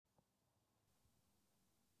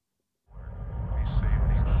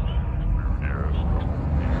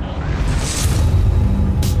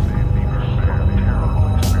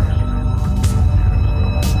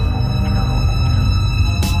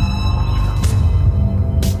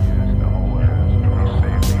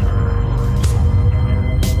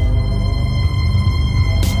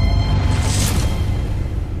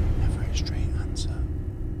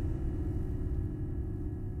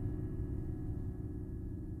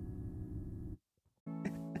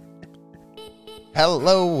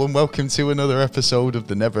Hello and welcome to another episode of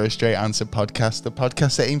the Never a Straight Answer podcast, the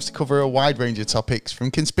podcast that aims to cover a wide range of topics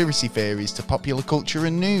from conspiracy theories to popular culture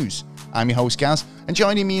and news. I'm your host Gaz, and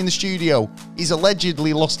joining me in the studio, he's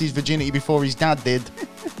allegedly lost his virginity before his dad did.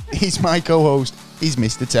 He's my co-host, he's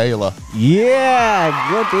Mr. Taylor. Yeah,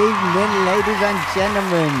 good evening ladies and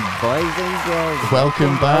gentlemen, boys and girls.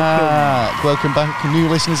 Welcome back. Welcome back, new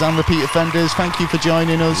listeners and repeat offenders. Thank you for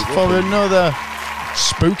joining us for another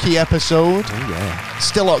spooky episode. Oh yeah.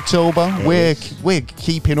 Still October. We're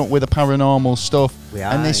keeping up with the paranormal stuff. We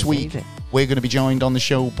are, and this indeed. week we're going to be joined on the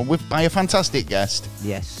show by a fantastic guest.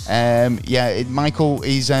 Yes. Michael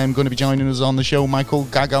is going to be joining us on the show. Michael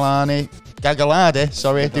Gagalade,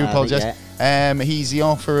 sorry, I do apologise. Yeah. He's the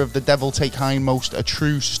author of The Devil Take Hindmost, a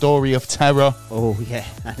true story of terror. Oh yeah.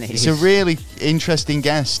 And It's a really interesting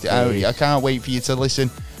guest. I can't wait for you to listen.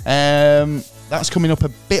 That's coming up a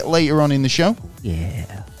bit later on in the show.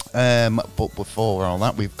 Yeah. But before all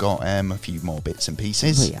that, we've got a few more bits and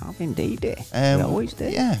pieces. We have indeed. We always do.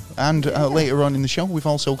 Yeah, and later on in the show, we've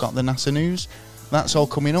also got the NASA news. That's all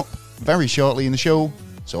coming up very shortly in the show,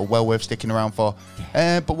 so well worth sticking around for.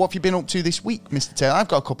 But what have you been up to this week, Mr. Taylor? I've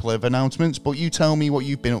got a couple of announcemements, but you tell me what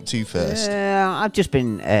you've been up to first. I've just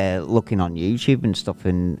been looking on YouTube and stuff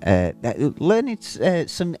and learning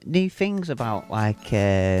some new things about like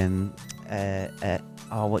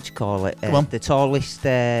what you call it? The tallest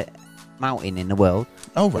mountain in the world.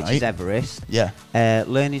 Oh, which right. is Everest. Yeah.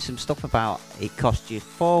 Learning some stuff about it cost you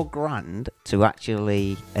 $4,000 to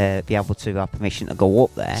actually be able to have permission to go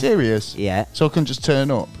up there. Serious? Yeah. So I can just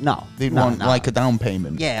turn up? No. They'd want like a down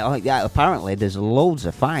payment? Yeah, apparently there's loads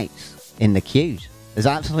of fights in the queues. There's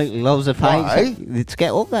absolutely loads of fights to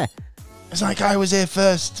get up there. It's like I was here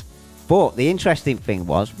first. But the interesting thing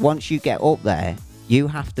was, once you get up there, you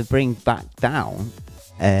have to bring back down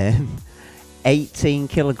 18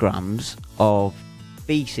 kilograms of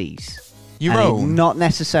feces. Your own? Not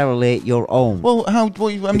necessarily your own. Well,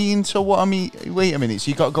 wait a minute, so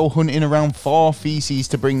you got to go hunting around for feces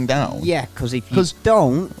to bring down? Yeah, because if you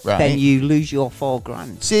don't, then you lose your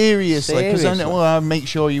 $4,000. Seriously? Because I make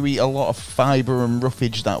sure you eat a lot of fibre and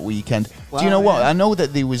roughage that weekend. Well, do you know what? I know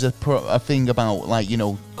that there was a thing about,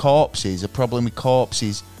 corpses, a problem with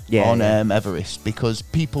corpses on Everest, because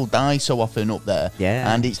people die so often up there,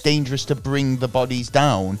 and it's dangerous to bring the bodies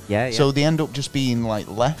down, so they end up just being,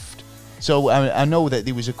 left. So I know that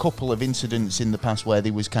there was a couple of incidents in the past where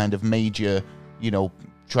there was kind of major,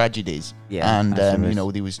 tragedies, and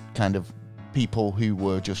there was kind of people who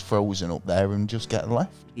were just frozen up there and just get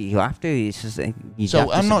left. You have to.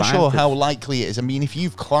 I'm not sure how likely it is. I mean, if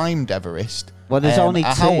you've climbed Everest, well, there's only two.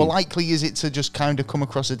 How likely is it to just kind of come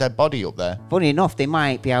across a dead body up there? Funny enough, they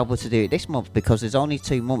might be able to do it this month because there's only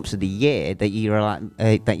 2 months of the year that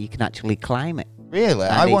that you can actually climb it. Really?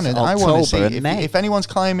 And I want to see if anyone's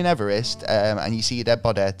climbing Everest and you see a dead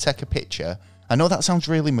body, take a picture. I know that sounds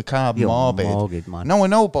really macabre, morbid. Man. No, I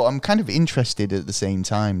know, but I'm kind of interested at the same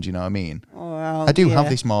time. Do you know what I mean? Well, I do have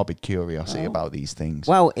this morbid curiosity about these things.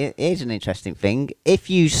 Well, it is an interesting thing. If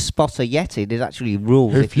you spot a Yeti, there's actually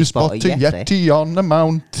rules. If you spot a Yeti on the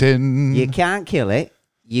mountain, you can't kill it.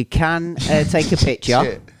 You can take a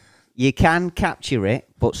picture. You can capture it,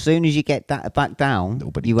 but as soon as you get that back down,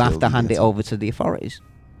 you have to hand it over to the authorities.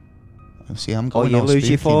 See, I'm going. Or you lose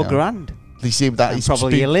your $4,000. You see, that is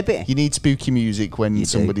probably your liberty. You need spooky music when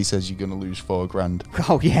somebody says you're going to lose $4,000.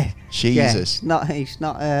 Oh yeah, Jesus! Yeah. It's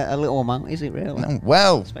not a little amount, is it really? No.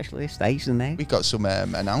 Well, especially the States and there. We've got some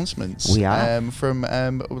announcements. We are from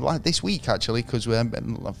this week actually, because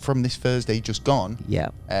from this Thursday just gone. Yeah.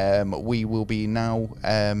 We will be now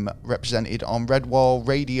represented on Redwall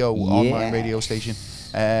Radio, online radio station.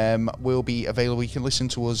 We'll be available. You can listen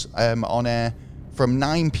to us on air from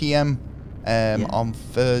 9 p.m. on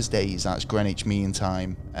Thursdays. That's Greenwich Mean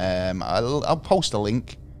Time. I'll post a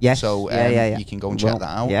link. Yes. So you can go and check that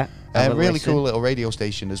out. Yeah. Really cool little radio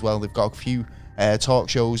station as well. They've got a few talk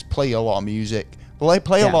shows, play a lot of music. Well, they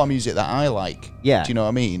play a lot of music that I like. Yeah. Do you know what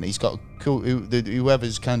I mean? He's got cool.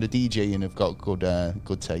 Whoever's kind of DJing have got good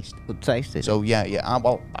taste. Good taste. So yeah.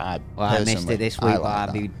 I missed it this week, but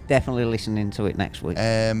I'll be definitely listening to it next week.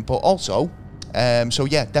 But also.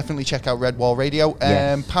 Definitely check out Redwall Radio.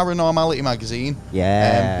 Paranormality Magazine,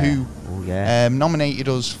 who nominated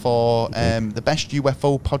us for the Best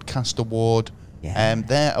UFO Podcast Award.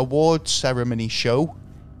 Their award ceremony show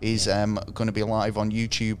is going to be live on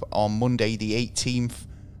YouTube on Monday the 18th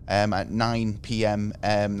at 9 p.m.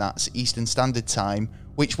 That's Eastern Standard Time,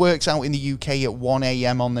 which works out in the UK at 1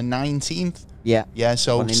 a.m. on the 19th.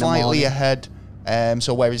 So slightly ahead.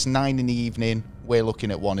 So whereas 9 in the evening we're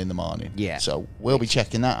looking at 1 in the morning. Yeah. So we'll be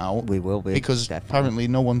checking that out. We will be. Because apparently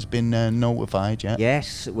no one's been notified yet.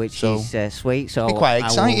 Yes, which is sweet. So be quite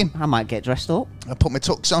exciting. I might get dressed up. I put my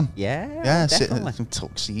tux on. Yeah, sit in some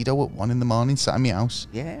tuxedo at 1 in the morning, sat in my house.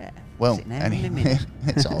 Yeah. Well, anyway,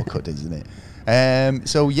 it's awkward, isn't it?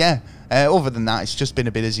 So yeah. Other than that, it's just been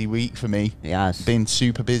a busy week for me. Yes. Been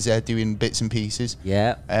super busy doing bits and pieces.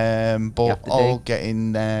 Yeah. But all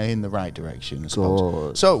getting in the right direction, I suppose.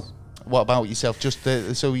 Good. So, what about yourself?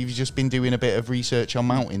 So you've just been doing a bit of research on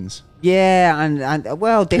mountains? Yeah, and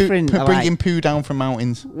well, different. Bringing poo down from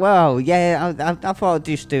mountains. Well, yeah, I thought I'd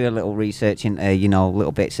just do a little research into,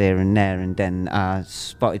 little bits here and there, and then I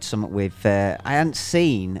spotted something with. I hadn't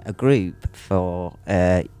seen a group for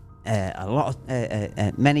a lot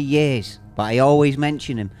of many years, but I always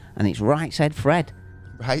mention him, and it's Right Said Fred.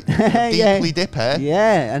 Right, deeply dipper.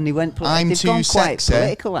 Yeah, and he went. I'm they've too gone sexy. Quite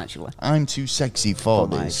political, actually. I'm too sexy for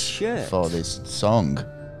this song.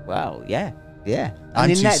 Well, yeah. I'm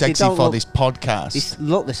too sexy for this podcast. They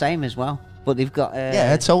look the same as well, but they've got.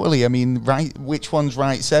 Yeah, totally. I mean, right. Which one's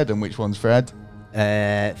Right Said and which one's Fred?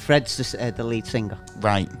 Fred's the lead singer.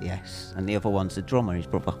 Right. Yes, and the other one's the drummer, his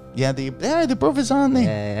brother. Yeah, they're the brothers, aren't they?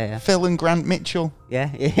 Yeah. Phil and Grant Mitchell.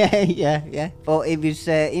 Yeah. But it was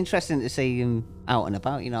interesting to see him out and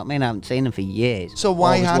about. You know what I mean? I haven't seen them for years. So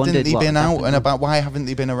why hadn't they been out and about? Why haven't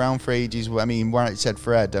they been around for ages? I mean, Right Said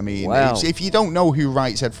Fred. I mean, if you don't know who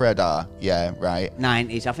Right Said Fred are, yeah, right.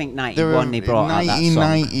 90s, I think 91 they brought out that song.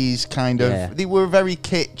 1990s kind of. They were very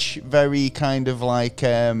kitsch, very kind of like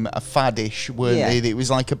a faddish, weren't they? It was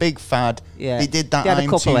like a big fad. Yeah. They did that. I'm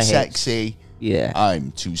too sexy. Yeah,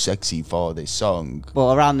 I'm too sexy for this song.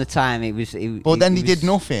 But around the time it was. But then they did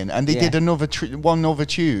nothing, and they did one other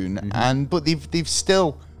tune, but they've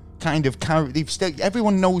still kind of carried. They've still.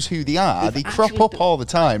 Everyone knows who they are. They crop up all the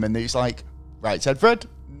time, and it's like, Right Said Fred,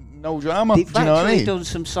 no drama. They've Do you know what I mean? done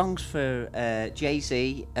some songs for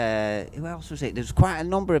Jay-Z. Who else was it? There's quite a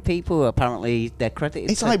number of people who apparently they're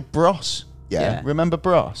credited. It's like Bros. Yeah. Remember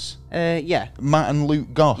Bros? Yeah. Matt and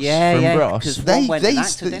Luke Goss from Bros. They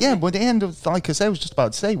well, the end of, like I was just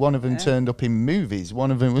about to say, one of them turned up in movies.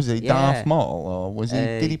 One of them was Darth Maul, or was he?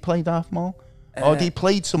 Did he play Darth Maul? Or he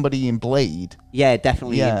played somebody in Blade? Yeah,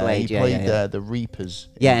 definitely in Blade. He played the Reapers.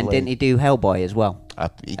 Yeah, and didn't he do Hellboy as well?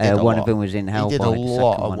 He did one of them was in Hellboy. He did a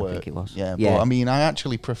lot of work. I think it was. Yeah, but I mean, I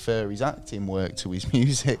actually prefer his acting work to his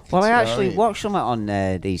music. Well, I actually watched something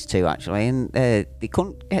on these two actually, and they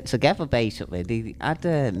couldn't get together. Basically, they had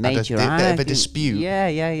a major bit of a dispute. Yeah.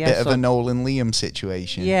 Bit of a Nolan Liam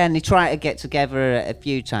situation. Yeah, and they tried to get together a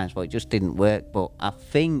few times, but it just didn't work. But I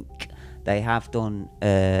think they have done.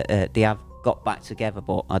 They have got back together,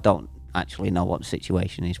 but I don't actually know what the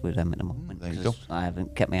situation is with them at the moment. There you go. I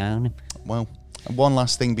haven't kept my eye on him. Well, one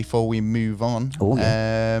last thing before we move on. Oh,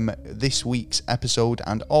 yeah. This week's episode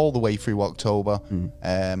and all the way through October,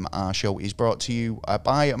 our show is brought to you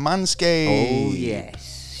by Manscaped. Oh,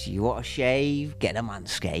 yes. You want a shave? Get a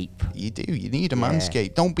Manscaped. You do. You need a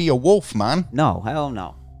Manscaped. Don't be a wolf, man. No, hell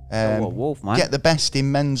no. A wolf, man. Get the best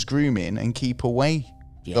in men's grooming and keep away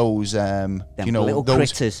those little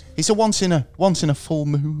critters. It's a once in a full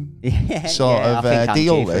moon sort of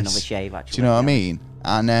deal. This, shave, actually, do you know what I mean?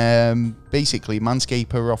 And basically,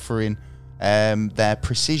 Manscaped are offering their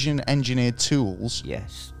precision engineered tools.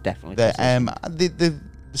 Yes, definitely. The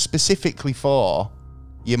specifically for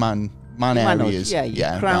your man areas.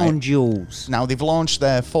 Crown jewels. Now they've launched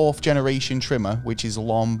their 4th generation trimmer, which is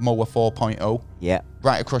Lawnmower 4.0. Yeah.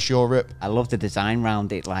 Right across Europe. I love the design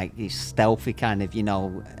round it, like it's stealthy kind of,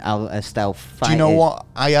 a stealth fighter. Do you know what?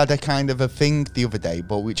 I had a kind of a thing the other day,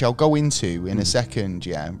 but which I'll go into in a second,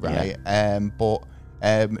 right? Yeah. But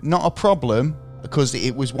not a problem, because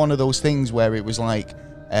it was one of those things where it was like,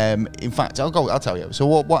 in fact, I'll tell you. So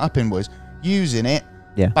what happened was, using it,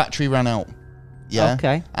 battery ran out. Yeah.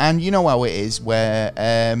 Okay. And you know how it is, where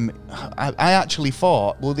I actually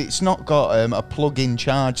thought, well, it's not got a plug-in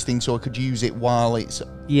charge thing, so I could use it while it's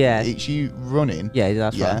running. Yeah,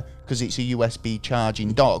 that's right. Because it's a USB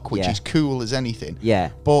charging dock, which is cool as anything. Yeah.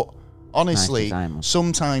 But honestly,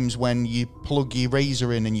 sometimes when you plug your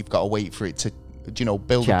razor in and you've got to wait for it to,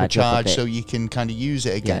 build up a charge so you can kind of use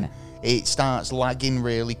it again. Yeah. It starts lagging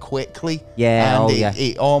really quickly. Yeah, and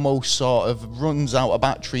it almost sort of runs out of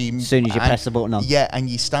battery. As soon as you press the button on. Yeah, and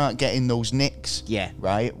you start getting those nicks. Yeah.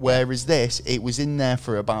 Right? Whereas this, it was in there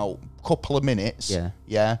for about a couple of minutes. Yeah.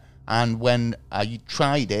 Yeah. And when I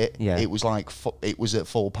tried it, it was like, it was at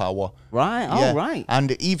full power. Right, yeah. Right.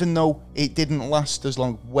 And even though it didn't last as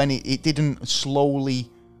long, when it didn't slowly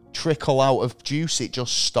trickle out of juice, it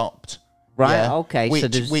just stopped. Right, okay.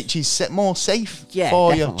 Which is more safe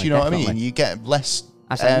for you. Do you know what I mean? You get less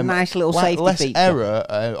That's a nice little safety less feature.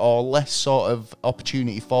 error or less sort of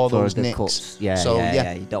opportunity for those nicks. Cuts.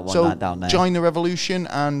 Yeah, you don't want that down there. Join the revolution,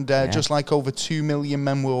 and just like over 2 million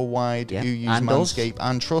men worldwide who use Manscaped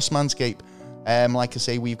and trust Manscaped, like I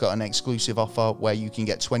say, we've got an exclusive offer where you can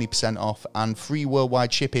get 20% off and free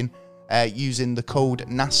worldwide shipping using the code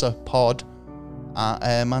NASAPOD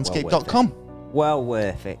at manscaped.com. Well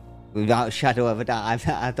worth it. Without a shadow of a doubt,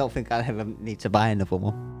 I don't think I'll ever need to buy another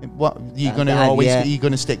one. What you're gonna always? You're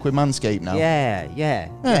gonna stick with Manscaped now? Yeah,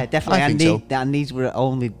 definitely. I think so. And these were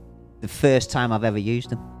only the first time I've ever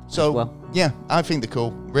used them. So yeah, I think they're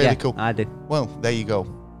cool. Really cool. I do. Well, there you go.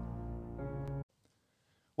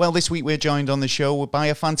 Well, this week we're joined on the show by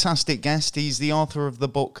a fantastic guest. He's the author of the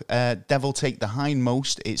book Devil Take the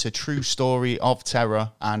Hindmost. It's a true story of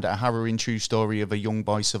terror and a harrowing true story of a young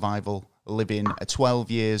boy's survival living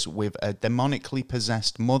 12 years with a demonically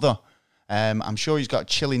possessed mother. I'm sure he's got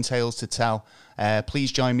chilling tales to tell.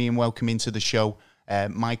 Please join me in welcoming to the show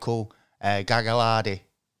Michael Gagliardi.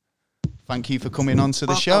 Thank you for coming on to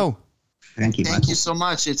the show. Thank you, Michael. Thank you so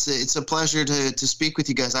much. It's a pleasure to speak with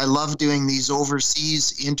you guys. I love doing these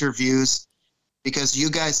overseas interviews because you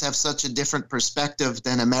guys have such a different perspective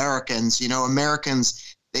than Americans. You know,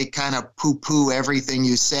 Americans, they kind of poo-poo everything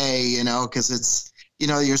you say, you know, because it's, you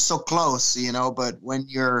know, you're so close, you know, but when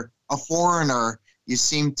you're a foreigner, you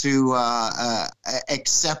seem to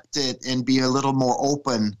accept it and be a little more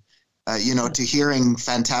open, you know, to hearing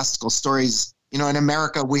fantastical stories. You know, in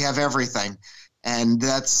America, we have everything, and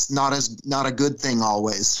that's not a good thing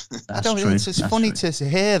always. It's funny to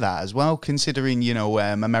hear that as well, considering, you know,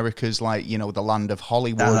 America's like, you know, the land of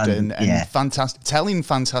Hollywood and fantastic, telling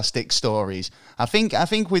fantastic stories. I think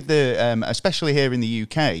with the, especially here in the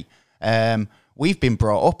UK, we've been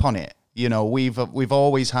brought up on it. You know, we've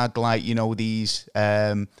always had, like, you know, these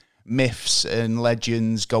myths and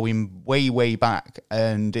legends going way back,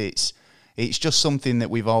 and it's just something that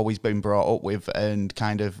we've always been brought up with, and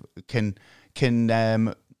kind of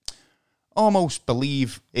can almost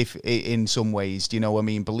believe, if in some ways, do you know what I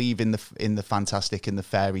mean? Believe in the fantastic and the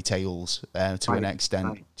fairy tales to an extent.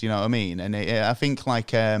 Right. Do you know what I mean? And I think,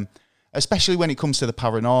 like, especially when it comes to the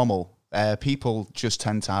paranormal. People just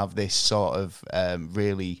tend to have this sort of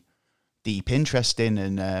really deep interest in,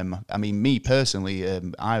 and I mean, me personally,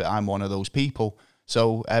 I'm one of those people.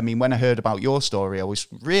 So, I mean, when I heard about your story, I was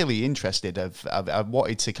really interested. I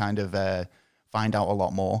wanted to kind of find out a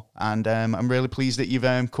lot more, and I'm really pleased that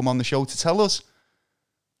you've come on the show to tell us.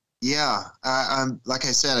 Yeah, like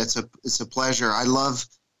I said, it's a pleasure. I love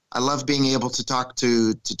being able to talk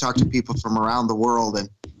to people from around the world, and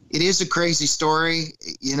it is a crazy story.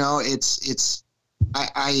 You know,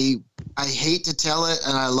 I hate to tell it,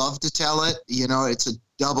 and I love to tell it. You know, it's a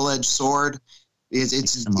double-edged sword.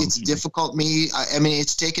 It's difficult. I mean,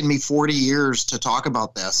 it's taken me 40 years to talk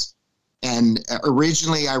about this. And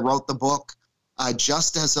originally I wrote the book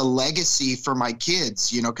just as a legacy for my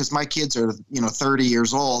kids, you know, because my kids are, you know, 30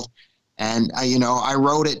 years old. And, you know, I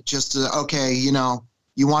wrote it just to, okay, you know,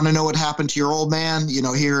 you want to know what happened to your old man? You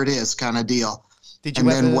know, here it is, kind of deal.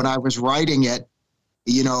 Then when I was writing it,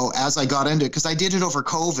 you know, as I got into it, because I did it over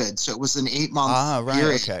COVID, so it was an 8-month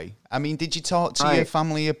period. Okay. I mean, did you talk to your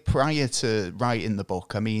family prior to writing the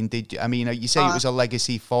book? I mean, you say it was a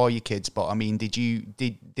legacy for your kids, but I mean,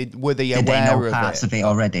 were they aware they know of parts of it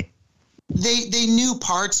already? They knew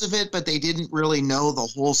parts of it, but they didn't really know the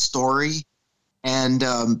whole story. And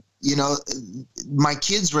you know, my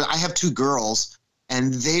kids I have 2 girls,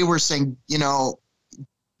 and they were saying, you know,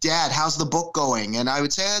 Dad, how's the book going? And I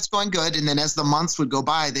would say, it's going good. And then as the months would go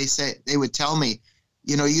by, they would tell me,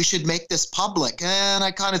 you know, you should make this public. And I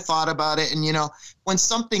kind of thought about it. And, you know, when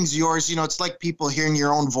something's yours, you know, it's like people hearing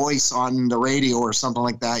your own voice on the radio or something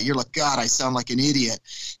like that. You're like, God, I sound like an idiot,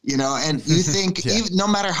 you know, and you think even, no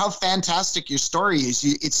matter how fantastic your story is,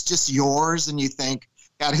 it's just yours. And you think,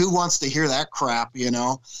 God, who wants to hear that crap, you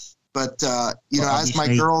know? But, you know, as my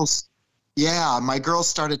girls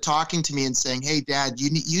started talking to me and saying, hey, Dad,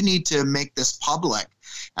 you need to make this public.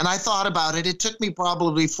 And I thought about it. It took me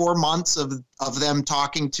probably 4 months of them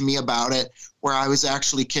talking to me about it, where I was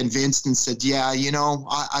actually convinced and said, yeah, you know,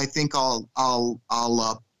 I think I'll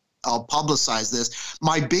publicize this.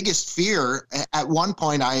 My biggest fear, at one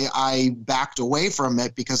point, I backed away from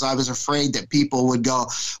it because I was afraid that people would go,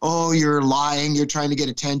 oh, you're lying. You're trying to get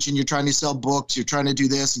attention. You're trying to sell books. You're trying to do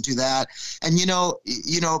this and do that. And, you know,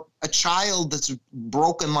 a child that's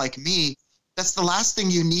broken like me, that's the last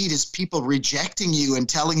thing you need is people rejecting you and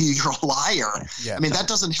telling you you're a liar. Yeah. I mean, that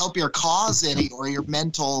doesn't help your cause any or your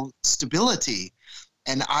mental stability.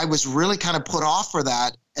 And I was really kind of put off for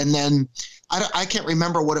that. And then I can't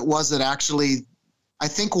remember what it was that actually I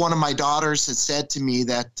think one of my daughters had said to me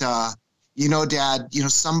that,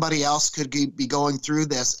 Dad, somebody else could be going through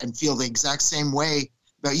this and feel the exact same way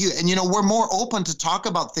about you. And, we're more open to talk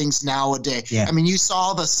about things nowadays. Yeah. I mean, you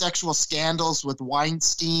saw the sexual scandals with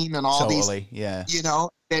Weinstein and all these,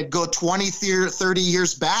 that go 20, 30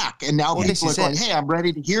 years back. And now people are going, hey, I'm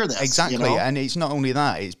ready to hear this. Exactly. And it's not only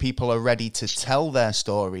that, it's people are ready to tell their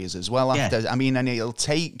stories as well. After, I mean, and it'll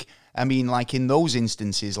take... I mean, like in those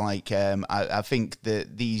instances, like I think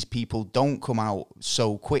that these people don't come out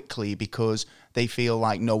so quickly because they feel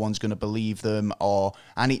like no one's going to believe them,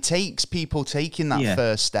 and it takes people taking that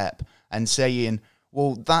first step and saying,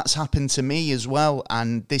 well, that's happened to me as well,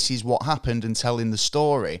 and this is what happened, and telling the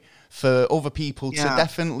story for other people to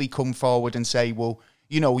definitely come forward and say, well,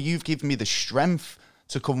 you've given me the strength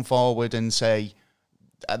to come forward and say,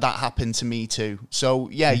 that happened to me too. So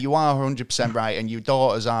you are 100% right, and your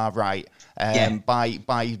daughters are right.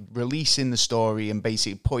 By releasing the story and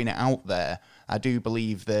basically putting it out there, I do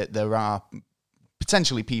believe that there are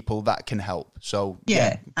potentially people that can help. So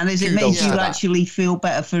and has it made you actually feel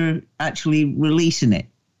better for actually releasing it?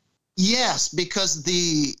 Yes, because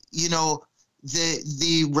the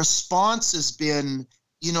response has been,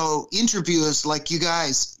 interviewers like you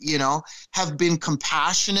guys, have been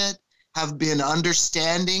compassionate, have been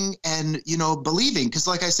understanding and, believing. Because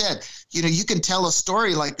like I said, you can tell a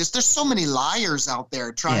story like this. There's so many liars out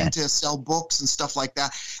there trying to sell books and stuff like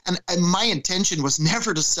that. And my intention was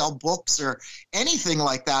never to sell books or anything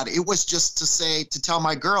like that. It was just to tell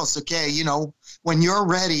my girls, okay, when you're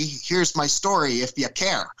ready, here's my story if you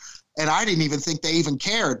care. And I didn't even think they even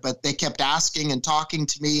cared, but they kept asking and talking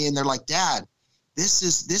to me. And they're like, Dad, this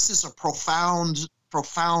is a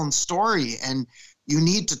profound story. And you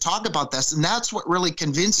need to talk about this. And that's what really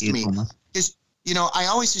convinced me. Is, I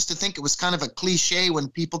always used to think it was kind of a cliche when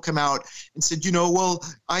people come out and said, well,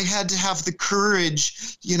 I had to have the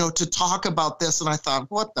courage, to talk about this. And I thought,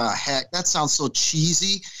 what the heck? That sounds so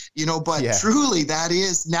cheesy, but truly that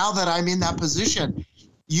is, now that I'm in that position,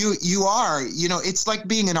 you are, it's like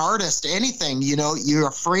being an artist, anything, you're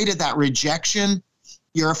afraid of that rejection.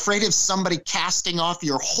 You're afraid of somebody casting off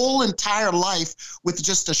your whole entire life with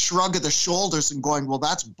just a shrug of the shoulders and going, well,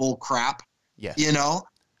 that's bull crap. Yeah.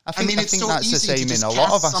 I think it's so that's the same in a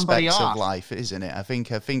lot of aspects of life, isn't it? I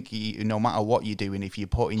think no matter what you're doing, if you're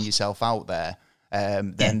putting yourself out there,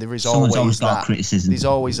 then there is always that criticism. There's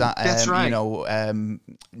always that, that's right.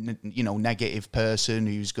 Negative person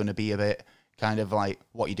who's going to be a bit kind of like,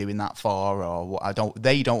 what are you doing that for? Or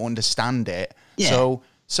they don't understand it. Yeah.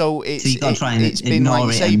 So it's been, like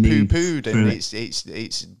you say, poo-pooed and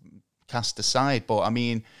it's cast aside. But I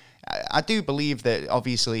mean, I do believe that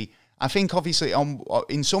obviously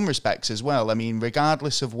in some respects as well, I mean,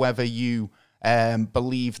 regardless of whether you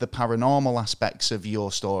believe the paranormal aspects of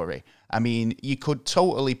your story, I mean, you could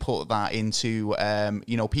totally put that into,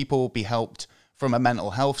 people will be helped from a mental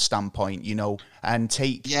health standpoint, and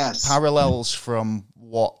take parallels from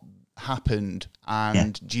what happened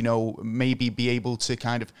and maybe be able to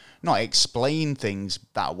kind of not explain things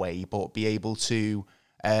that way, but be able to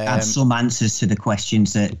add some answers to the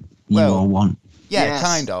questions that you all want.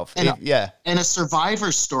 Kind of. And a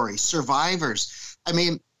survivor story. Survivors. I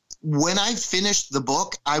mean, when I finished the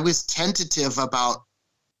book, I was tentative about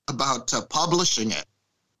publishing it,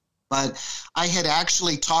 but I had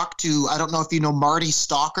actually talked to, I don't know if you know Marty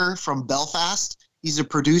Stalker from Belfast. He's a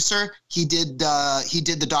producer. He did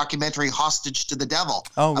the documentary Hostage to the Devil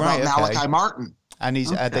about Malachi Martin. And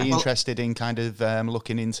are they interested in kind of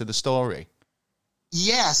looking into the story?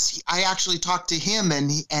 Yes, I actually talked to him,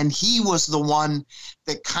 and he was the one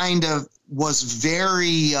that kind of was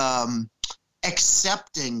very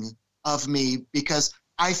accepting of me, because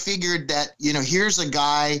I figured that, here's a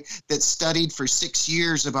guy that studied for 6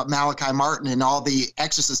 years about Malachi Martin and all the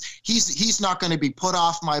exorcists. He's not going to be put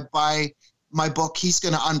off by my book. He's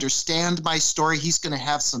going to understand my story. He's going to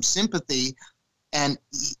have some sympathy. And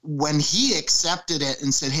when he accepted it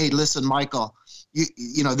and said, hey, listen, Michael,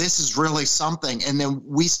 this is really something. And then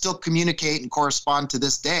we still communicate and correspond to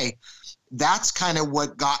this day. That's kind of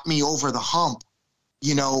what got me over the hump,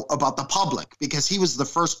 about the public, because he was the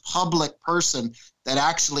first public person that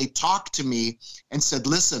actually talked to me and said,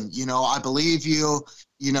 listen, I believe you,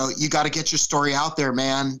 you got to get your story out there,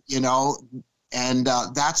 man, and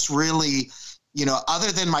that's really,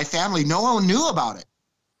 other than my family, no one knew about it.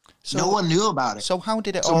 No one knew about it. So how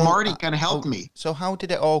did it all... So Marty kind of helped me. So how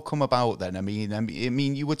did it all come about then? I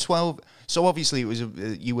mean, you were 12. So obviously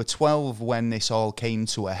you were 12 when this all came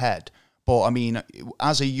to a head. But I mean,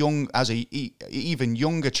 as a even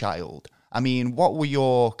younger child, I mean, what was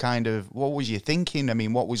you thinking? I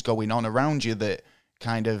mean, what was going on around you that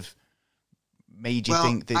kind of made you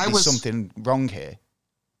think that there's something wrong here?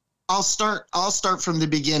 I'll start from the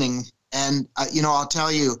beginning, and I'll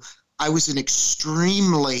tell you, I was an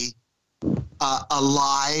extremely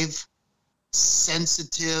alive,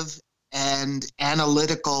 sensitive, and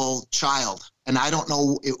analytical child. And I don't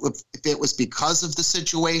know if it was because of the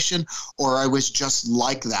situation or I was just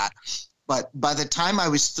like that. But by the time I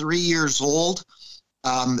was 3 years old,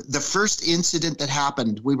 the first incident that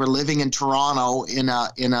happened, we were living in Toronto in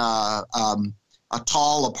a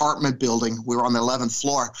tall apartment building. We were on the 11th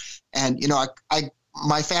floor. And,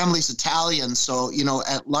 my family's Italian. So,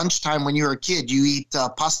 at lunchtime when you're a kid, you eat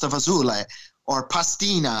pasta fagioli or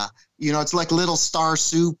pastina. It's like little star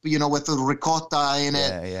soup, with the ricotta in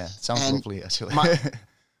it. Yeah. Sounds lovely, actually.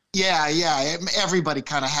 Yeah. Everybody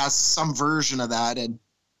kind of has some version of that. And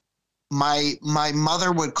my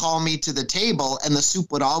mother would call me to the table, and the soup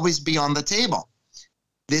would always be on the table.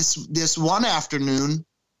 This one afternoon,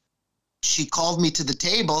 she called me to the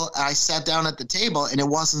table. I sat down at the table, and it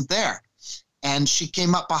wasn't there. And she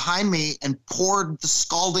came up behind me and poured the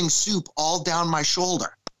scalding soup all down my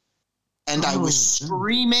shoulder. And I was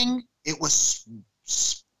screaming. It was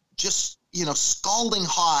just, scalding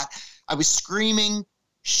hot. I was screaming.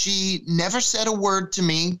 She never said a word to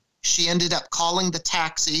me. She ended up calling the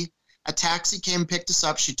taxi. A taxi came, picked us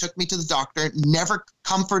up. She took me to the doctor, never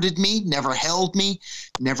comforted me, never held me,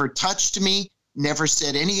 never touched me, never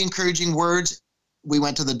said any encouraging words. We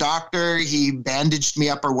went to the doctor. He bandaged me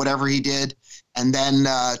up or whatever he did, and then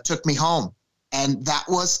took me home. And that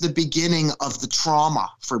was the beginning of the trauma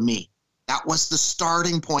for me. That was the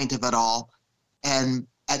starting point of it all. And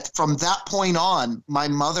from that point on, my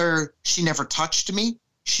mother, she never touched me.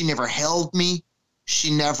 She never held me.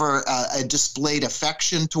 She never displayed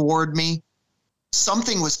affection toward me.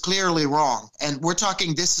 Something was clearly wrong. And we're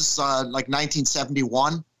talking, this is like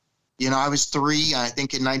 1971. I was 3, I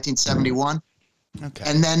think, in 1971. Okay.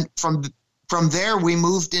 And then from there, we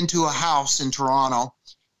moved into a house in Toronto.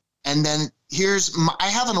 And then I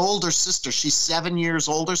have an older sister. She's 7 years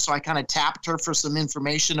older, so I kind of tapped her for some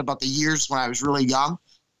information about the years when I was really young.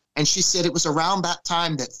 And she said it was around that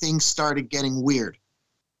time that things started getting weird.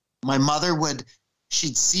 My mother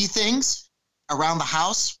she'd see things around the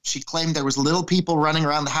house. She claimed there was little people running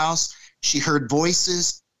around the house. She heard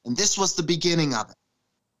voices, and this was the beginning of it.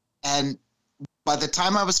 And by the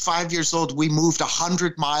time I was 5 years old, we moved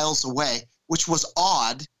 100 miles away, which was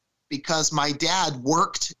odd because my dad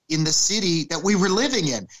worked in the city that we were living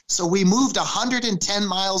in. So we moved 110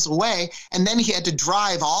 miles away, and then he had to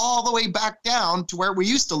drive all the way back down to where we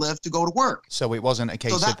used to live to go to work. So it wasn't a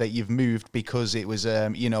case of that you've moved because it was,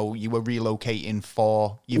 you were relocating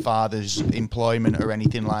for your father's employment or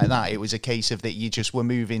anything like that. It was a case of that you just were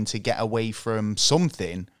moving to get away from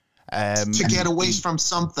something. To get away from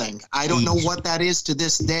something. I don't know what that is to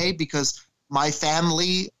this day because my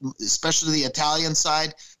family, especially the Italian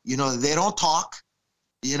side, they don't talk.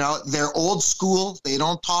 They're old school. They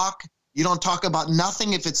don't talk. You don't talk about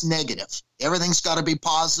nothing if it's negative. Everything's got to be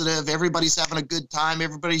positive. Everybody's having a good time.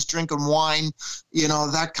 Everybody's drinking wine,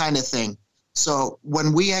 that kind of thing. So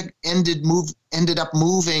when we ended up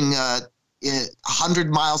moving 100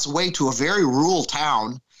 miles away to a very rural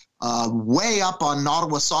town, way up on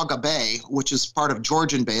Nottawasaga Bay, which is part of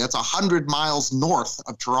Georgian Bay. It's 100 miles north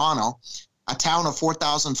of Toronto, a town of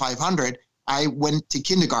 4,500. I went to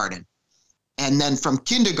kindergarten. And then from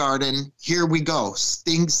kindergarten, here we go.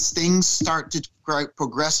 Things start to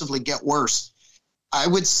progressively get worse. I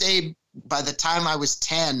would say by the time I was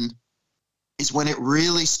 10 is when it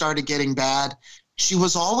really started getting bad. She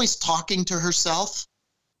was always talking to herself.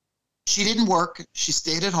 She didn't work. She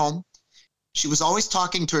stayed at home. She was always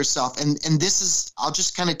talking to herself. And this is, I'll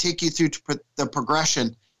just kind of take you through the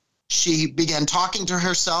progression. She began talking to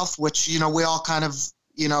herself, which, we all kind of,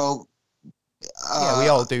 yeah, we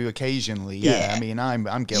all do occasionally. Yeah. I mean, I'm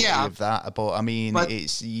guilty of that, but I mean,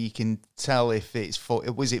 you can tell if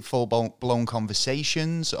was it full blown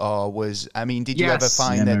conversations or did you ever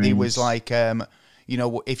find that there was like,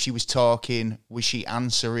 if she was talking, was she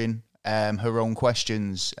answering her own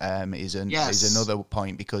questions? Is another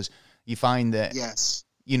point because you find that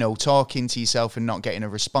talking to yourself and not getting a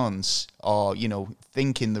response or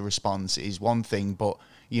thinking the response is one thing, but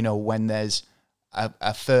when there's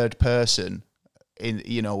a third person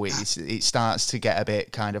it starts to get a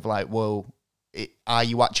bit kind of like, well, are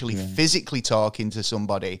you actually physically talking to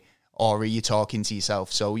somebody or are you talking to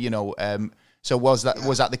yourself? So, so was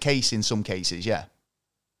that the case in some cases? Yeah.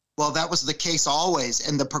 Well, that was the case always.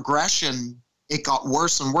 And the progression, it got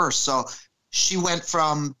worse and worse. So she went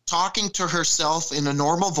from talking to herself in a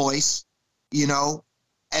normal voice, and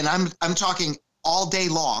I'm talking all day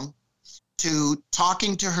long, to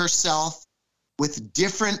talking to herself with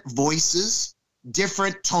different voices,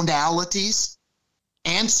 different tonalities,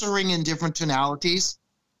 answering in different tonalities,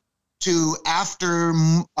 to after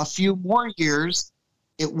a few more years,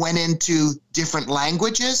 it went into different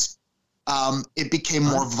languages. It became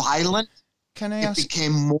more violent. Can I ask?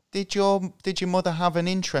 Became more. Did your mother have an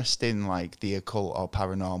interest in like the occult or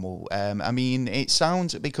paranormal? I mean, it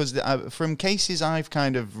sounds, because from cases I've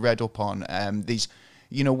kind of read up on, these,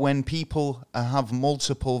 you know, when people have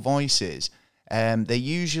multiple voices, they're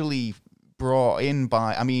usually brought in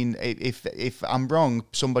by, I mean, if I'm wrong,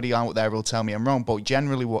 somebody out there will tell me I'm wrong, but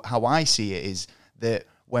generally how I see it is that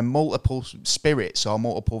when multiple spirits or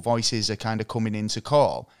multiple voices are kind of coming into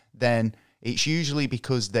call, then it's usually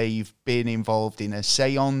because they've been involved in a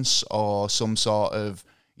seance or some sort of,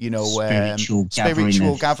 you know, spiritual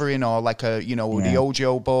gathering, or like the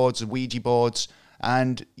Ojo boards, the Ouija boards.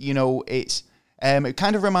 And, you know, it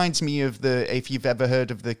kind of reminds me of if you've ever heard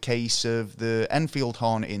of the case of the Enfield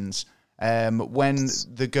hauntings, when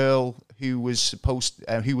the girl who was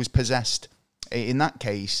possessed in that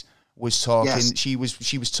case was talking. Yes. She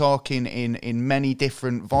was talking in many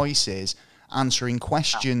different voices, answering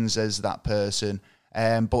questions as that person,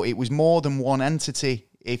 but it was more than one entity,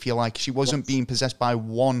 if you like. She wasn't being possessed by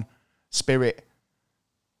one spirit.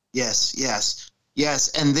 Yes,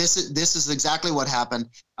 and this is exactly what happened.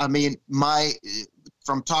 I mean,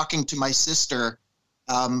 from talking to my sister,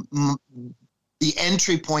 the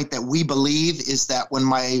entry point that we believe is that when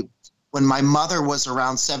my mother was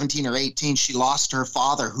around 17 or 18, she lost her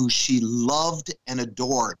father, who she loved and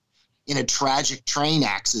adored, in a tragic train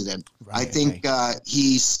accident. Right, I think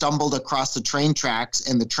he stumbled across the train tracks,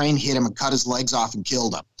 and the train hit him and cut his legs off and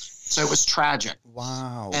killed him. So it was tragic.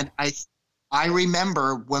 Wow. And I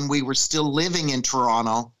remember when we were still living in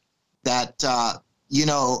Toronto that,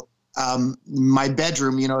 my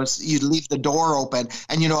bedroom, you'd leave the door open,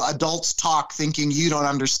 and, adults talk thinking you don't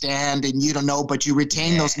understand and you don't know, but you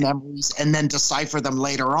retain those memories and then decipher them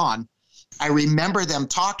later on. I remember them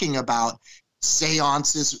talking about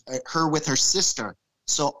seances, her with her sister.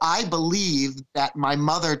 So I believe that my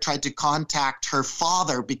mother tried to contact her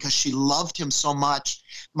father because she loved him so much.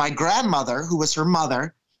 My grandmother, who was her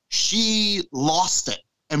mother, she lost it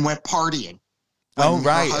and went partying. Oh,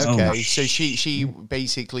 right. Okay. So she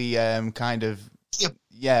basically kind of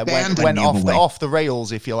went off the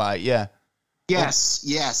rails, if you like. Yeah.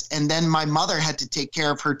 Yes. And then my mother had to take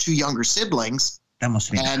care of her two younger siblings. That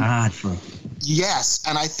must have been hard for her. Yes,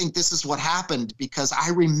 and I think this is what happened, because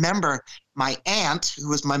I remember my aunt, who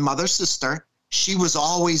was my mother's sister, she was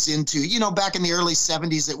always into, back in the early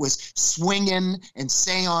 70s, it was swinging and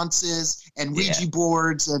seances and Ouija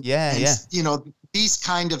boards and these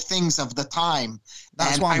kind of things of the time.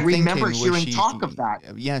 That's and what I remember hearing talk of that.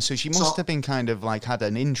 Yeah, so she must have been kind of like had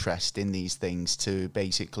an interest in these things to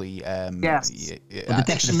basically. Well, the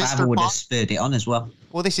death of the father would have spurred it on as well.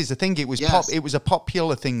 Well, this is the thing. It was it was a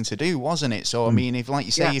popular thing to do, wasn't it? So I mean, if, like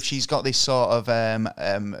you say, if she's got this sort of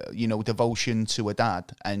devotion to her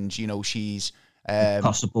dad, and she's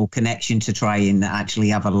possible connection to try and actually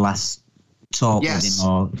have a last talk with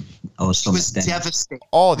him or something. It was devastating.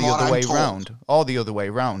 Or the other way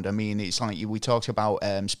round. I mean, it's like we talked about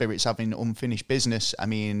spirits having unfinished business. I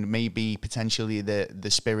mean, maybe potentially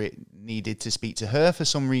the spirit needed to speak to her for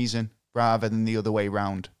some reason rather than the other way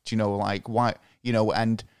round. Do you know, like why?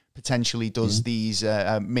 And potentially does these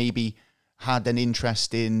maybe had an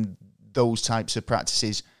interest in those types of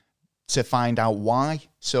practices to find out why.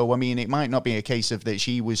 So I mean, it might not be a case of that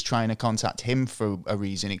she was trying to contact him for a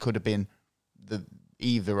reason. It could have been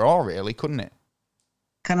either or, really, couldn't it?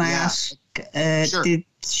 Can I ask, sure. did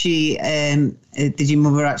your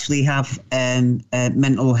mother actually have a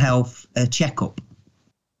mental health checkup?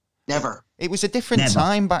 Never. It was a different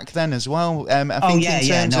time back then as well. I think in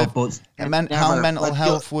terms of how mental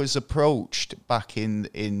health was approached back in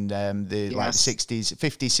the like 60s,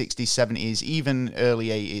 50s, 60s, 70s, even early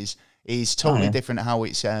 80s, is totally different how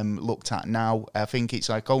it's looked at now. I think it's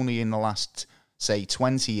like only in the last, say,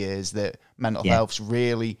 20 years that mental health's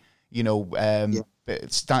really,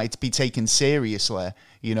 started to be taken seriously,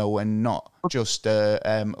 and not just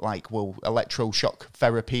electroshock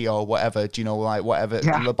therapy or whatever,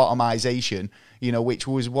 lobotomization,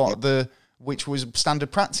 which was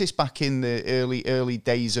standard practice back in the early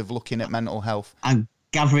days of looking at mental health. I'm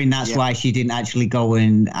gathering that's why she didn't actually go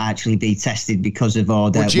and actually be tested, because of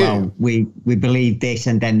all that. Well, we believe this,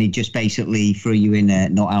 and then they just basically threw you in a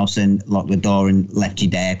nut house and locked the door and left you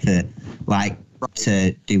there to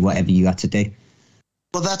do whatever you had to do.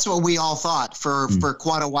 Well, that's what we all thought for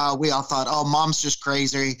quite a while. We all thought, oh, mom's just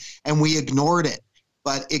crazy, and we ignored it.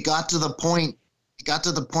 But it got to the point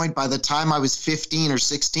by the time I was 15 or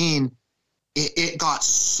 16, it got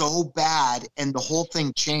so bad and the whole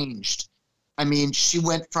thing changed. I mean, she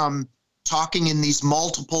went from talking in these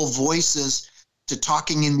multiple voices to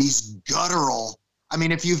talking in these guttural. I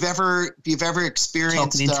mean, if you've ever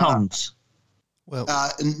experienced talking in tongues. Well,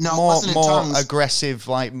 no, more, it wasn't in tongues. Aggressive,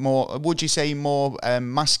 like more. Would you say more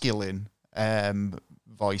masculine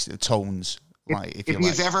voice tones? Like, if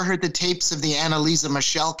you've ever heard the tapes of the Annalisa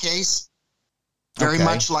Michelle case, very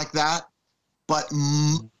much like that, but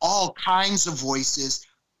all kinds of voices,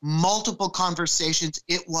 multiple conversations.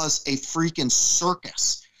 It was a freaking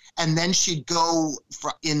circus. And then she'd go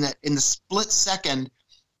in the split second,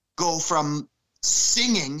 go from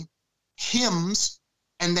singing hymns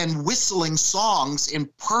and then whistling songs in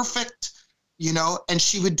perfect, and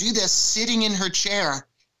she would do this sitting in her chair.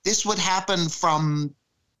 This would happen from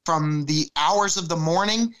the hours of the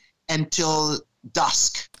morning until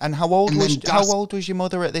dusk. And how old was your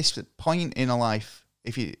mother at this point in her life,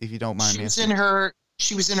 if you don't mind me asking?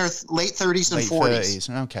 She was in her late 30s and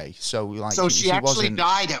 40s. Okay, so she actually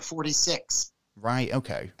died at 46. Right.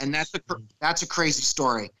 Okay. And that's a crazy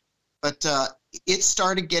story, but it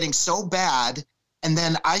started getting so bad, and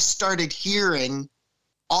then I started hearing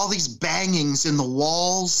all these bangings in the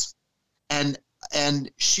walls, and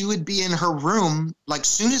she would be in her room like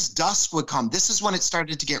soon as dusk would come. This is when it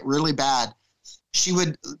started to get really bad. She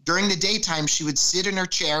would, during the daytime, she would sit in her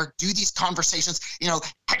chair, do these conversations,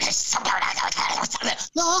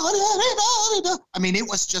 I mean, it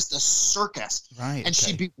was just a circus. Right. And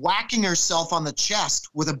she'd be whacking herself on the chest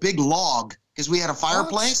with a big log because we had a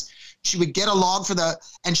fireplace. What? She would get a log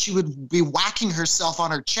and she would be whacking herself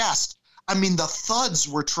on her chest. I mean, the thuds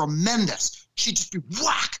were tremendous. She'd just be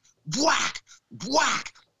whack, whack,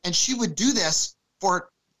 whack. And she would do this for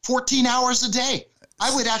 14 hours a day.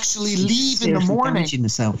 I would actually leave in the morning.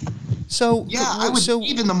 So yeah, I would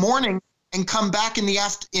leave in the morning and come back in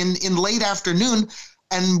late afternoon,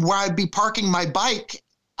 and where I'd be parking my bike,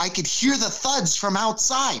 I could hear the thuds from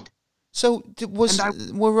outside. So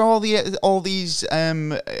were all these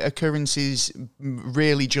occurrences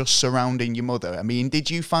really just surrounding your mother? I mean, did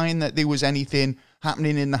you find that there was anything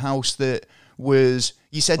happening in the house that was?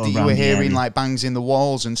 You said that you were hearing like bangs in the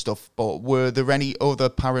walls and stuff, but were there any other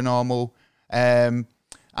paranormal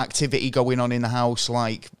activity going on in the house,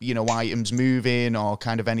 like, items moving, or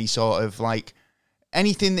kind of any sort of like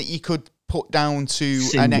anything that you could put down to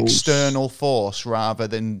symbols, an external force rather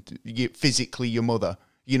than physically your mother?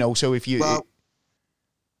 So if you... Well,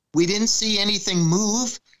 we didn't see anything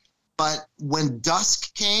move, but when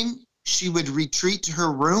dusk came, she would retreat to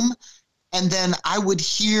her room, and then I would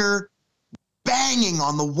hear banging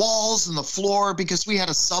on the walls and the floor, because we had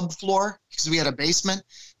a subfloor, because we had a basement.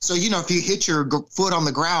 So, if you hit your foot on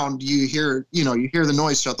the ground, you hear the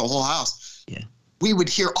noise throughout the whole house. Yeah. We would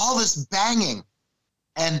hear all this banging,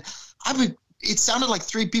 and it sounded like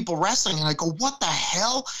three people wrestling, and I'd go, what the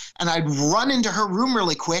hell? And I'd run into her room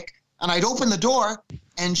really quick, and I'd open the door,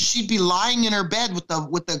 and she'd be lying in her bed with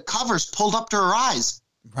the covers pulled up to her eyes.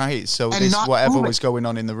 Right. So this whatever was going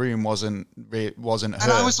on in the room wasn't her.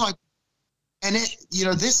 And I was like, and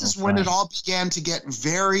this is when it all began to get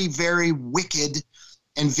very, very wicked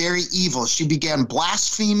and very evil. She began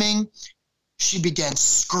blaspheming. She began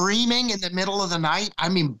screaming in the middle of the night. I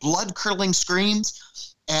mean, blood-curdling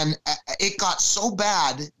screams. And it got so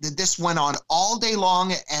bad that this went on all day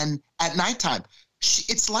long, and at nighttime.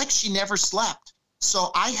 It's like she never slept.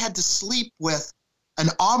 So I had to sleep with an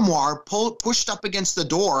armoire pushed up against the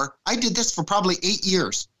door. I did this for probably 8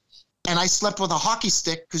 years. And I slept with a hockey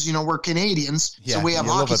stick because, we're Canadians, so we have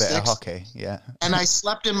hockey sticks. Love a bit of hockey, yeah. And I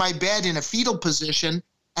slept in my bed in a fetal position,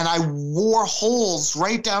 and I wore holes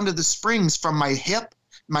right down to the springs from my hip,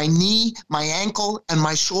 my knee, my ankle, and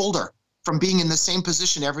my shoulder from being in the same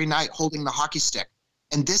position every night holding the hockey stick.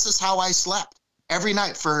 And this is how I slept every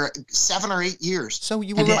night for 7 or 8 years. So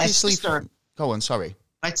you were obviously... Go on, sorry.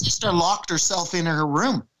 My sister locked herself in her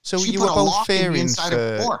room. So you were both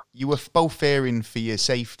fearing for your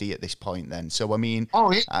safety at this point, then. So I mean,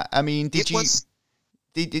 did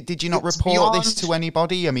you not report this to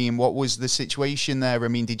anybody? I mean, what was the situation there? I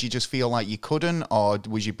mean, did you just feel like you couldn't, or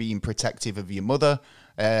was you being protective of your mother?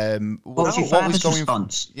 What was your father's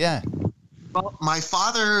response? Yeah. Well, my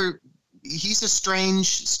father, he's a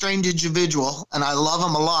strange individual, and I love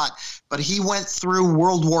him a lot. But he went through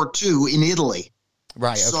World War II in Italy.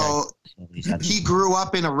 Right. Okay. So he grew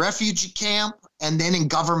up in a refugee camp and then in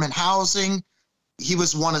government housing. He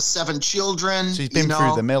was one of 7 children. So he's been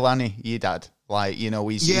through the mill, hasn't he, your dad? Like,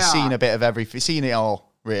 he's seen a bit of everything, seen it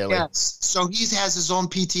all, really. Yes. So he has his own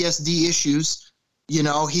PTSD issues, You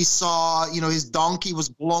know, he saw, you know, his donkey was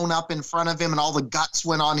blown up in front of him and all the guts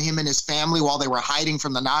went on him and his family while they were hiding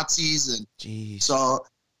from the Nazis. And Jeez. So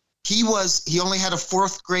he only had a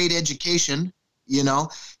 4th grade education, you know.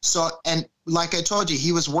 So, and like I told you,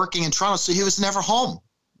 he was working in Toronto, so he was never home.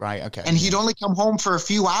 Right, okay. And he'd only come home for a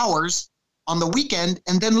few hours on the weekend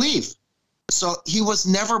and then leave. So he was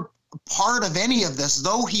never part of any of this,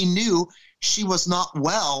 though he knew she was not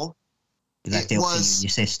well. It was your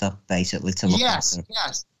sister, basically, to look after.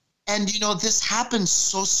 Yes. And, you know, this happened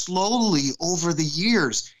so slowly over the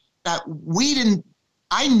years that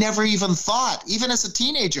I never even thought, even as a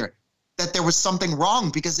teenager, that there was something wrong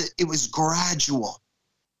because it was gradual.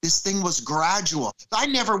 This thing was gradual. I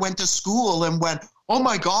never went to school and went, oh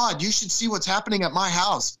my God, you should see what's happening at my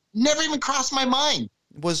house. Never even crossed my mind.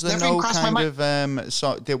 Was there no kind of,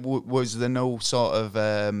 was there no sort of,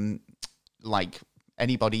 like,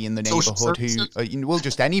 anybody in the neighborhood who,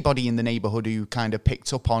 just anybody in the neighborhood who kind of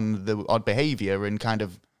picked up on the odd behavior and kind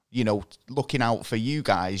of, you know, looking out for you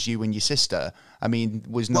guys, you and your sister? I mean,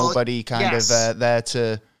 was nobody kind of there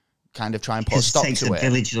to kind of try and put a stop to it? It takes a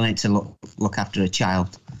village unit to look after a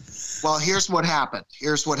child. Well, here's what happened.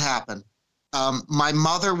 My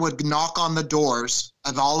mother would knock on the doors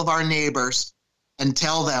of all of our neighbors and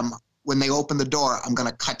tell them when they open the door, I'm going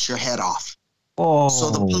to cut your head off. Oh. So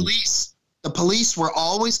the police were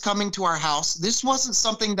always coming to our house. This wasn't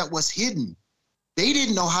something that was hidden. They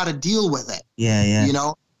didn't know how to deal with it. Yeah. You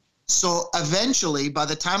know? So eventually, by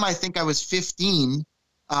the time I think I was 15,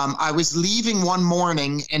 I was leaving one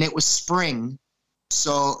morning and it was spring.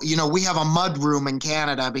 So, you know, we have a mud room in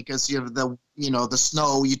Canada because you have the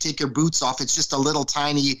snow, you take your boots off. It's just a little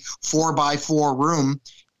tiny 4x4 room.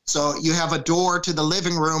 So you have a door to the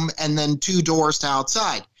living room and then 2 doors to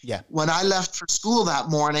outside. Yeah. When I left for school that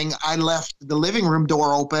morning, I left the living room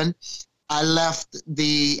door open. I left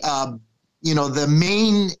the, the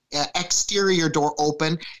main exterior door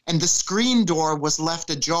open, and the screen door was left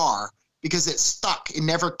ajar because it stuck. It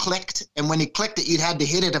never clicked. And when you clicked it, you'd had to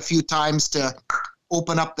hit it a few times to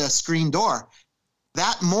open up the screen door.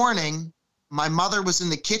 That morning, my mother was in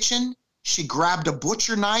the kitchen. She grabbed a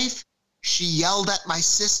butcher knife. She yelled at my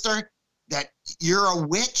sister that you're a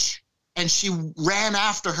witch, and she ran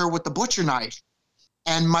after her with the butcher knife.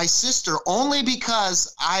 And my sister, only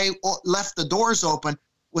because I left the doors open,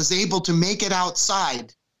 was able to make it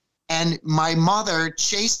outside. And my mother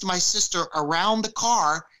chased my sister around the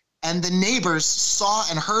car, and the neighbors saw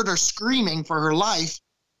and heard her screaming for her life.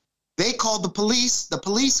 They called the police. The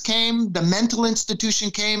police came, the mental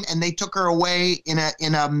institution came, and they took her away in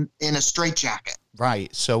a straitjacket.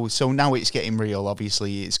 Right. So now it's getting real.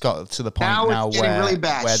 Obviously, it's got to the point now where really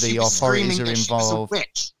bad. Where the authorities are involved. She was a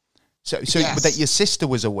witch. So yes. But that your sister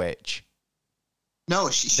was a witch. No,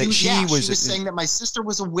 she was saying that my sister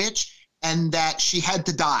was a witch and that she had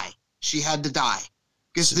to die. She had to die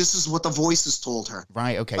because this is what the voices told her.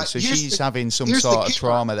 Right. Okay. But so she's having some sort of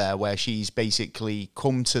trauma there, where she's basically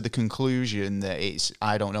come to the conclusion that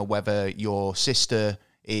I don't know whether your sister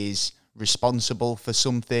is responsible for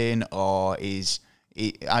something or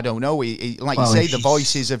I don't know. The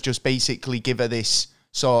voices have just basically give her this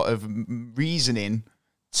sort of reasoning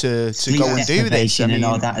to go and do this. I mean, and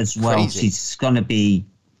all that as well. Crazy. She's going to be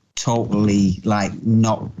totally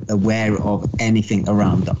not aware of anything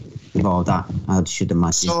around her with all that, I should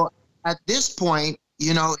imagine. So at this point,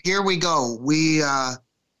 here we go.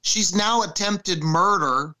 She's now attempted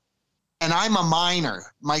murder, and I'm a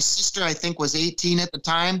minor. My sister, I think, was 18 at the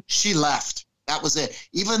time. She left. That was it.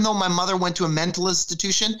 Even though my mother went to a mental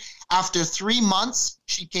institution, after 3 months,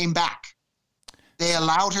 she came back. They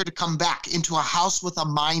allowed her to come back into a house with a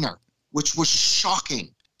minor, which was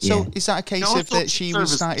shocking. So is that a case of that she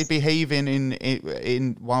started behaving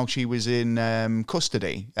in while she was in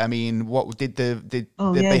custody? I mean, what did the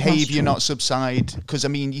behavior not subside? Because I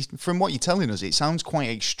mean, from what you're telling us, it sounds quite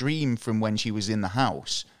extreme from when she was in the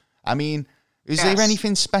house. I mean, is there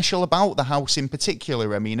anything special about the house in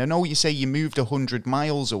particular? I mean, I know you say you moved 100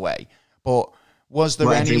 miles away, but was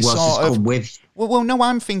there any sort of... Well, no,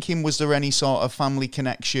 I'm thinking, was there any sort of family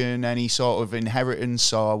connection, any sort of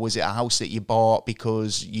inheritance, or was it a house that you bought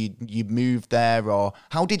because you moved there, or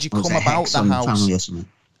how did you come about the house?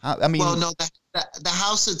 I mean... Well, no, the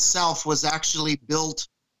house itself was actually built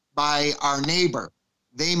by our neighbor.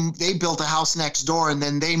 They built a house next door, and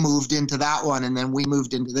then they moved into that one, and then we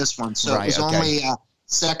moved into this one. So it was only a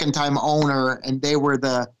second-time owner, and they were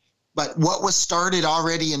But what was started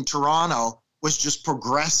already in Toronto was just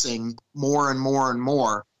progressing more and more and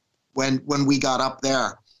more when we got up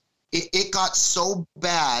there. It got so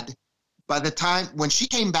bad by the time when she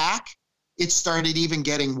came back, it started even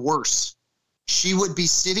getting worse. She would be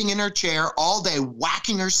sitting in her chair all day,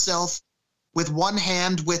 whacking herself with one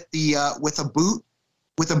hand with a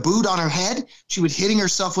boot on her head. She would hitting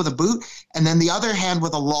herself with a boot, and then the other hand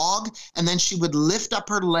with a log, and then she would lift up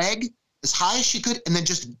her leg as high as she could and then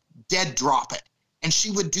just dead drop it. And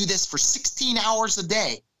she would do this for 16 hours a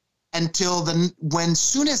day until when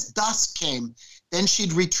soon as dusk came, then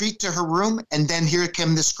she'd retreat to her room, and then here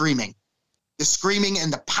came the screaming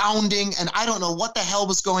and the pounding, and I don't know what the hell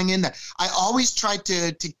was going in there. I always tried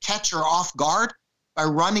to catch her off guard by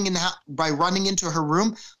running into her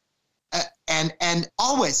room, and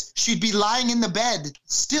always she'd be lying in the bed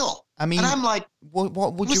still. I mean, and I'm like, what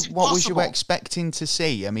was you expecting to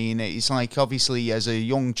see? I mean, it's like, obviously as a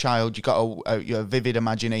young child, you got a vivid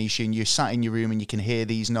imagination. You're sat in your room and you can hear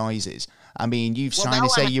these noises. I mean, you've trying to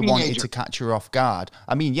say you wanted to catch her off guard.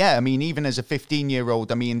 I mean, yeah. I mean, even as a 15-year-old,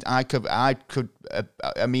 I mean, I could. I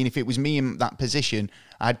mean, if it was me in that position,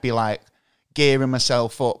 I'd be like gearing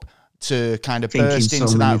myself up to kind of burst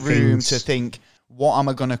into that room to think, what am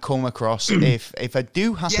I going to come across if I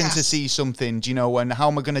do happen to see something, do you know, and how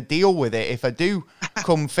am I going to deal with it if I do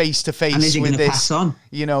come face to face with this, pass on?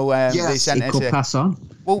 You know, this entity. It could pass on.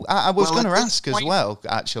 Well, I was going to ask as well,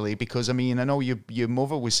 actually, because, I mean, I know your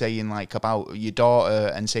mother was saying, like, about your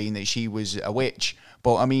daughter and saying that she was a witch,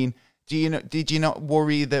 but, I mean, did you not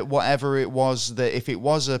worry that whatever it was, that if it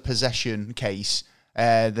was a possession case,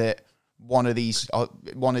 that one of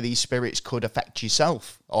these spirits could affect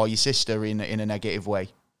yourself or your sister in a negative way?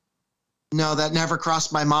 No, that never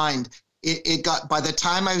crossed my mind. It got, by the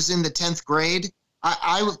time I was in the 10th grade,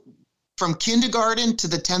 I from kindergarten to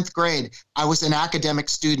the 10th grade, I was an academic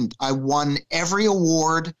student. I won every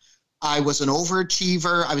award. I was an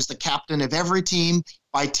overachiever. I was the captain of every team.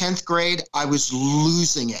 By 10th grade, I was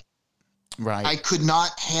losing it. Right. I could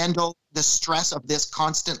not handle the stress of this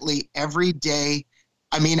constantly every day.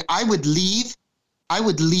 I mean, I would leave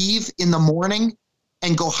in the morning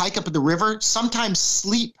and go hike up at the river, sometimes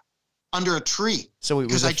sleep under a tree. So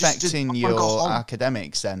it was affecting your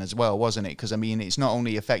academics then as well, wasn't it? Because, I mean, it's not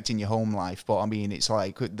only affecting your home life, but, I mean, it's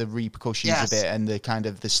like the repercussions of it and the kind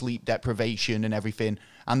of the sleep deprivation and everything,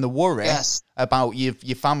 and the worry about your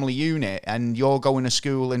family unit, and you're going to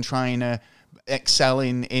school and trying to excel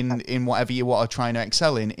in whatever you are trying to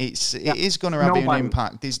excel in. It is going to have an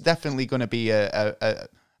impact. There's definitely going to be a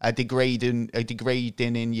degrading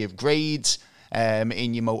in your grades,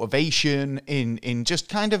 in your motivation, in just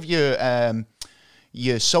kind of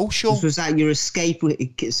your social. Was that your escape,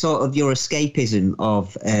 sort of your escapism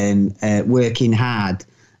of working hard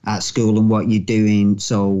at school and what you're doing,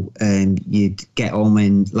 so you'd get home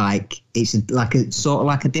and like it's like a sort of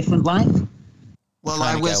like a different life? Well,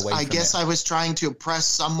 I guess I was trying to impress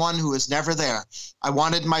someone who was never there. I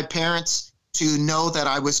wanted my parents to know that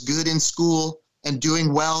I was good in school and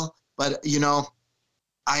doing well, but, you know,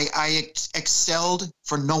 I excelled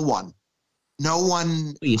for no one. No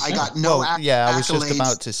one, I got no accolades. I was just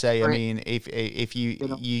about to say, I mean, if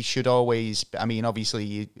you should always, I mean,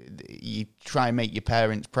 obviously you try and make your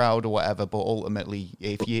parents proud or whatever, but ultimately,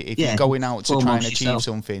 if you're going out to try and achieve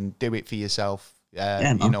something, do it for yourself.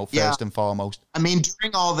 First and foremost. I mean,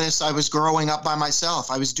 during all this, I was growing up by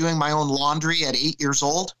myself. I was doing my own laundry at 8 years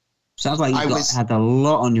old. Sounds like you had a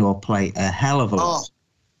lot on your plate, a hell of a lot.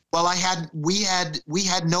 Well, we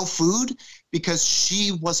had no food because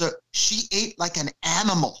she ate like an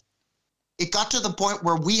animal. It got to the point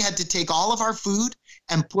where we had to take all of our food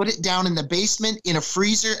and put it down in the basement in a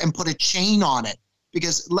freezer and put a chain on it.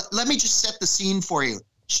 Because let me just set the scene for you.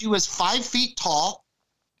 She was 5 feet tall.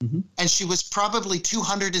 Mm-hmm. And she was probably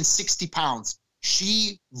 260 pounds.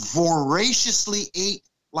 She voraciously ate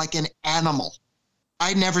like an animal.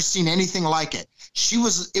 I'd never seen anything like it.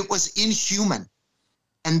 It was inhuman.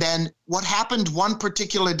 And then what happened one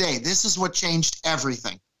particular day, this is what changed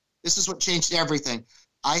everything.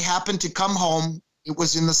 I happened to come home. It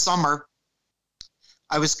was in the summer.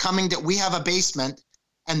 We have a basement,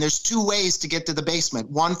 and there's 2 ways to get to the basement.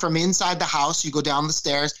 One from inside the house, you go down the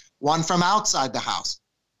stairs, one from outside the house.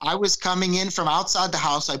 I was coming in from outside the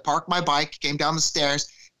house. I parked my bike, came down the stairs,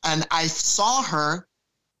 and I saw her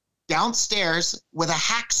downstairs with a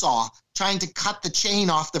hacksaw trying to cut the chain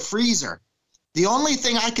off the freezer. The only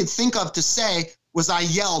thing I could think of to say was I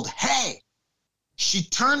yelled, "Hey!" She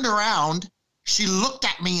turned around. She looked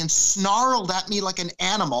at me and snarled at me like an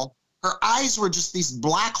animal. Her eyes were just these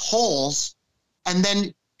black holes. And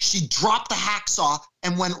then she dropped the hacksaw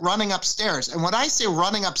and went running upstairs. And when I say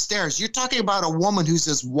running upstairs, you're talking about a woman who's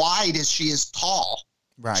as wide as she is tall.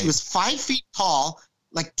 Right. She was 5 feet tall,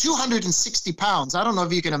 like 260 pounds. I don't know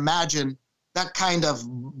if you can imagine that kind of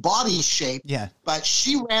body shape. Yeah. But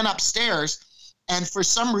she ran upstairs, And for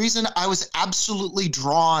some reason, I was absolutely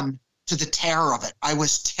drawn to the terror of it. I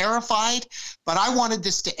was terrified, but I wanted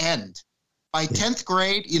this to end. By 10th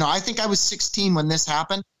grade, I think I was 16 when this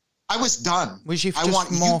happened. I was done. Was you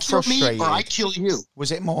just more frustrated? Me or I kill you.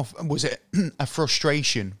 Was it a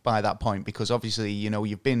frustration by that point? Because obviously,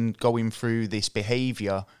 you've been going through this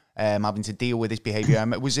behaviour, having to deal with this behaviour.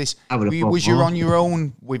 Was you on your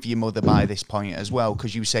own with your mother by this point as well?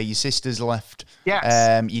 Because you say your sister's left.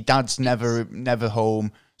 Yes. Your dad's never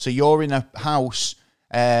home. So you're in a house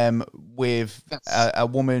with a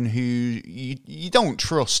woman who you don't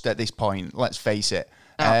trust at this point, let's face it.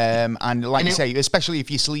 And like you say, especially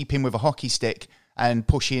if you're sleeping with a hockey stick and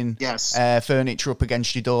pushing furniture up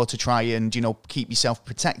against your door to try and, keep yourself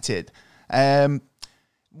protected.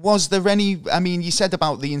 Was there any, you said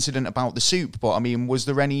about the incident about the soup, but was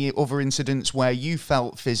there any other incidents where you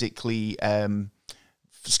felt physically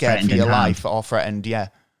scared for your life or threatened? Yeah.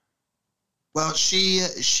 Well, she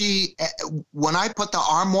when I put the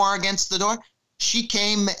armoire against the door, she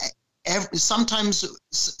came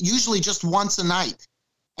usually just once a night,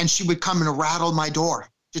 and she would come and rattle my door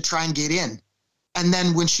to try and get in. And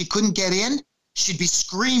then when she couldn't get in, she'd be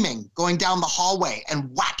screaming, going down the hallway and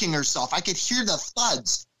whacking herself. I could hear the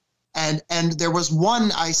thuds. And there was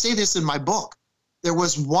one, I say this in my book, there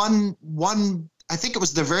was one, I think it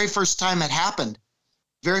was the very first time it happened.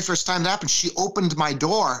 She opened my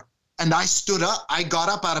door. And I stood up, I got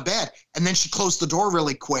up out of bed, and then she closed the door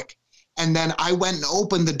really quick. And then I went and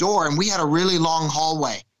opened the door, and we had a really long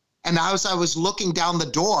hallway. And as I was looking down the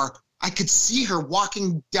door, I could see her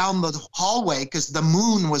walking down the hallway because the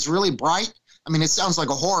moon was really bright. It sounds like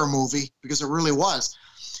a horror movie because it really was.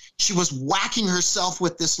 She was whacking herself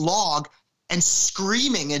with this log and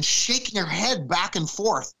screaming and shaking her head back and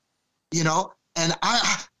forth, And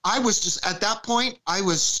I was just, at that point, I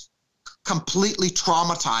was completely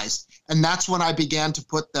traumatized. And that's when I began to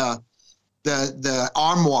put the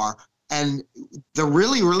armoire. And the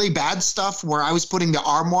really, really bad stuff where I was putting the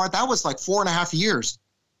armoire, that was like 4.5 years.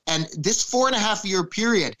 And this 4.5 year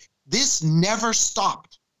period, this never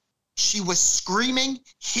stopped. She was screaming,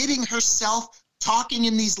 hitting herself, talking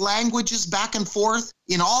in these languages back and forth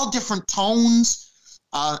in all different tones.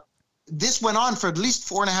 This went on for at least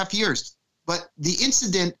 4.5 years. But the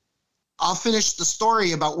incident, I'll finish the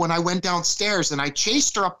story about when I went downstairs and I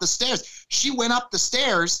chased her up the stairs. She went up the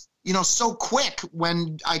stairs, so quick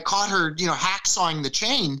when I caught her, hacksawing the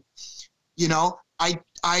chain.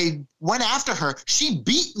 I went after her. She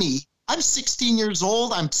beat me. I'm 16 years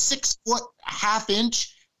old. I'm 6 foot 1/2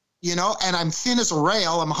 inch, and I'm thin as a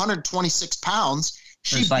rail. I'm 126 pounds.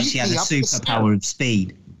 She had a superpower of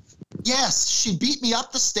speed. Yes, she beat me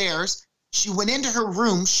up the stairs. She went into her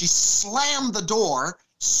room. She slammed the door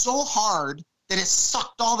so hard that it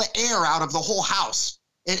sucked all the air out of the whole house.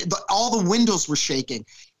 All the windows were shaking,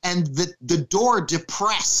 and the door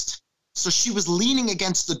depressed. So she was leaning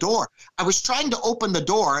against the door. I was trying to open the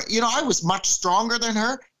door. I was much stronger than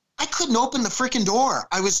her. I couldn't open the freaking door.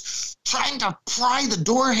 I was trying to pry the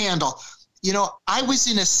door handle. I was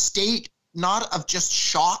in a state not of just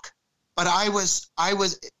shock, but I was,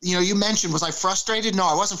 you mentioned, was I frustrated? No,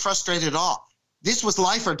 I wasn't frustrated at all. This was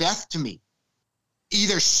life or death to me.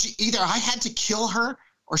 Either I had to kill her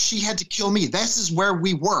or she had to kill me. This is where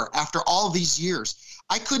we were after all these years.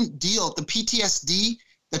 I couldn't deal. The PTSD,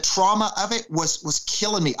 the trauma of it was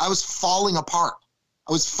killing me. I was falling apart.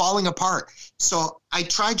 So I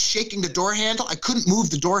tried shaking the door handle. I couldn't move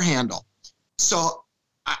the door handle. So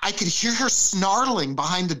I could hear her snarling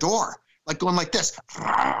behind the door, like going like this.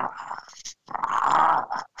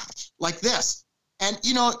 Like this. And,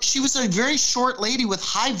 she was a very short lady with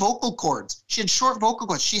high vocal cords. She had short vocal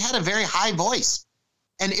cords. She had a very high voice.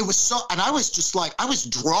 And it was and I was just like, I was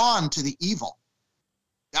drawn to the evil.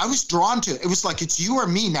 I was drawn to it. It was like, it's you or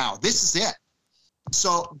me now. This is it.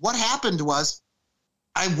 So what happened was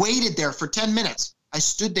I waited there for 10 minutes. I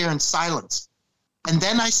stood there in silence. And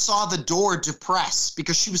then I saw the door depress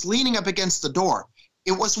because she was leaning up against the door.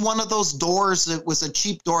 It was one of those doors that was a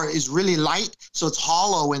cheap door. It's really light, so it's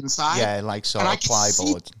hollow inside. Yeah, like sort of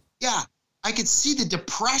plywood. I could see the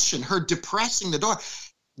depression, her depressing the door.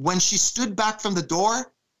 When she stood back from the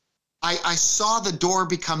door, I saw the door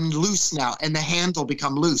become loose now and the handle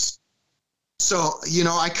become loose. So,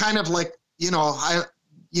 I kind of like,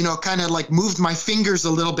 kind of like moved my fingers a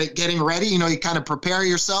little bit, getting ready. You kind of prepare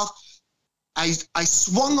yourself. I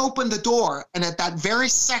swung open the door, and at that very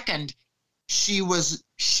second, she was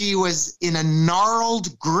in a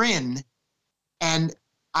gnarled grin, and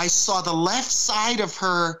I saw the left side of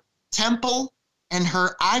her temple and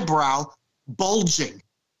her eyebrow bulging.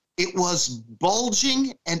 It was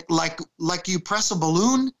bulging, and like you press a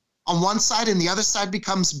balloon, on one side and the other side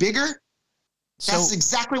becomes bigger. That's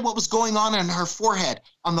exactly what was going on in her forehead,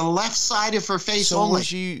 on the left side of her face only.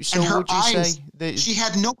 And her eyes, she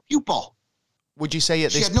had no pupil. Would you say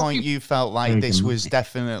at this point you felt like this was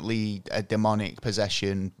definitely a demonic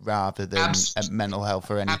possession rather than a mental health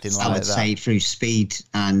or anything like that? I would say through speed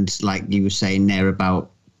and, like you were saying there, about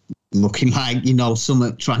looking like,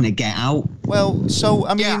 someone trying to get out. Well, so,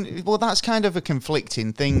 I mean, well, that's kind of a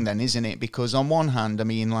conflicting thing then, isn't it? Because on one hand, I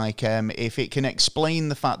mean, like, if it can explain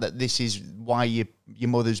the fact that this is why your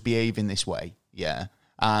mother's behaving this way,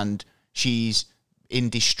 and she's in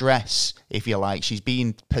distress, if you like, she's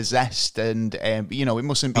being possessed, and, it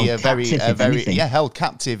mustn't be held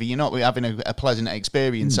captive. You're not having a pleasant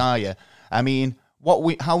experience, are you? I mean,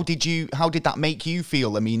 how did that make you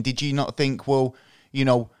feel? I mean, did you not think, well,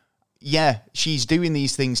 she's doing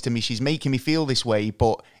these things to me, she's making me feel this way,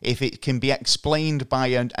 but if it can be explained by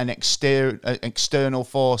an external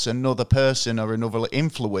force, another person or another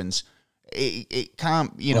influence, it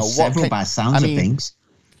can't, by sounds of things.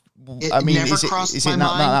 I mean, is it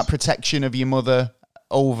not that protection of your mother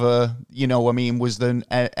over, was there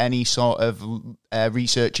any sort of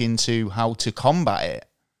research into how to combat it?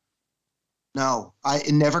 No,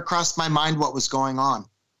 it never crossed my mind what was going on.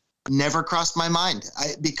 Never crossed my mind.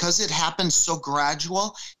 Because it happened so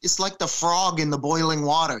gradual. It's like the frog in the boiling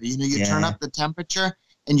water. You turn up the temperature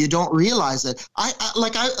and you don't realize it.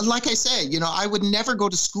 Like I say, I would never go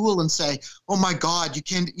to school and say, "Oh my God, you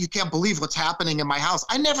can't believe what's happening in my house."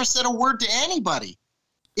 I never said a word to anybody.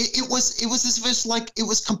 It was as if it's like it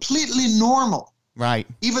was completely normal. Right.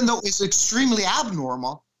 Even though it's extremely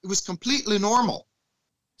abnormal, it was completely normal.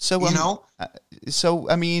 So, so,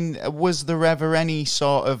 I mean, was there ever any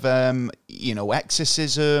sort of,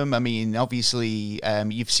 exorcism? I mean, obviously,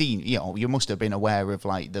 you've seen, you must have been aware of,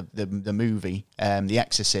 like, the movie, The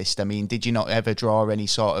Exorcist. I mean, did you not ever draw any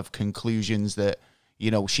sort of conclusions that,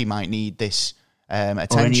 she might need this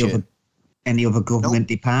attention? Or any other government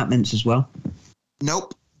departments as well?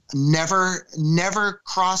 Nope. Never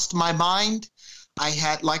crossed my mind.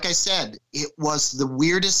 Like I said, it was the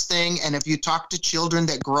weirdest thing. And if you talk to children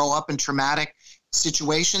that grow up in traumatic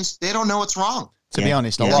situations, they don't know what's wrong. To be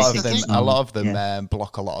honest, a lot of them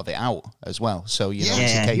block a lot of it out as well. So, it's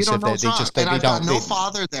a case of they just, and I've got no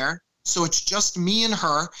father there. So it's just me and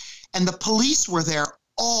her, and the police were there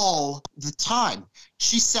all the time.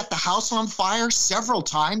 She set the house on fire several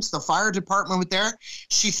times. The fire department was there.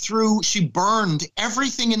 She burned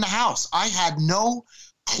everything in the house. I had no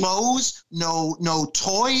clothes, no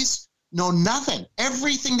toys, no nothing.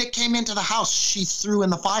 Everything that came into the house, she threw in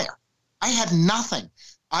the fire. I had nothing.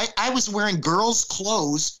 I was wearing girls'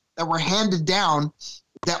 clothes that were handed down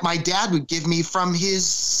that my dad would give me from his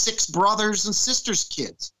 6 brothers and sisters'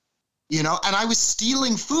 kids, and I was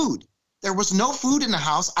stealing food. There was no food in the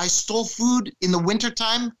house. I stole food in the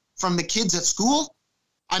wintertime from the kids at school.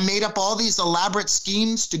 I made up all these elaborate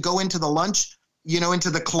schemes to go into the lunch, into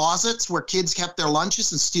the closets where kids kept their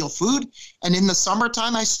lunches and steal food. And in the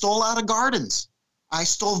summertime, I stole out of gardens. I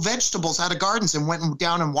stole vegetables out of gardens and went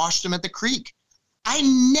down and washed them at the creek. I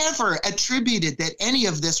never attributed that any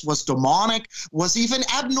of this was demonic, was even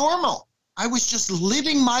abnormal. I was just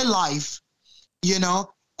living my life, and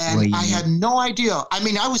I had no idea. I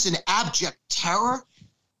mean, I was in abject terror.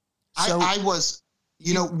 I was,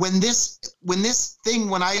 when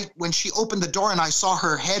she opened the door and I saw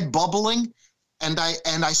her head bubbling, and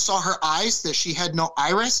I saw her eyes that she had no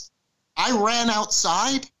iris, I ran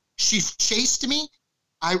outside. She chased me.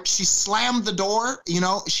 She slammed the door.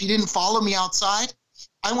 She didn't follow me outside.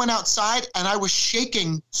 I went outside and I was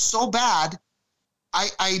shaking so bad.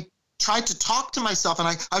 I tried to talk to myself and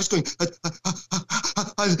I was going.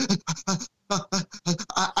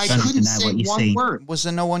 I couldn't say one word. Was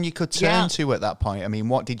there no one you could turn to at that point? I mean,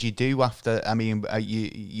 what did you do after? I mean,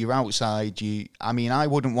 you're outside. I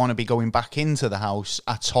wouldn't want to be going back into the house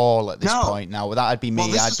at all at this point. Now that'd be me.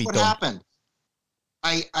 Well, this is what happened.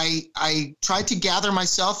 I tried to gather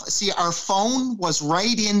myself. See, our phone was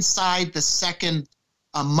right inside the second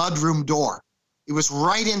mudroom door. It was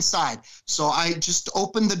right inside. So I just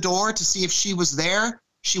opened the door to see if she was there.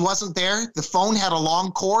 She wasn't there. The phone had a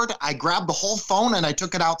long cord. I grabbed the whole phone and I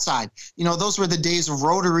took it outside. Those were the days of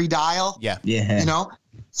rotary dial. Yeah.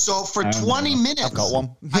 So for 20 minutes, I've got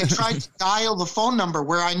one. I tried to dial the phone number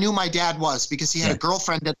where I knew my dad was because he had a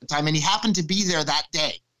girlfriend at the time and he happened to be there that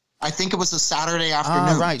day. I think it was a Saturday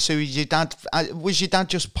afternoon. Right. So was your dad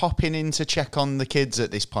just popping in to check on the kids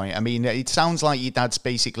at this point? I mean, it sounds like your dad's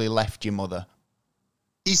basically left your mother.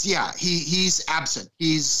 He's absent.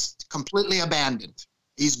 He's completely abandoned.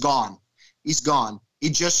 He's gone.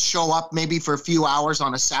 He'd just show up maybe for a few hours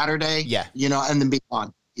on a Saturday. Yeah. And then be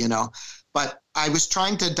gone. you know. But I was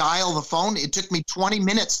trying to dial the phone. It took me 20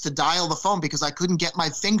 minutes to dial the phone because I couldn't get my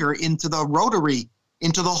finger into the rotary,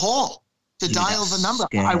 into the hole to dial the number.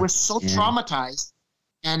 Scary. I was so traumatized.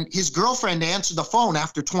 And his girlfriend answered the phone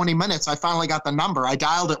after 20 minutes. I finally got the number. I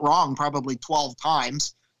dialed it wrong probably 12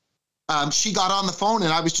 times. She got on the phone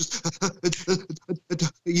and I was just,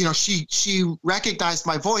 you know, she recognized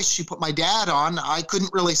my voice. She put my dad on. I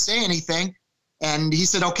couldn't really say anything. And he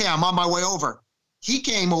said, okay, I'm on my way over. He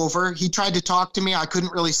came over. He tried to talk to me. I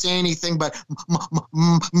couldn't really say anything, but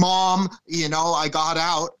Mom, you know, I got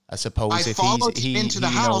out. I suppose if he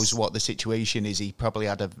knows what the situation is, he probably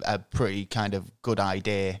had a pretty kind of good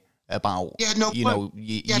idea about, you know,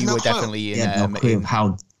 you were definitely in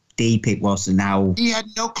how deep it was and how he had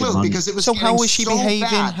no clue because it was so how was she behaving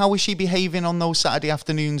bad. How was she behaving on those Saturday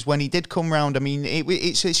afternoons when he did come round? I mean,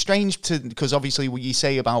 it's strange because obviously what you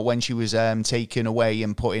say about when she was taken away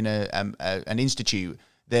and put in an institute,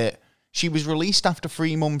 that she was released after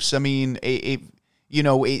 3 months. I mean, you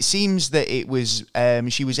know, it seems that it was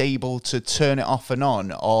she was able to turn it off and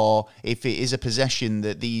on, or if it is a possession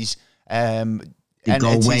that these they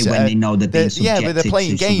go away when they know that they're subjected but they're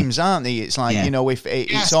playing to games, aren't they? It's like, you know, if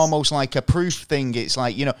it's almost like a proof thing. It's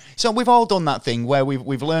like, you know, so we've all done that thing where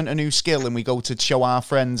we've learned a new skill and we go to show our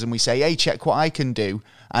friends and we say, hey, check what I can do,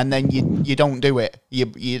 and then you don't do it. You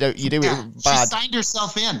do it bad. She signed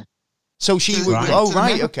herself in. So she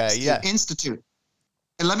Institute.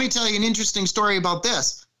 And let me tell you an interesting story about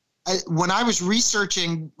this. When I was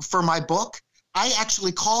researching for my book, I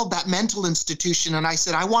actually called that mental institution and I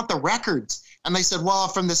said, I want the records. And they said, well,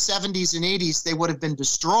 from the 70s and 80s, they would have been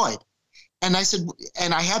destroyed. And I said,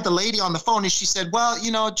 and I had the lady on the phone and she said, well,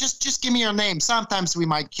 you know, just give me your name. Sometimes we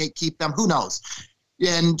might keep them. Who knows?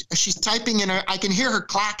 And she's typing in her, I can hear her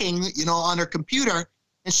clacking, you know, on her computer.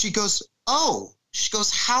 And she goes,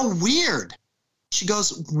 how weird. She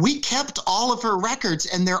goes, we kept all of her records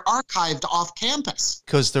and they're archived off campus.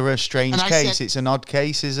 Because they're a strange case. It's an odd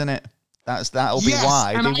case, isn't it? That'll be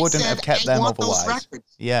why. They wouldn't have kept them otherwise.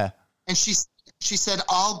 Yeah. And she said,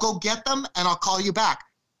 I'll go get them and I'll call you back.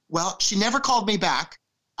 Well, she never called me back.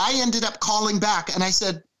 I ended up calling back and I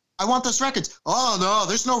said, I want those records. Oh, no,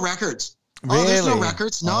 there's no records. Really? Oh, there's no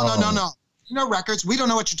records. No. No records. We don't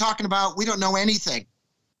know what you're talking about. We don't know anything.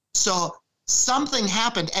 So something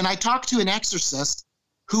happened. And I talked to an exorcist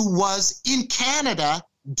who was in Canada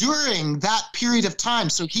during that period of time.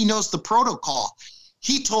 So he knows the protocol.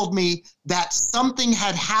 He told me that something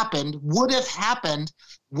would have happened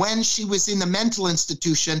when she was in the mental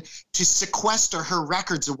institution to sequester her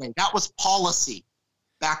records away. That was policy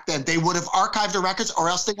back then. They would have archived her records or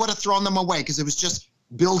else they would have thrown them away because it was just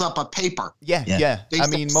build up a paper. Yeah. I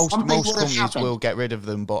mean, most companies will get rid of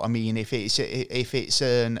them, but I mean, if it's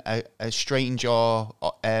a strange or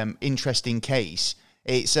interesting case,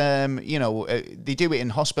 it's you know, they do it in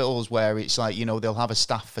hospitals where it's like, you know, they'll have a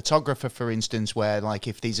staff photographer, for instance, where like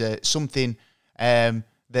if there's something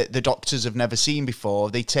that the doctors have never seen before,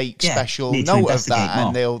 they take special note of that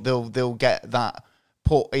more. And they'll get that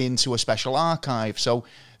put into a special archive. So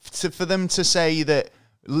for them to say that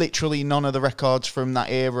literally none of the records from that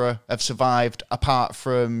era have survived apart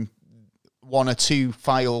from 1 or 2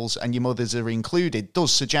 files and your mother's are included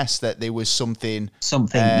does suggest that there was something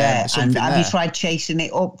there. And have you tried chasing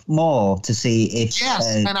it up more to see if...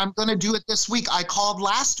 Yes, and I'm going to do it this week. I called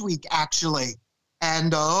last week, actually.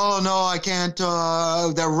 And, oh, no, I can't.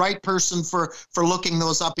 The right person for looking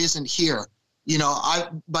those up isn't here. You know,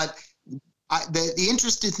 the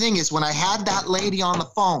interesting thing is when I had that lady on the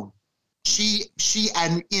phone, she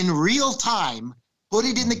and in real time put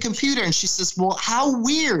it in the computer and she says, well, how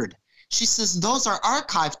weird. She says, those are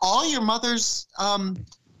archived. All your mother's files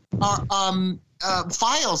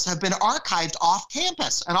have been archived off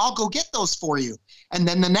campus, and I'll go get those for you. And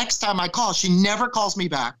then the next time I call, she never calls me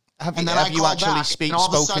back. Have you actually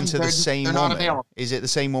spoken to the same woman? Is it the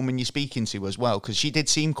same woman you're speaking to as well? Because she did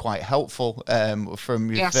seem quite helpful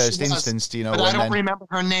from your first instance, you know. But I don't remember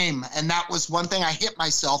her name, and that was one thing I hit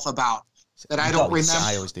myself about, that I don't remember.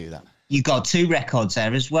 I always do that. You got 2 records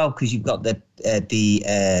there as well, because you've got the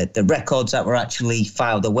records that were actually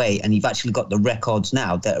filed away, and you've actually got the records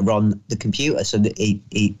now that are on the computer. So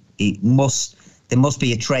that there must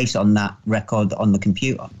be a trace on that record on the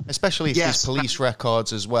computer. Especially if there's police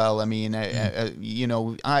records as well. I mean, you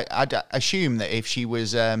know, I'd assume that if she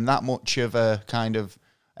was that much of a kind of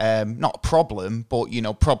not a problem, but you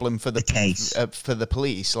know, problem for the case for the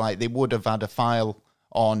police, like they would have had a file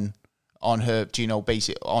on her, you know,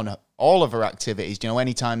 on all of her activities. You know,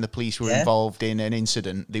 anytime the police were involved in an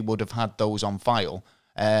incident, they would have had those on file.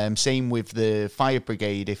 Same with the fire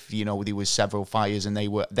brigade. If you know there was several fires and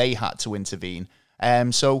they had to intervene,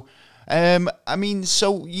 I mean,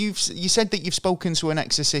 so you said that you've spoken to an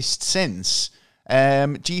exorcist since.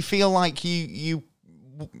 Do you feel like you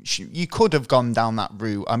could have gone down that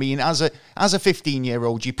route? I mean, as a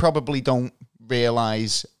 15-year-old, you probably don't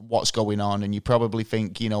realize what's going on, and you probably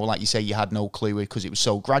think, like you say, you had no clue because it was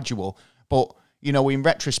so gradual. But in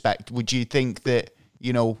retrospect, would you think that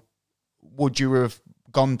would you have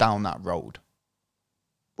gone down that road?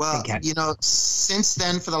 Well, since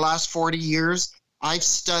then, for the last 40 years, I've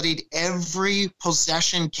studied every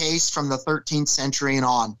possession case from the 13th century and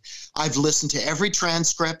on. I've listened to every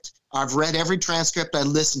transcript. I've read every transcript. I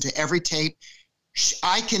listened to every tape.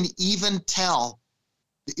 I can even tell,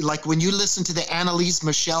 like when you listen to the Anneliese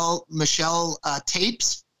Michel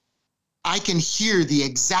tapes, I can hear the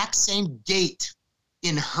exact same gait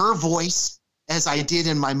in her voice as I did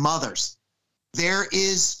in my mother's. There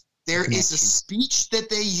is a speech that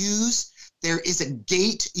they use. There is a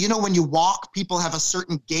gait. When you walk, people have a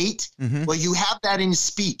certain gait. Mm-hmm. Well, you have that in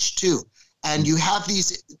speech too. And you have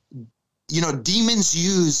these, demons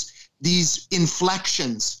use these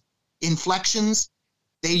inflections.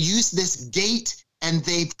 They use this gait, and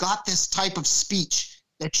they've got this type of speech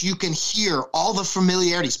that you can hear all the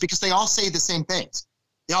familiarities, because they all say the same things.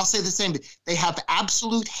 They all say the same thing. They have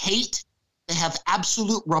absolute hate. They have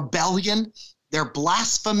absolute rebellion. They're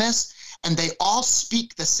blasphemous. And they all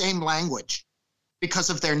speak the same language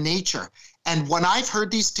because of their nature. And when I've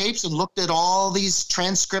heard these tapes and looked at all these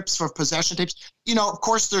transcripts for possession tapes, of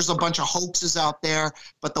course, there's a bunch of hoaxes out there,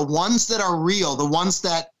 but the ones that are real, the ones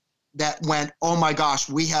that went, oh my gosh,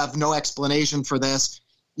 we have no explanation for this,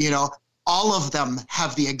 all of them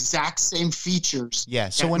have the exact same features. Yeah,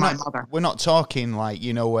 so we're not talking like,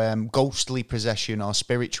 ghostly possession or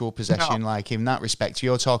spiritual possession, like in that respect.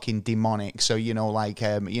 You're talking demonic. So,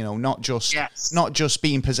 not just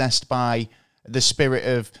being possessed by the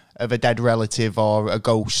spirit of a dead relative or a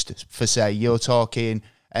ghost, for say. You're talking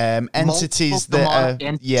entities that are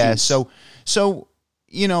entities. Yeah, so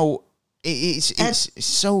it's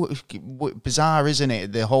so bizarre, isn't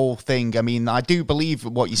it, the whole thing? I mean, I do believe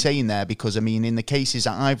what you're saying there, because I mean, in the cases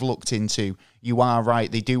that I've looked into, you are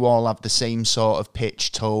right, they do all have the same sort of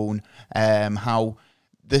pitch, tone, how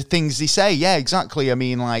the things they say, yeah, exactly. I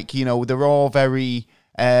mean, like, they're all very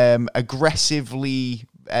aggressively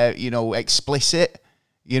explicit,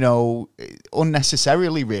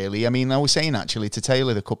 unnecessarily, really. I mean, I was saying actually to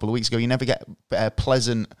Taylor a couple of weeks ago, you never get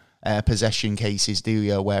pleasant possession cases, do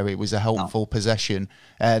you, where it was a helpful possession.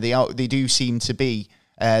 They do seem to be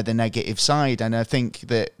the negative side, and I think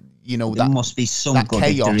that there must be some good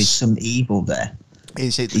chaos, if there is some evil there.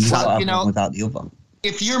 Is it without the other?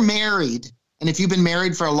 If you're married, and if you've been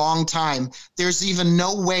married for a long time, there's even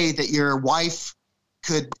no way that your wife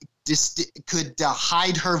could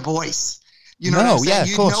hide her voice. You know what I'm saying?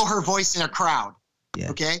 Yeah, you know her voice in a crowd.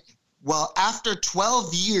 Yeah. Okay. Well, after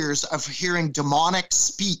 12 years of hearing demonic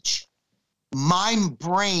speech, my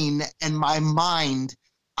brain and my mind,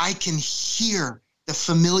 I can hear the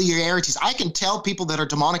familiarities. I can tell people that are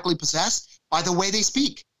demonically possessed by the way they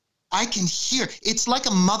speak. I can hear. It's like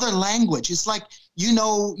a mother language. It's like,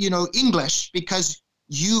 English, because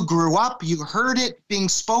you grew up, you heard it being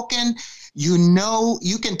spoken.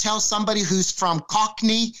 You can tell somebody who's from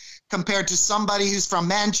Cockney compared to somebody who's from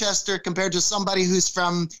Manchester, compared to somebody who's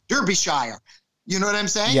from Derbyshire. You know what I'm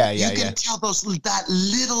saying? Yeah. You can tell that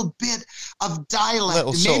little bit of dialect.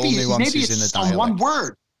 Little subtle nuances in the dialect. One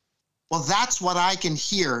word. Well, that's what I can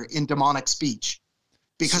hear in demonic speech,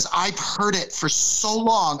 because I've heard it for so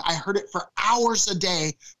long. I heard it for hours a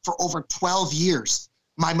day for over 12 years.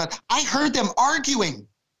 I heard them arguing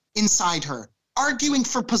inside her, arguing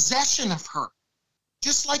for possession of her,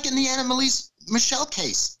 just like in the Anneliese Michel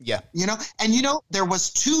case. Yeah. There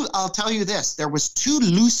was I'll tell you this, there was 2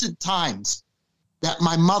 lucid times that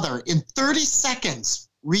my mother in 30 seconds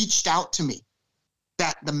reached out to me,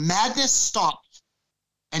 that the madness stopped,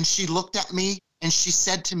 and she looked at me and she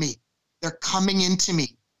said to me, they're coming into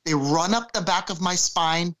me. They run up the back of my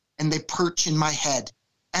spine and they perch in my head,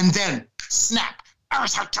 and then snap,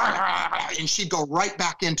 and she'd go right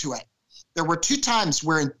back into it. There were 2 times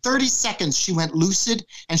where in 30 seconds she went lucid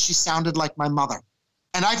and she sounded like my mother.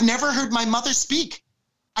 And I've never heard my mother speak.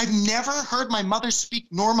 I've never heard my mother speak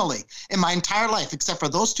normally in my entire life, except for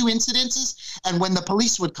those 2 incidences. And when the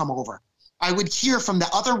police would come over, I would hear from the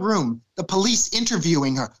other room, the police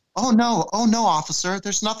interviewing her. Oh no, officer,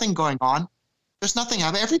 there's nothing going on. There's nothing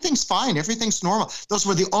happening. Everything's fine. Everything's normal. Those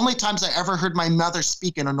were the only times I ever heard my mother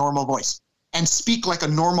speak in a normal voice and speak like a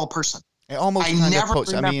normal person. It almost kind of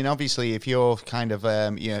puts, I mean, obviously, if you're kind of,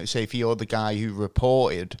 say if you're the guy who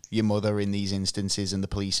reported your mother in these instances and the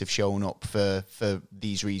police have shown up for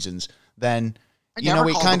these reasons, then, you know,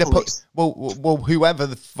 it kind of puts, well, whoever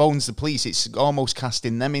phones the police, it's almost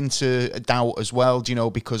casting them into doubt as well, you know,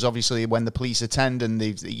 because obviously when the police attend and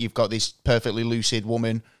you've got this perfectly lucid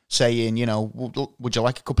woman saying, you know, would you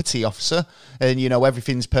like a cup of tea, officer? And, you know,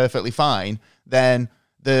 everything's perfectly fine, then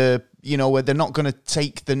you know, they're not going to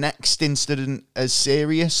take the next incident as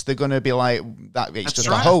serious. They're going to be like, it's just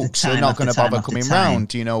a hoax. They're not going to bother coming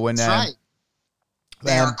round, you know. And that's right.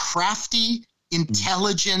 They are crafty,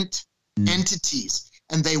 intelligent entities,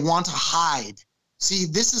 and they want to hide. See,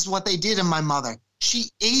 this is what they did in my mother. She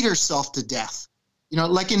ate herself to death. You know,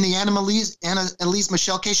 like in the Annalise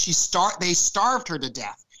Michel case, they starved her to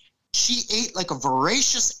death. She ate like a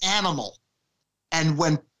voracious animal. And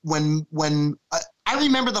when I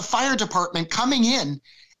remember the fire department coming in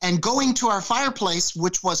and going to our fireplace,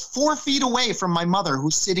 which was 4 feet away from my mother,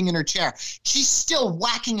 who's sitting in her chair. She's still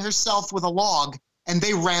whacking herself with a log, and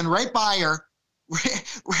they ran right by her,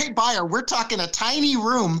 right by her. We're talking a tiny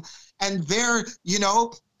room, and they're, you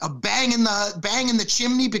know, a bang in the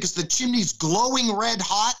chimney because the chimney's glowing red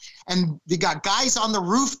hot, and they got guys on the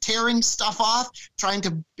roof tearing stuff off,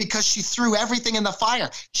 because she threw everything in the fire.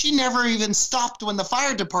 She never even stopped when the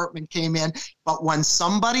fire department came in, but when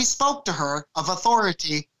somebody spoke to her of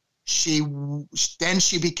authority, she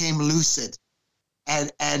became lucid.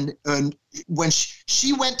 And when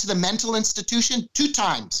she went to the mental institution 2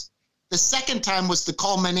 times. The second time was the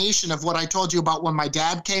culmination of what I told you about when my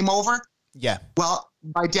dad came over. Yeah. Well,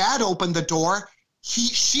 my dad opened the door.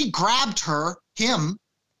 She grabbed him,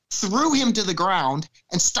 threw him to the ground,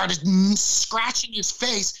 and started scratching his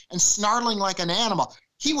face and snarling like an animal.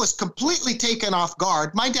 He was completely taken off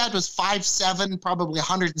guard. My dad was 5'7", probably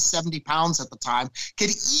 170 pounds at the time, could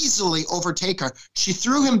easily overtake her. She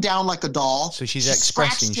threw him down like a doll. So she's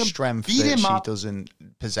expressing strength that she doesn't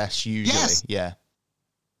possess usually. Yes. Yeah.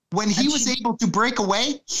 When he was able to break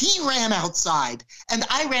away, he ran outside, and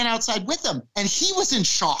I ran outside with him, and he was in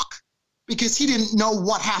shock because he didn't know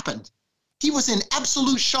what happened. He was in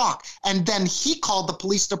absolute shock, and then he called the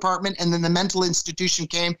police department, and then the mental institution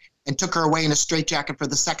came and took her away in a straitjacket for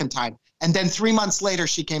the second time. And then 3 months later,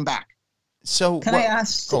 she came back. So can I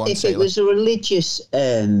ask if it was a religious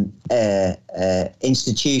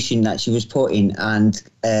institution that she was put in, and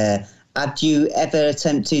had you ever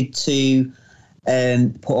attempted to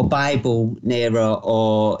put a Bible near her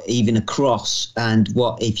or even a cross, and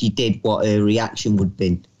what if you did, what her reaction would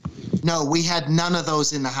be? No, we had none of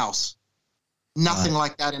those in the house. Nothing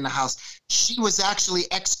like that in the house. She was actually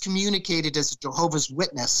excommunicated as a Jehovah's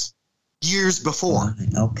Witness years before.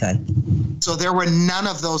 Okay. So there were none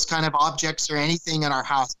of those kind of objects or anything in our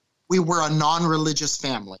house. We were a non-religious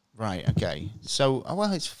family. Right, okay. So,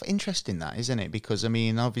 well, it's interesting that, isn't it? Because, I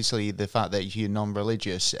mean, obviously the fact that you're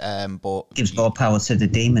non-religious, but... gives more power to the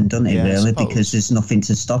demon, doesn't it, really? Because there's nothing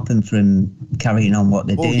to stop them from carrying on what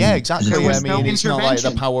they're doing. Yeah, exactly. I mean, it's not like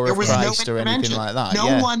the power of Christ or anything like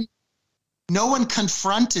that. No one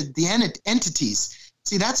confronted the entities.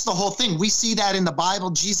 See, that's the whole thing. We see that in the Bible.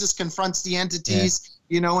 Jesus confronts the entities,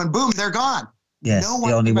 you know, and boom, they're gone. Yeah,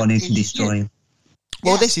 the only one who can destroy them.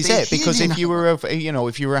 Well, this is it, because if you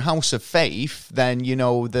were a house of faith, then, you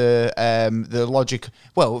know, the logic.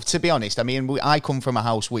 Well, to be honest, I mean, I come from a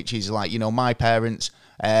house which is like, you know, my parents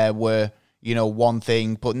were, you know, one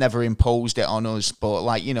thing, but never imposed it on us. But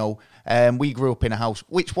like, you know, we grew up in a house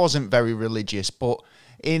which wasn't very religious, but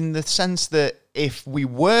in the sense that if we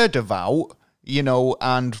were devout, you know,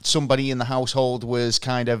 and somebody in the household was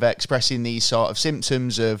kind of expressing these sort of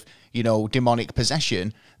symptoms of, you know, demonic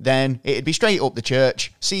possession, then it'd be straight up the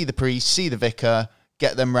church, see the priest, see the vicar,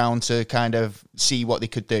 get them round to kind of see what they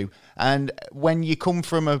could do. And when you come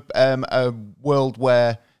from a world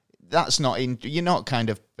where that's not you're not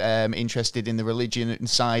kind of interested in the religion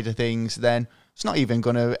side of things, then it's not even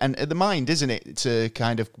going to enter the mind, isn't it, to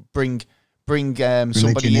kind of bring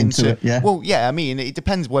somebody into it. Yeah. Well, yeah, I mean, it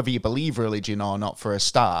depends whether you believe religion or not for a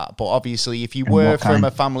start. But obviously, if you were from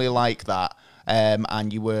a family like that,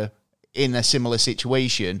 and you were in a similar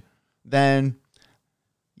situation, then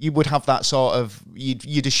you would have that sort of,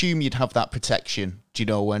 you'd assume you'd have that protection. Do you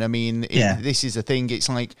know? And I mean, this is the thing. It's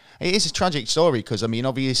like, it is a tragic story because, I mean,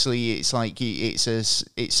 obviously, it's like, it's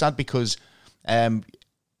sad because,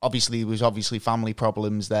 obviously, there was family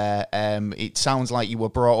problems there. It sounds like you were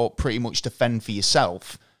brought up pretty much to fend for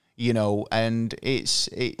yourself, you know, and it's.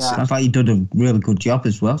 Sounds like you did a really good job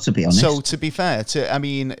as well, to be honest. So to be fair, I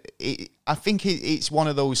mean, I think it's one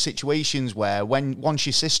of those situations where once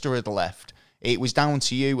your sister had left, it was down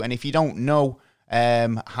to you, and if you don't know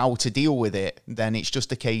how to deal with it, then it's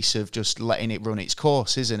just a case of just letting it run its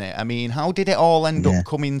course, isn't it? I mean, how did it all end up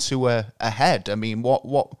coming to a head? I mean, what?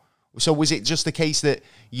 So was it just the case that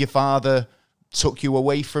your father took you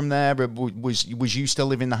away from there? Was you still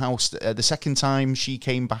living in the house the second time she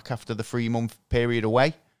came back after the 3-month period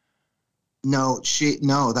away? No,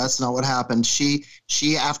 that's not what happened. She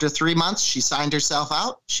after 3 months, she signed herself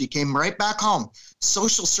out. She came right back home.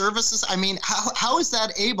 Social services. I mean, how is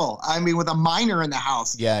that able? I mean, with a minor in the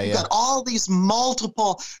house. You've got all these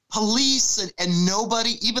multiple police and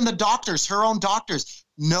nobody, even the doctors, her own doctors.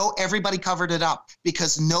 No, everybody covered it up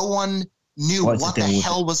because no one knew what the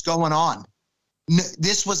hell was going on. No,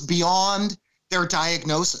 this was beyond their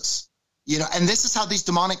diagnosis. And this is how these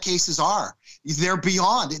demonic cases are. They're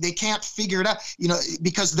beyond. They can't figure it out,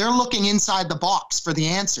 because they're looking inside the box for the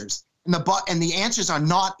answers, and the answers are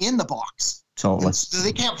not in the box. Totally. So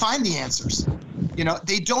they can't find the answers.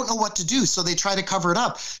 They don't know what to do, so they try to cover it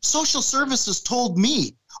up. Social services told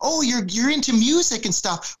me, "Oh, you're into music and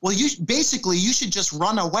stuff. Well, you should just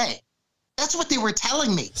run away." That's what they were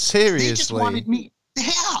telling me. Seriously, they just wanted me.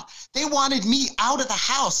 Yeah, they wanted me out of the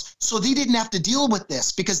house so they didn't have to deal with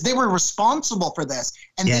this because they were responsible for this,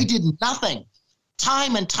 and they did nothing.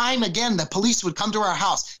 Time and time again, the police would come to our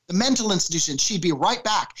house, the mental institution, she'd be right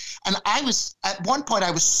back. And at one point,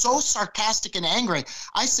 I was so sarcastic and angry.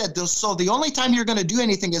 I said, so the only time you're going to do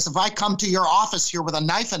anything is if I come to your office here with a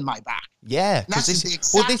knife in my back. Yeah. That's the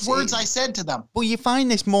exact words I said to them. Well, you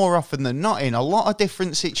find this more often than not in a lot of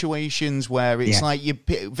different situations where it's like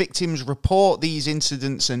victims report these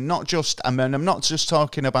incidents, and not just, I'm not just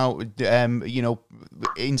talking about,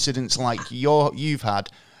 incidents like you've had,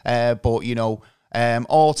 but,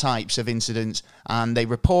 all types of incidents, and they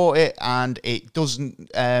report it and it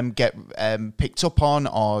doesn't get picked up on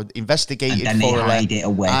or investigated and then they hide it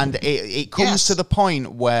away. And it comes to the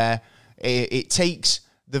point where it takes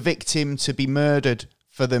the victim to be murdered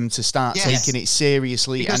for them to start taking it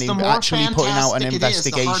seriously because and actually putting out an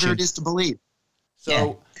investigation. The harder it is to believe.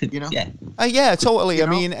 So totally. You I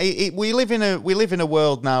mean, we live in a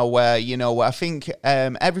world now where I think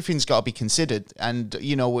everything's got to be considered, and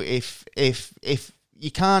if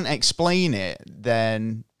you can't explain it,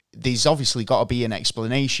 then there's obviously got to be an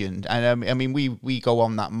explanation. And I mean, we go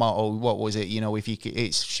on that motto. What was it?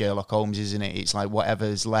 It's Sherlock Holmes, isn't it? It's like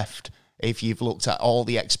whatever's left. If you've looked at all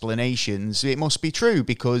the explanations, it must be true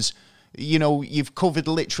because you've covered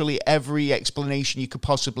literally every explanation you could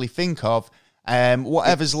possibly think of.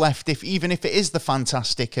 Whatever's left, even if it is the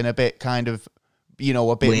fantastic and a bit kind of,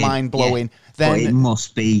 a bit mind blowing, then it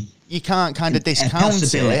must be. You can't kind of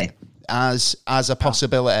discount it as a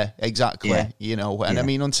possibility. Exactly. And I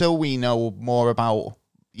mean, until we know more about,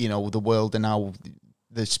 the world and how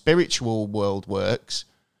the spiritual world works,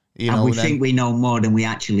 we think we know more than we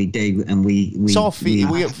actually do, and it's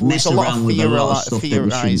a lot of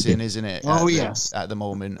theorizing, isn't it? At the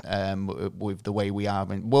moment, with the way we are,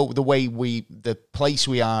 the place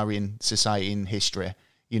we are in society, in history,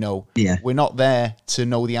 we're not there to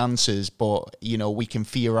know the answers, but we can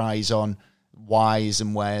theorize on whys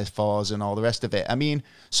and wherefores and all the rest of it. I mean,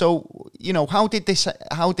 so how did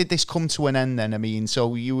this come to an end then? I mean,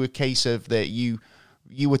 so you were a case of that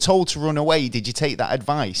you were told to run away. Did you take that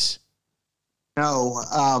advice? No.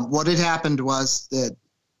 What had happened was that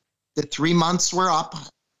the 3 months were up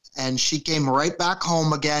and she came right back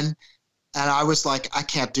home again. And I was like, I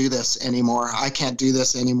can't do this anymore. I can't do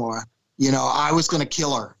this anymore. I was going to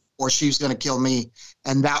kill her or she was going to kill me.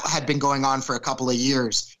 And that had been going on for a couple of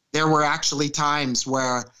years. There were actually times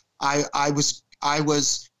where I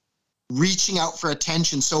was reaching out for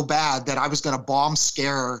attention so bad that I was going to bomb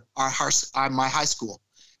scare my high school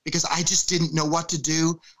because I just didn't know what to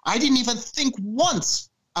do. I didn't even think once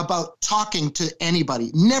about talking to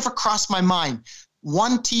anybody. Never crossed my mind.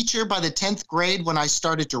 One teacher by the 10th grade when I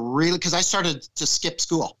started to because I started to skip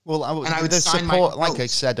school. Well, I would sign support, like I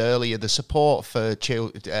said earlier, the support for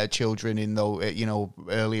children in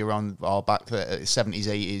earlier on or back the 70s,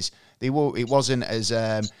 80s, it wasn't as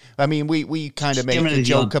I mean we kind of made a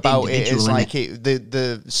joke about it as like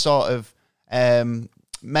the sort of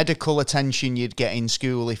medical attention you'd get in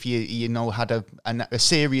school if you had a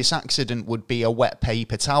serious accident would be a wet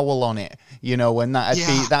paper towel on it, and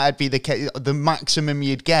that'd be the maximum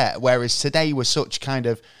you'd get, whereas today we're such kind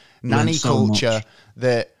of nanny culture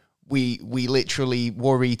that we literally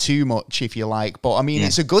worry too much, if you like. But I mean,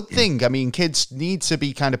 it's a good thing. I mean, kids need to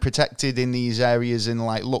be kind of protected in these areas, and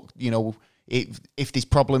like, look, if there's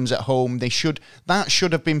problems at home, that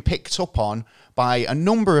should have been picked up on by a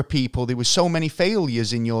number of people. There was so many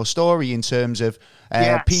failures in your story in terms of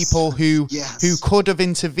people who could have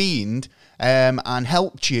intervened and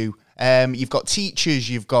helped you. You've got teachers,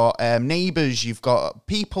 you've got neighbours, you've got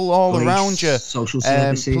people all around you. Social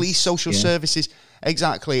services. Police, social services.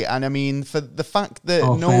 Exactly. And I mean, for the fact that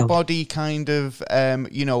nobody kind of,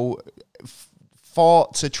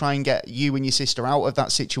 fought to try and get you and your sister out of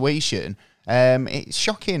that situation. It's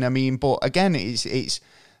shocking. I mean, but again, it's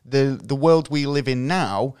the world we live in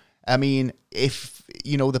now. I mean, if,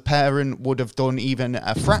 you know, the parent would have done even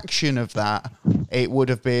a fraction of that, it would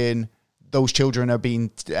have been those children are being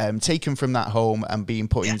taken from that home and being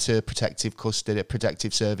put into protective custody,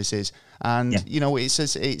 protective services. And, you know,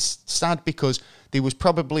 it's sad because there was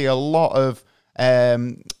probably a lot of,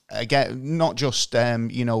 again, not just,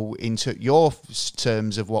 you know, into your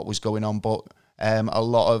terms of what was going on, but a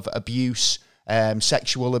lot of abuse,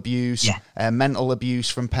 sexual abuse, mental abuse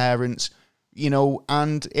from parents, you know,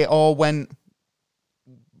 and it all went,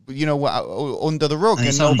 you know, under the rug,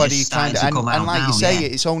 and nobody kind of, and like now, you say,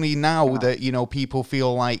 it's only now that, you know, people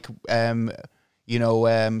feel like, you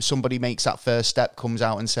know, somebody makes that first step, comes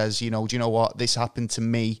out and says, you know, do you know what, this happened to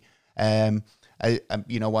me,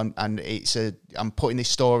 you know, and it's I'm putting this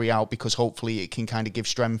story out because hopefully it can kind of give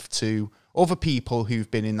strength to other people who've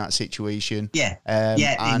been in that situation. And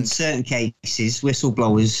in certain cases,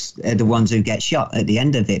 whistleblowers are the ones who get shot at the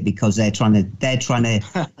end of it because they're trying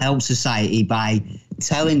to help society by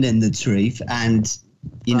telling them the truth, and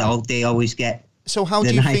you know, they always get. So how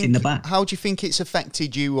do you think it's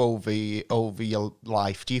affected you over your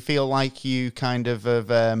life? Do you feel like you kind of have,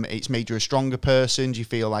 it's made you a stronger person? Do you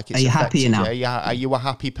feel like it's happier now? Are you a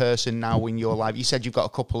happy person now in your life? You said you've got a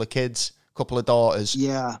couple of kids, a couple of daughters.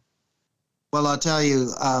 Yeah. Well, I'll tell you,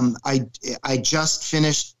 I just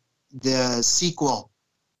finished the sequel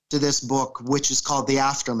to this book, which is called The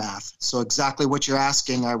Aftermath. So exactly what you're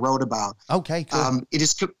asking, I wrote about. Okay, cool.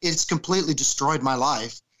 It's completely destroyed my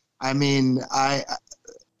life. I mean,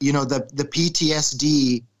 you know, the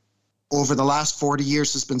PTSD over the last 40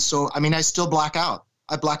 years has been so. I mean, I still black out.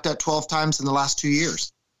 I blacked out 12 times in the last 2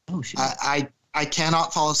 years. Oh shit. I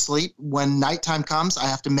cannot fall asleep. When nighttime comes, I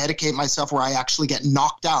have to medicate myself where I actually get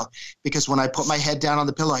knocked out, because when I put my head down on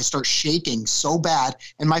the pillow, I start shaking so bad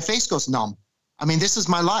and my face goes numb. I mean, this is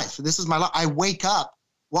my life. I wake up.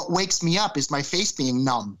 What wakes me up is my face being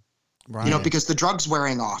numb, right. You know, because the drug's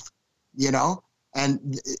wearing off, you know,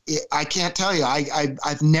 and I can't tell you,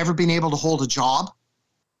 I've never been able to hold a job,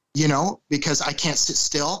 you know, because I can't sit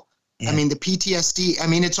still. Yeah. I mean, the PTSD, I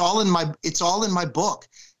mean, it's all in my book.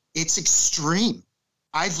 It's extreme.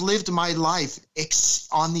 I've lived my life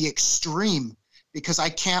on the extreme because I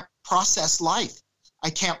can't process life. I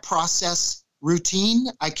can't process routine.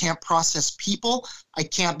 I can't process people. I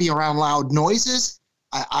can't be around loud noises.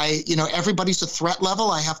 You know, everybody's a threat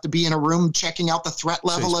level. I have to be in a room checking out the threat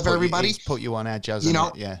level of everybody. It's put you on edge, hasn't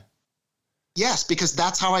it? Yeah. Yes, because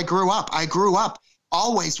that's how I grew up. I grew up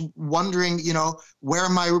always wondering, you know, where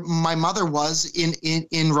my mother was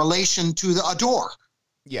in relation to a door.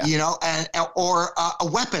 Yeah, you know, or a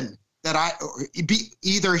weapon that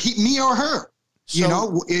either me or her. So, you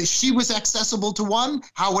know, if she was accessible to one,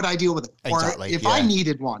 how would I deal with it? Exactly, or if I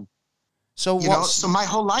needed one. So so my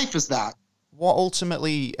whole life is that. What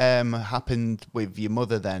ultimately happened with your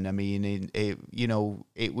mother then? I mean, you know,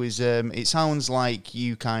 it was. It sounds like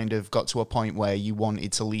you kind of got to a point where you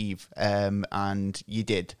wanted to leave, and you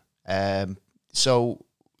did. So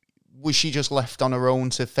was she just left on her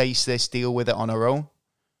own to face this, deal with it on her own?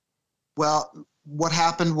 Well, what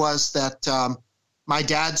happened was that my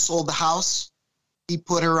dad sold the house. He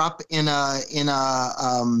put her up in a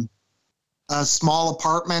small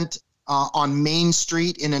apartment on Main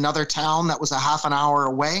Street in another town that was a half an hour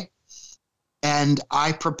away. And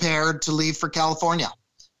I prepared to leave for California.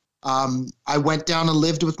 I went down and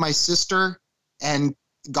lived with my sister and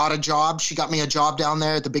got a job. She got me a job down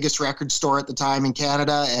there at the biggest record store at the time in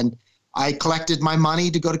Canada. And I collected my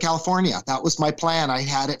money to go to California. That was my plan. I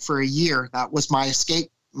had it for a year. That was my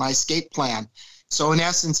escape plan. So in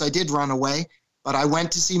essence, I did run away, but I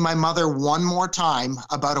went to see my mother one more time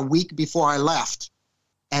about a week before I left.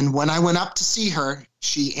 And when I went up to see her,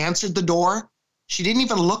 she answered the door. She didn't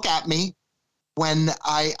even look at me when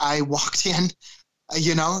I walked in.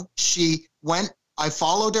 You know, she went, I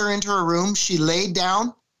followed her into her room. She laid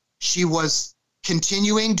down. She was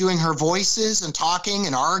continuing doing her voices and talking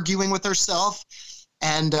and arguing with herself.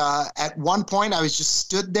 And at one point I was just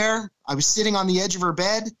stood there. I was sitting on the edge of her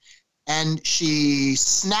bed and she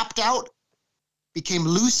snapped out, became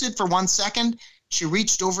lucid for 1 second. She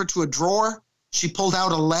reached over to a drawer. She pulled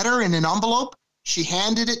out a letter in an envelope. She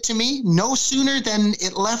handed it to me. No sooner than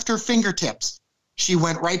it left her fingertips, she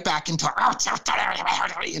went right back into,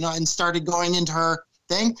 you know, and started going into her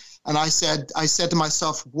thing. And I said to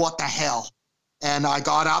myself, what the hell? And I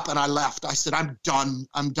got up and I left. I said, I'm done.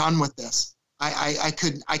 I'm done with this. I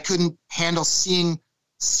couldn't handle seeing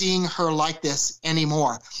her like this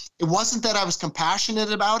anymore. It wasn't that I was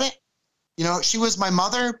compassionate about it. You know, she was my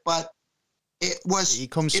mother, but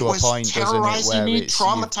It comes to a point, doesn't it, where it's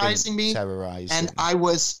traumatizing me, and I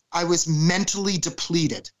was mentally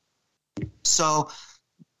depleted. So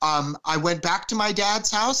I went back to my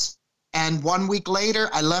dad's house, and 1 week later,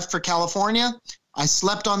 I left for California. I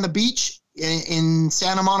slept on the beach in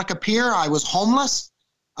Santa Monica Pier. I was homeless.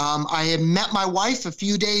 I had met my wife a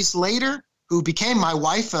few days later, who became my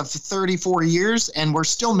wife of 34 years, and we're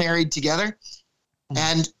still married together.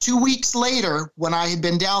 And 2 weeks later, when I had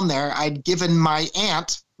been down there, I'd given my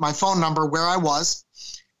aunt my phone number where I was.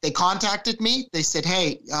 They contacted me. They said,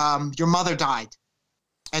 hey, your mother died.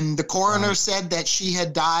 And the coroner said that she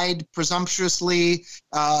had died presumptuously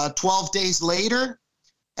 12 days later,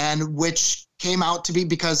 and which came out to be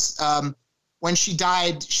because when she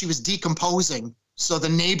died, she was decomposing. So the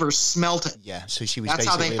neighbors smelt it. Yeah, so she was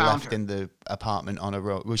basically left in the apartment on a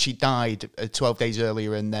road. Well, she died 12 days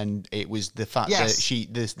earlier, and then it was the fact that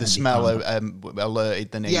the smell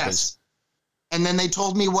alerted the neighbors. Yes. And then they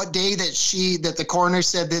told me what day that the coroner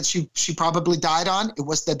said that she probably died on. It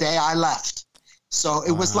was the day I left. So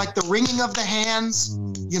it was like the wringing of the hands.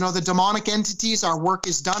 The demonic entities, our work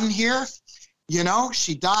is done here.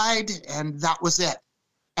 She died, and that was it.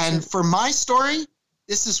 And for my story,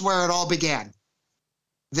 this is where it all began.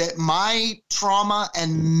 That my trauma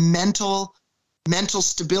and mental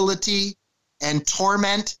stability and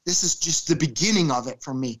torment, this is just the beginning of it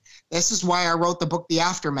for me. This is why I wrote the book, The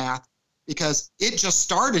Aftermath, because it just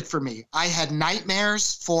started for me. I had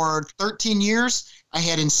nightmares for 13 years. I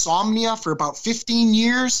had insomnia for about 15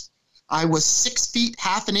 years. I was 6 feet,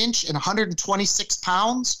 half an inch, and 126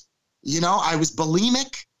 pounds. I was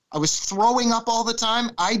bulimic. I was throwing up all the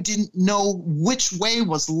time. I didn't know which way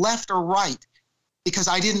was left or right, because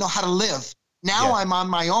I didn't know how to live. Now I'm on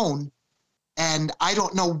my own, and I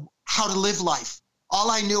don't know how to live life.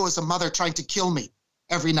 All I knew was a mother trying to kill me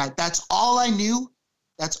every night. That's all I knew.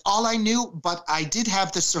 But I did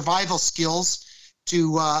have the survival skills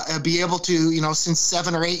to be able to, since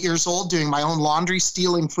 7 or 8 years old, doing my own laundry,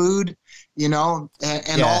 stealing food, and all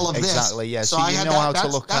of this. Exactly, yeah. So you know how to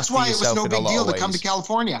look after yourself. That's why it was no big deal to come to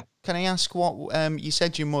California. Can I ask what, you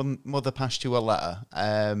said your mother passed you a letter.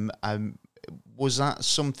 Was that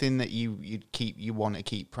something that you want to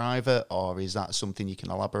keep private, or is that something you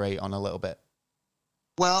can elaborate on a little bit?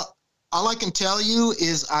 Well, all I can tell you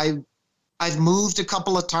is I've moved a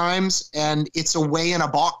couple of times, and it's away in a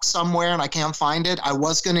box somewhere, and I can't find it. I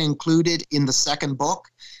was going to include it in the second book,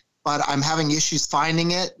 but I'm having issues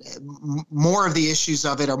finding it. More of the issues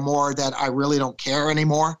of it are more that I really don't care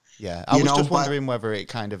anymore. Yeah, I was just wondering whether it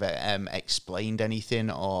kind of explained anything,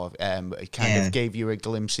 or it kind of gave you a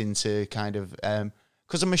glimpse into kind of...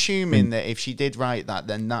 because I'm assuming that if she did write that,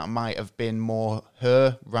 then that might have been more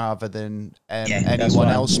her rather than anyone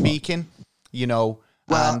else speaking,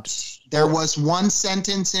 Well, there was one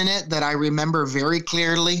sentence in it that I remember very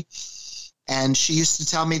clearly, and she used to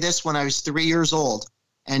tell me this when I was 3 years old.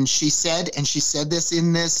 And she said this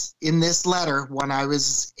in this letter when I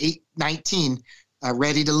was 19,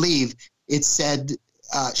 ready to leave. It said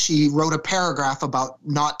she wrote a paragraph about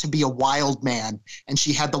not to be a wild man, and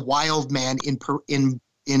she had the wild man in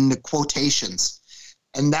the quotations,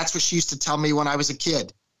 and that's what she used to tell me when I was a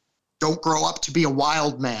kid. Don't grow up to be a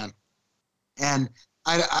wild man. And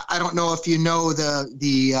I don't know if you know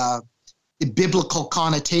the biblical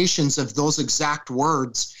connotations of those exact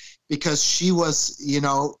words, because she was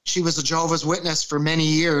a Jehovah's Witness for many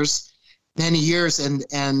years, and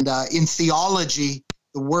in theology,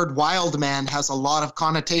 the word wild man has a lot of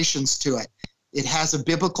connotations to it. It has a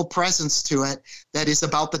biblical presence to it that is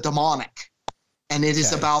about the demonic, and it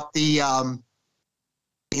is about the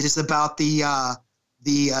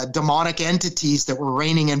demonic entities that were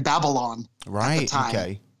reigning in Babylon at the time.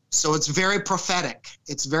 Okay. So it's very prophetic.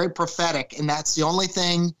 And that's the only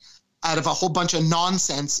thing out of a whole bunch of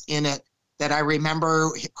nonsense in it that I remember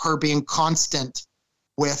her being constant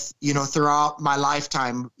with, throughout my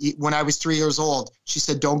lifetime. When I was 3 years old, she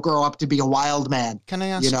said, don't grow up to be a wild man. Can I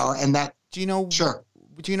ask, and that, do you know, sure.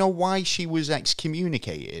 Do you know why she was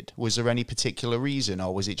excommunicated? Was there any particular reason,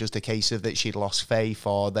 or was it just a case of that she'd lost faith,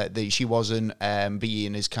 or that she wasn't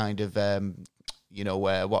being as kind of,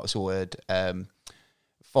 what's the word,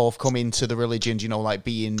 forthcoming to the religion, like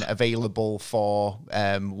being available for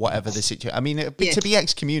whatever the situation? I mean, to be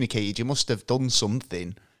excommunicated, you must have done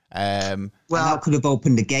something. Well, that could have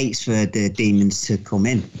opened the gates for the demons to come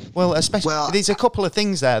in. Well, there's a couple of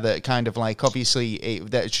things there that kind of obviously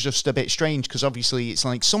that's just a bit strange, because obviously it's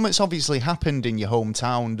like something's obviously happened in your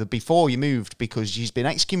hometown before you moved, because she's been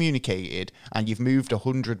excommunicated and you've moved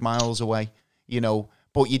 100 miles away,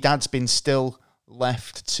 but your dad's been still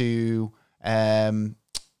left to,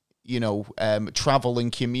 travel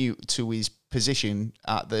and commute to his position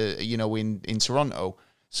at the, you know, in Toronto.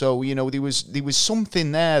 So, you know, there was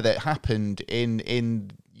something there that happened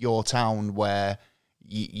in your town where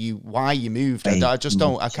why you moved. I just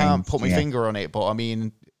don't, I can't put my finger on it, but I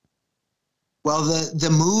mean. Well, the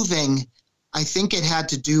moving, I think it had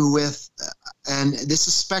to do with, and this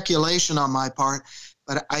is speculation on my part,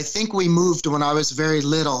 but I think we moved when I was very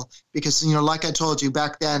little because, you know, like I told you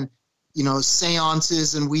back then, you know,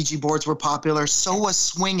 seances and Ouija boards were popular. So was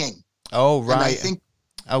swinging. Oh, right. And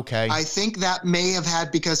I think that may have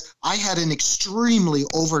had, because I had an extremely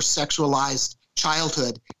over-sexualized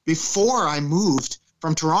childhood before I moved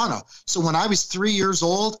from Toronto. So when I was 3 years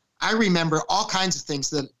old, I remember all kinds of things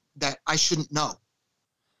that I shouldn't know.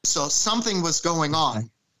 So something was going on,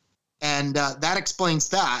 and that explains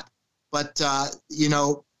that. But, you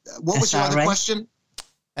know, what was your other question?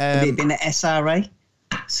 Have it been an SRA?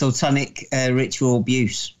 Satanic ritual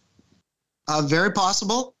abuse? Very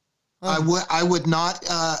possible. I would not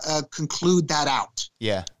conclude that out.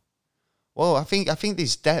 Yeah. Well, I think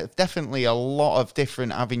there's definitely a lot of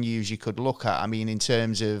different avenues you could look at. I mean, in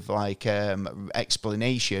terms of like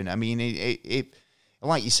explanation. I mean, it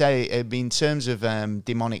like you say, in terms of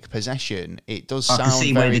demonic possession, it does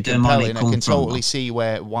sound very compelling. I can totally see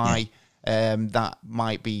why that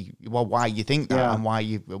might be, well, why you think that and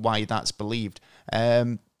why that's believed.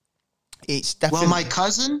 It's definitely, well, my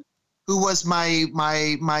cousin, who was my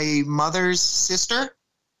mother's sister,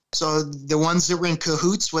 so the ones that were in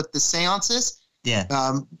cahoots with the seances.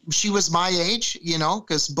 Yeah. She was my age, you know,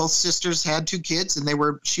 because both sisters had 2 kids, and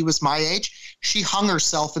she was my age. She hung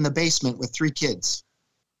herself in the basement with 3 kids.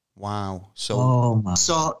 Wow.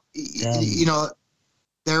 So, you know,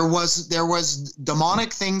 there was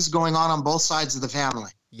demonic things going on both sides of the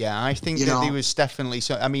family. Yeah, I think that there was definitely.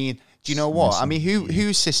 So, I mean, do you know what? I mean,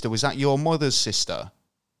 whose sister was that? Your mother's sister?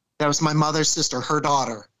 That was my mother's sister, her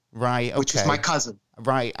daughter. Right. Okay. Which was my cousin.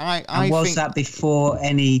 Right. I was think that before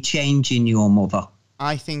any change in your mother?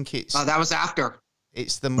 I think it's. That was after.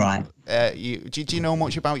 It's the right. Do you know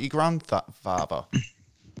much about your grandfather?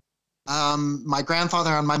 My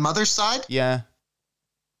grandfather on my mother's side. Yeah.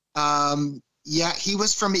 Yeah, he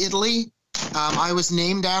was from Italy. I was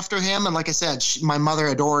named after him, and like I said, my mother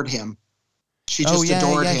adored him. She just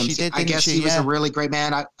adored him. She did, I guess he was a really great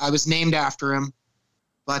man. I was named after him.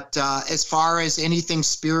 But as far as anything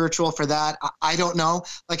spiritual for that, I don't know.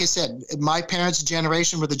 Like I said, my parents'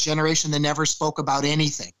 generation were the generation that never spoke about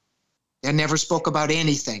anything. They never spoke about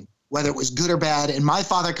anything, whether it was good or bad. And my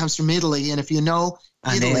father comes from Italy, and if you know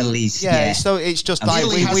Italy, so it's just like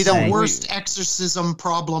Italy has the worst exorcism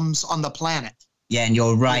problems on the planet. Yeah, and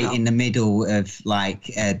you're right in the middle of like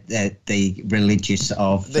the religious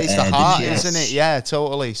of. It's the heart, isn't it? Yeah,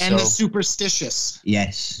 totally. And the superstitious.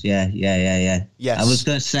 Yes, yeah. Yes. I was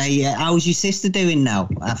going to say, how's your sister doing now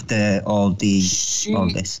after all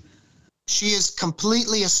this? She is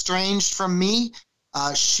completely estranged from me.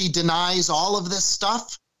 She denies all of this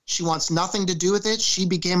stuff. She wants nothing to do with it. She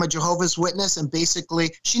became a Jehovah's Witness, and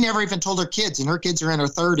basically, she never even told her kids, and her kids are in her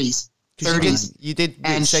 30s. You did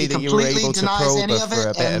say that you were able to probe her for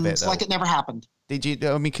a bit of it, it's like it never happened. Did you?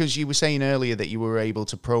 I mean, because you were saying earlier that you were able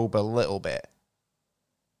to probe a little bit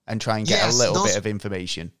and try and get a little bit of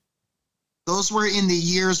information. Those were in the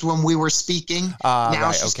years when we were speaking.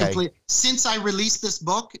 Now she's completely. Since I released this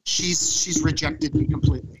book, she's rejected me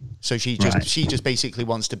completely. So she just basically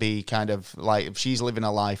wants to be kind of like, she's living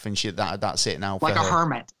a life and that's it now. Like for a her.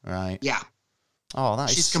 Hermit. Right. Yeah. Oh,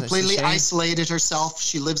 she's completely isolated herself.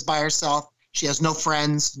 She lives by herself. She has no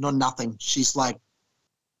friends, no nothing. She's like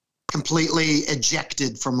completely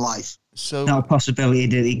ejected from life. So, not a possibility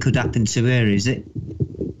that it could happen to her, is it?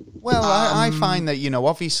 Well, I find that, you know,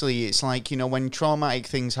 obviously it's like, you know, when traumatic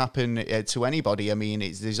things happen to anybody, I mean,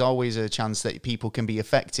 there's always a chance that people can be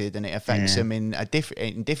affected, and it affects them in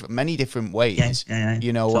many different ways.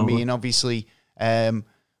 You know, I mean, obviously, the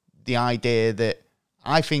idea that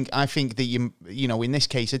I think that you know, in this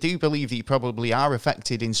case, I do believe that you probably are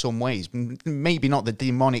affected in some ways. Maybe not the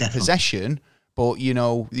demonic possession, but you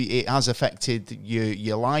know, it has affected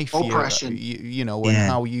your life, oppression, you know, and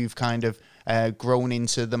how you've kind of grown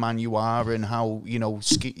into the man you are, and how you know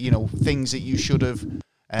things that you should have,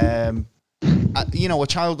 you know, a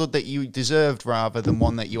childhood that you deserved rather than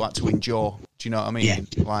one that you had to endure. Do you know what I mean?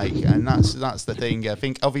 Yeah. Like, and that's the thing. I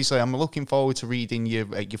think obviously I'm looking forward to reading your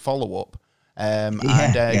follow up.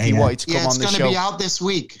 If you wanted to come on the show, it's going to be out this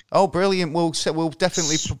week. Oh, brilliant! We'll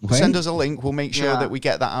definitely send us a link. We'll make sure that we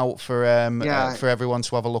get that out for everyone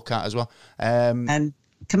to have a look at as well. And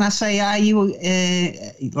can I say, are you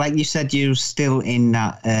like you said, you're still in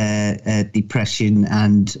that depression,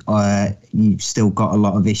 and you've still got a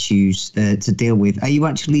lot of issues to deal with? Are you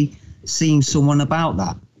actually seen someone about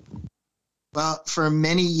that? Well, for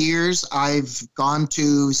many years, I've gone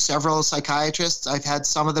to several psychiatrists. I've had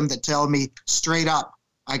some of them that tell me straight up,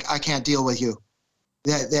 I can't deal with you.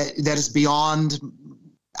 That is beyond.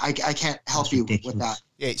 I can't help you with that.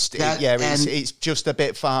 It's just a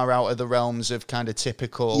bit far out of the realms of kind of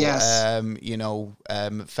typical,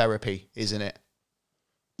 therapy, isn't it?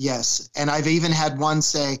 Yes, and I've even had one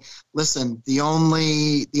say, "Listen, the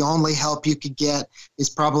only help you could get is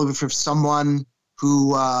probably for someone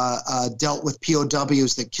who dealt with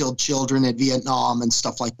POWs that killed children in Vietnam and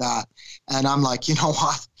stuff like that." And I'm like, you know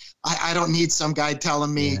what? I don't need some guy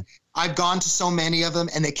telling me. Yeah. I've gone to so many of them,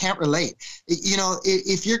 and they can't relate. You know,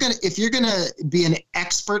 if you're gonna be an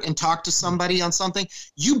expert and talk to somebody on something,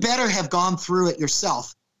 you better have gone through it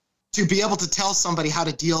yourself to be able to tell somebody how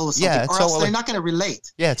to deal with something, or else they're not going to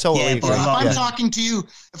relate. Yeah, totally. If I'm talking to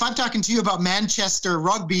you about Manchester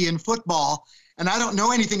rugby and football, and I don't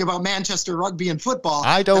know anything about Manchester rugby and football,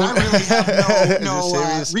 I really have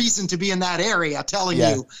no reason to be in that area telling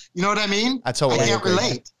you. You know what I mean? I can't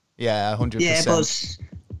relate. Yeah, 100%. Yeah, but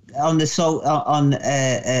on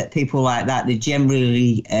people like that, they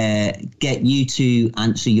generally get you to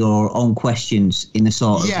answer your own questions in the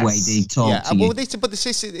sort of way they talk to you. Well, this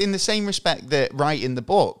is in the same respect that writing the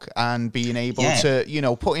book and being able to,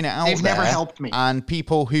 putting it out there. They've never helped me. And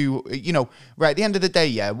people who, right at the end of the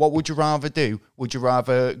day, what would you rather do? Would you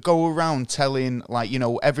rather go around telling,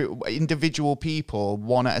 every individual people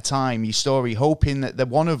one at a time your story, hoping that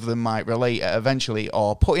one of them might relate eventually,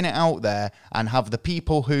 or putting it out there and have the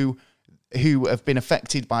people who have been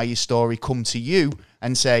affected by your story come to you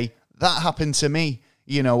and say, that happened to me?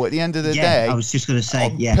 At the end of the day, I was just going to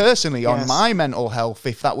say, personally, on my mental health,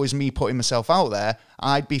 if that was me putting myself out there,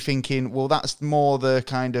 I'd be thinking, well, that's more the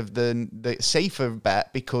kind of the safer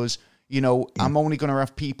bet, because, I'm only going to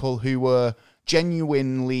have people who were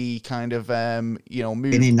genuinely kind of, moved,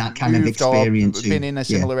 been in that kind of experience, been in a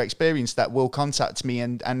similar experience, that will contact me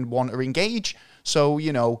and want to engage. So,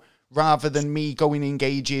 rather than me going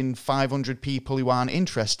engaging 500 people who aren't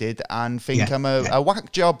interested and think I'm a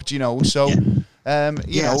whack job, So,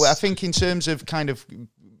 I think in terms of kind of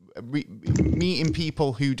meeting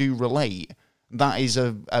people who do relate, that is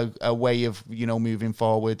a way of, moving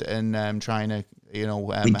forward and trying to,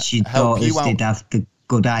 which your help you out. Did have the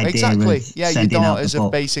good idea. Exactly. Yeah, your daughters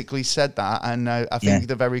have basically said that, and I think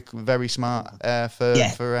they're very, very smart for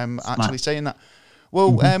actually saying that.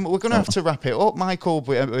 Well, we're going to have to wrap it up, Michael.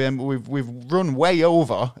 We've run way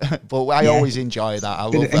over, but I always enjoy that. I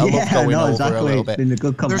love going over a little bit. It's been a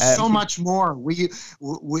good conversation. There's so much more.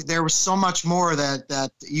 There was so much more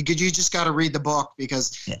that you just got to read the book,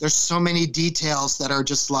 because there's so many details that are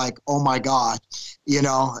just like, oh my God,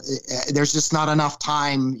 there's just not enough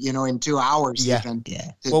time, in 2 hours even.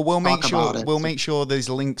 Yeah. Well, we'll make sure those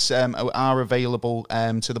links are available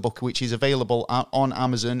to the book, which is available on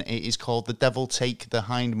Amazon. It is called The Devil Take the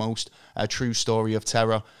Hindmost, a true story of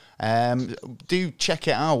terror. Do check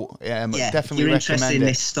it out. Definitely if you're interested in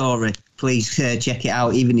this story, please check it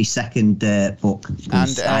out. Even his second book,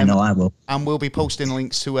 and I know I will. And we'll be posting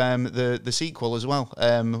links to the sequel as well.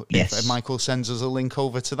 If Michael sends us a link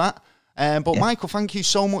over to that. But Michael, thank you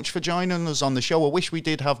so much for joining us on the show. I wish we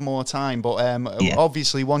did have more time, but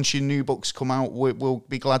obviously once your new books come out, we'll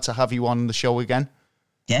be glad to have you on the show again.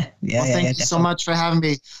 Thank you so much for having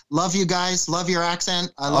me. Love you guys. Love your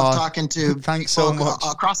accent. I love talking to thanks so much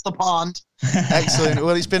across the pond. Excellent.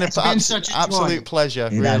 Well, it's been such an absolute pleasure.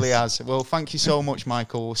 It really has. Well, thank you so much,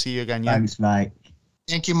 Michael. We'll see you again. Thanks, mate.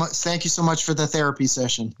 Thank you so much for the therapy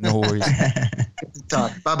session. No worries. Good to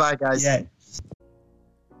talk. Bye-bye, guys. Yeah.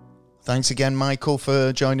 Thanks again, Michael,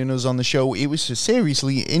 for joining us on the show. It was a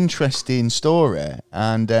seriously interesting story,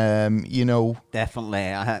 and definitely,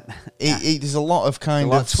 there's a lot of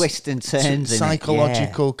kind of twists and turns,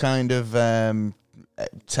 psychological kind of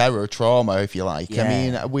terror, trauma, if you like. Yeah. I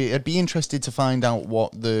mean, I'd be interested to find out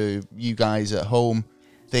what you guys at home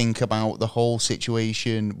think about the whole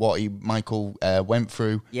situation, what Michael went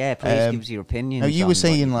through. Yeah, please give us your opinion. Now, you were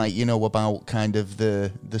saying about kind of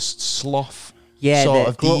the sloth. Yeah, sort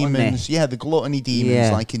of gluttony. Demons. Yeah, the gluttony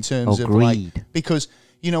demons, like in terms of greed. Because,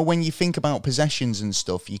 when you think about possessions and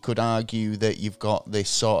stuff, you could argue that you've got this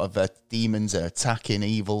sort of demons are attacking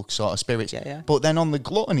evil sort of spirits. Yeah. But then on the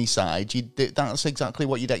gluttony side, that's exactly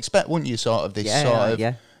what you'd expect, wouldn't you? Sort of this It'd be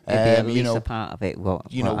at least a part of it.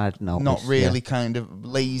 Not really kind of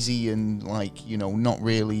lazy and not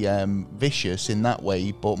really vicious in that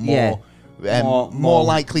way, but more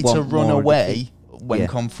likely to run away when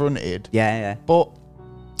confronted. But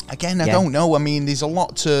again, I don't know. I mean, there's a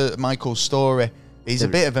lot to Michael's story. There's a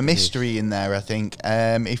bit of a mystery in there, I think.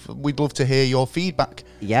 If we'd love to hear your feedback.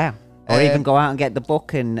 Yeah. Or even go out and get the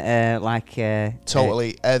book and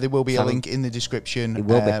totally. There will be a link in the description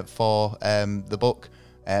for the book.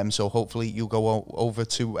 So hopefully you'll go over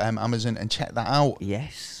to Amazon and check that out.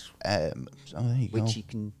 Yes. So there you go. Which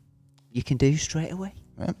you can do straight away.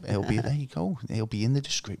 Yep, it'll be there. You go. It'll be in the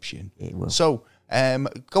description. It will. So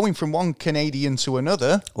going from one Canadian to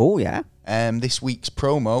another. Oh yeah. This week's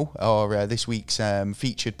promo, or this week's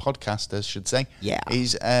featured podcast, I should say,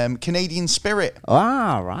 is Canadian Spirit.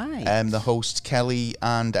 Right. The hosts Kelly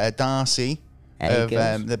and Darcy,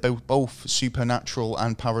 they're both supernatural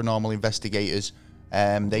and paranormal investigators.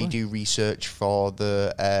 They do research for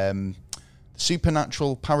the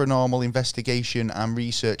Supernatural Paranormal Investigation and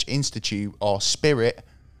Research Institute, or Spirit,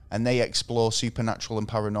 and they explore supernatural and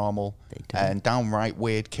paranormal and downright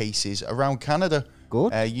weird cases around Canada.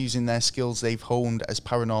 Good. Using their skills they've honed as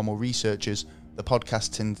paranormal researchers, the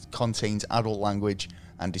podcast contains adult language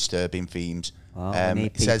and disturbing themes.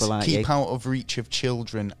 It says, keep out of reach of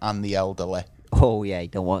children and the elderly. Oh, yeah, you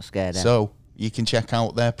don't want to scare them. So, you can check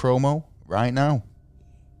out their promo right now.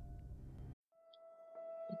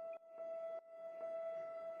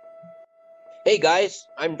 Hey guys,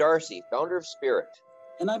 I'm Darcy, founder of Spirit.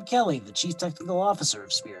 And I'm Kelly, the Chief Technical Officer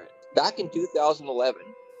of Spirit. Back in 2011,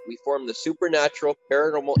 we formed the Supernatural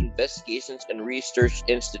Paranormal Investigations and Research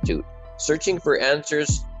Institute, searching for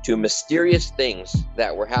answers to mysterious things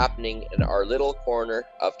that were happening in our little corner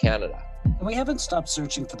of Canada. And we haven't stopped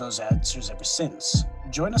searching for those answers ever since.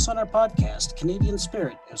 Join us on our podcast, Canadian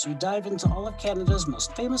Spirit, as we dive into all of Canada's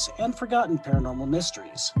most famous and forgotten paranormal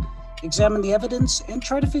mysteries. Examine the evidence and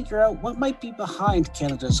try to figure out what might be behind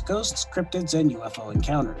Canada's ghosts, cryptids, and UFO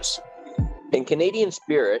encounters. In Canadian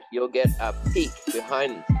Spirit, you'll get a peek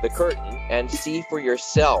behind the curtain and see for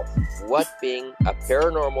yourself what being a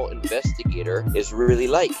paranormal investigator is really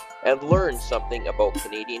like, and learn something about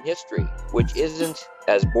Canadian history, which isn't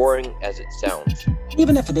as boring as it sounds.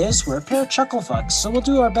 Even if it is, we're a pair of chucklefucks, so we'll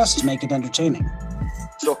do our best to make it entertaining.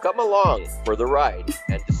 So come along for the ride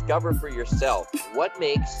and discover for yourself what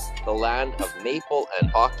makes the land of maple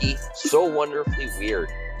and hockey so wonderfully weird.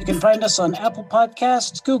 You can find us on Apple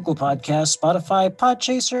Podcasts, Google Podcasts, Spotify,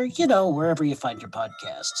 Podchaser, wherever you find your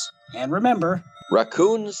podcasts. And remember,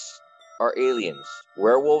 raccoons are aliens,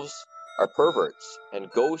 werewolves are perverts,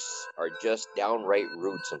 and ghosts are just downright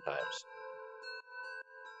rude sometimes.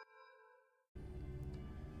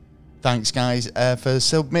 Thanks, guys, for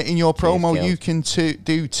submitting your promo. Cheers, you can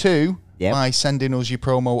do too by sending us your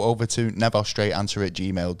promo over to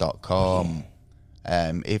neverstraightanswer@gmail.com.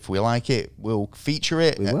 If we like it, we'll feature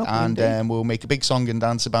it, and we'll make a big song and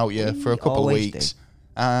dance about you for a couple of weeks.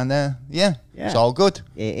 And it's all good.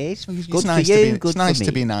 It is. It's good nice for you. It's nice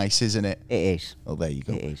to be nice, isn't it? It is. Well, there you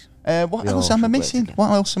go. It is. What else am I missing? What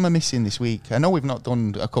else am I missing this week? I know we've not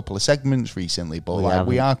done a couple of segments recently, but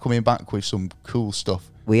we are coming back with some cool stuff.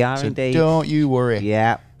 We are indeed. Don't you worry.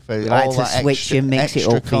 Yeah. For we all like to that switch and mix it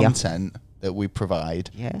up content that we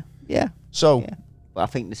provide. Yeah. So, but I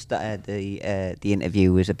think the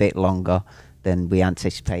interview was a bit longer than we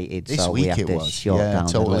anticipated. This so week we have it to was. short down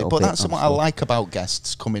totally. A little but bit that's what I like about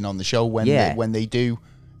guests coming on the show when they do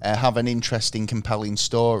have an interesting, compelling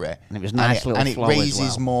story. And it was nice and it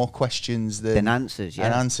raises more questions than answers.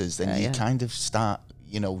 And answers. Then you kind of start,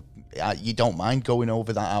 you don't mind going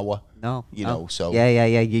over that hour. No. So yeah.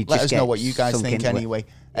 You let just us know what you guys think anyway.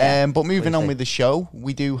 But moving on with the show,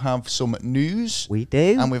 we do have some news. We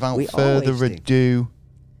do. And without further ado,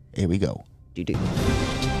 here we go.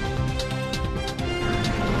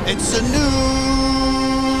 It's the news.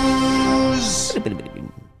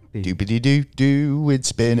 Doobity-doo-doo.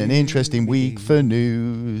 It's been an interesting week for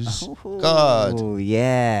news. God. Oh,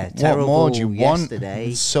 yeah. Terrible. What more do you yesterday.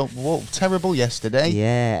 Want? So, terrible yesterday.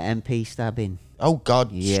 Yeah, MP stabbing. Oh, God.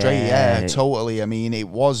 Straight, totally. I mean, it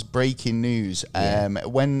was breaking news.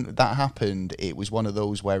 When that happened, it was one of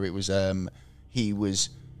those where it was, he was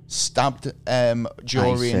stabbed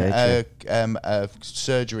during a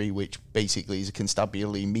surgery, which basically is a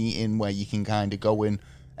constabulary meeting where you can kind of go in,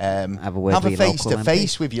 have a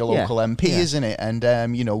face-to-face with your local MP, isn't it? And,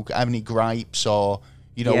 have any gripes or,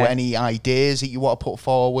 any ideas that you want to put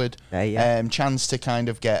forward. Chance to kind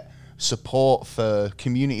of get support for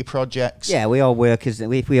community projects. Yeah, we all work as a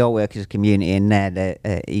community, and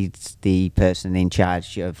he's the person in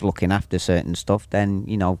charge of looking after certain stuff. Then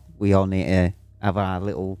we all need to have our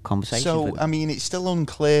little conversation. So I mean, it's still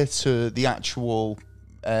unclear to the actual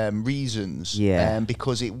reasons.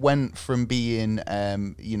 Because it went from being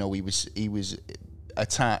he was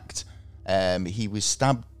attacked, he was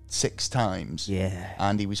stabbed 6 times. Yeah,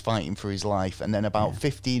 and he was fighting for his life, and then about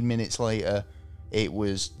 15 minutes later, it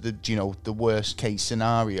was the worst case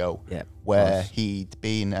scenario where he'd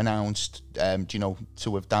been announced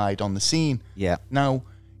to have died on the scene. Yeah. Now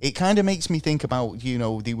it kind of makes me think about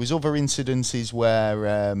there was other incidences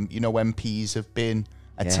where MPs have been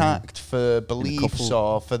attacked for beliefs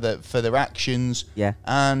or for their actions. Yeah.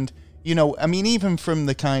 And I mean, even from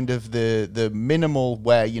the kind of the minimal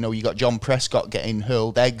where you got John Prescott getting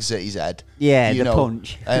hurled eggs at his head. Yeah, the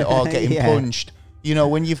punch or getting punched.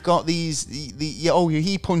 When you've got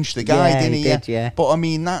he punched the guy, didn't he? Did, yeah. But I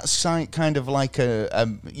mean, that's kind of like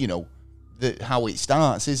how it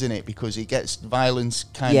starts, isn't it? Because it gets violence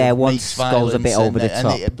once goes a bit over the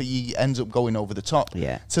top, but he ends up going over the top.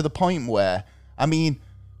 Yeah. To the point where, I mean,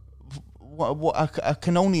 I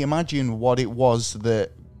can only imagine what it was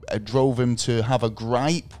that drove him to have a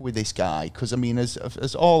gripe with this guy. Because I mean, as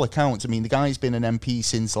all accounts, I mean, the guy's been an MP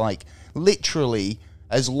since like literally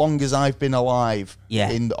as long as I've been alive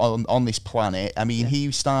on this planet. I mean,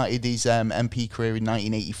 he started his MP career in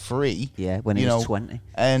 1983. Yeah, when he was 20.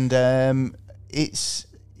 And it's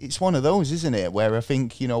one of those, isn't it, where I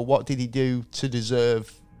think, what did he do to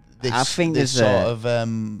deserve this, I think this sort of,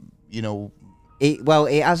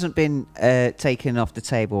 It hasn't been taken off the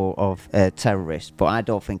table of terrorists, but I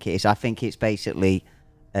don't think it is. I think it's basically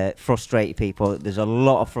frustrated people. There's a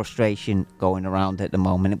lot of frustration going around at the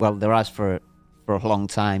moment. Well, there has for a long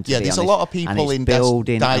time. There's honest. A lot of people in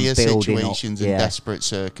dire situations and up, desperate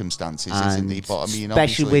circumstances, isn't there? But I mean,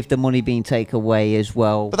 especially with the money being taken away as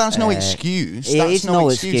well. But that's no excuse. It is no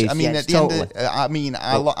excuse. I mean, yes, at the end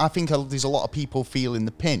of, I think there's a lot of people feeling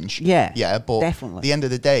the pinch. Yeah, but definitely. At the end of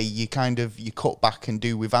the day, you cut back and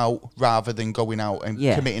do without rather than going out and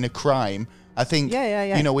committing a crime. I think,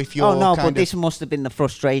 if you're but this must have been the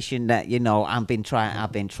frustration that, I've been trying here,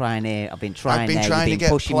 I've been trying to get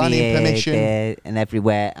pushing planning permission there and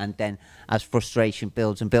everywhere, and then as frustration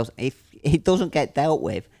builds and builds, if it doesn't get dealt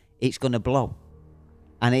with, it's going to blow.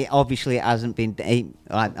 And it obviously hasn't been.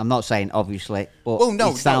 I'm not saying obviously, but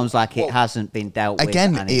it sounds like it hasn't been dealt with.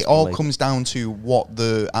 Again, it all comes down to what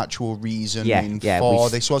the actual reason for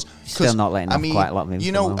this was. Still not letting off quite a lot of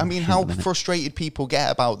information. How frustrated people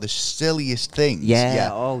get about the silliest things. Yeah.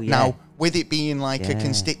 Now, with it being like a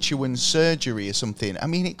constituent surgery or something, I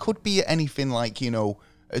mean, it could be anything like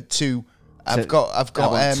I've got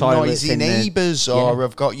noisy neighbours, or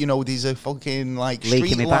I've got there's a fucking like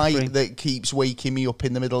street light that keeps waking me up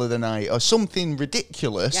in the middle of the night, or something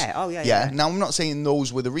ridiculous. Now I'm not saying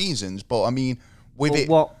those were the reasons, but I mean,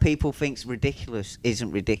 what people think's ridiculous isn't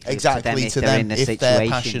ridiculous exactly to them if they're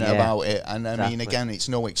passionate about it. And I mean, again, it's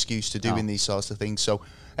no excuse to doing these sorts of things. So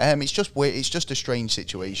it's just weird. It's just a strange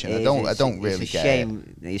situation. I don't really get it.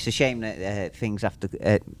 It's a shame that things have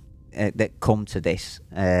to. That come to this,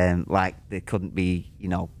 like there couldn't be,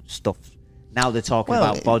 stuff. Now they're talking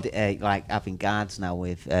about body, like having guards now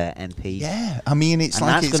with MPs. Yeah, I mean, it's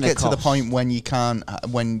get to the point when you can't,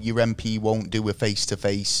 when your MP won't do a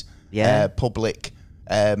face-to-face public.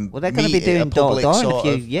 They're going to be doing door-to-door in a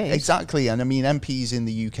few years. Exactly, and I mean, MPs in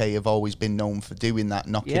the UK have always been known for doing that,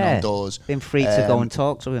 knocking on doors. Been free to go and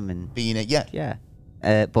talk to him and being it,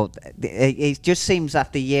 but it just seems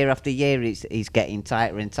after year, it's getting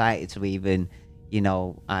tighter and tighter to even,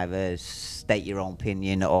 either state your own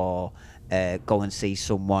opinion or go and see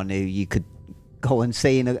someone who you could go and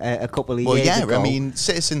see in a couple of years ago. I mean,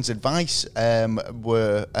 Citizens Advice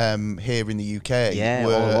were here in the UK.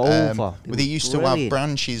 All over. They used to have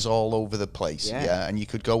branches all over the place. And you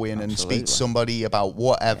could go in and speak to somebody about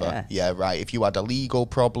whatever. If you had a legal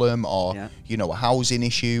problem or a housing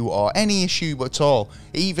issue or any issue at all,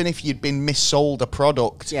 even if you'd been missold a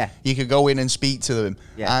product, you could go in and speak to them.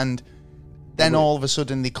 And then all of a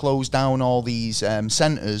sudden they closed down all these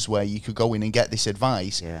centres where you could go in and get this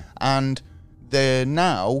advice. And they're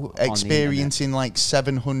now experiencing like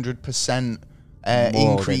 700%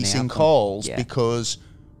 increase in calls because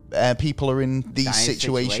people are in these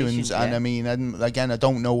situations. And I mean, and again, I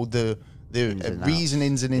don't know the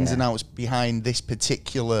reasonings and ins and outs behind this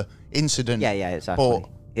particular incident. Exactly. But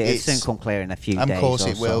it's soon come clear in a few days. Of course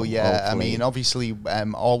it will, hopefully. I mean, obviously,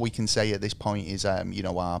 all we can say at this point is, our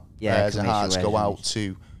prayers and hearts go out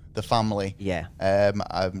to the family,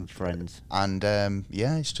 friends, and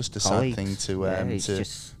it's just a sad thing to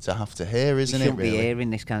have to hear, isn't it? Really, be hearing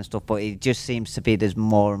this kind of stuff, but it just seems to be there's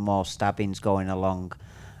more and more stabbings going along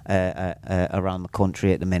around the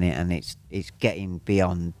country at the minute, and it's getting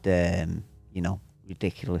beyond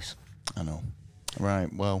ridiculous. I know.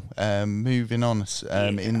 Right. Well, moving on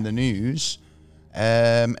in the news.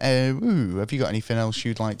 Have you got anything else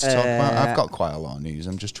you'd like to talk about? I've got quite a lot of news.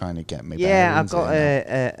 I'm just trying to get maybe. Yeah, I've got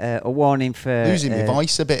a warning for losing my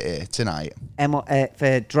voice a bit here tonight.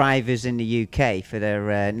 For drivers in the UK for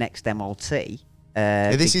their next MOT.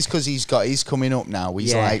 This is because he's coming up now.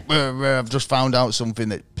 He's like, I've just found out something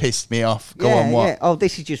that pissed me off. Go on, what? Yeah. Oh,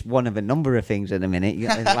 this is just one of a number of things at the minute.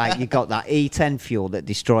 Like you got that E10 fuel that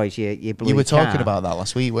destroys your bloody You were talking car. about that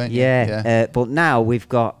last week, weren't you? Yeah. But now we've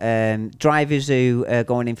got drivers who are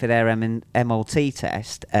going in for their MOT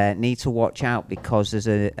test need to watch out because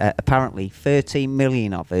there's apparently 13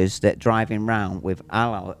 million of us that are driving around with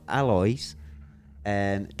alloys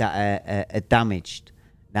that are damaged.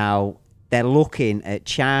 Now, they're looking at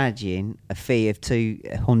charging a fee of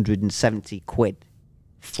 £270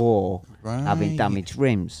 for having damaged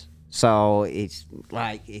rims. So it's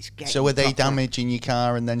like it's getting. So are they damaging your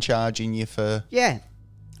car and then charging you for? Yeah.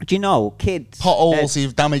 Do you know, kids? Potholes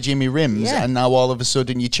is damaging my rims, and now all of a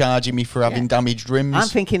sudden you're charging me for having damaged rims. I'm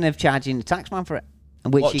thinking of charging the taxman for it.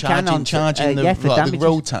 Which what, you charging the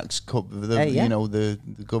road tax, the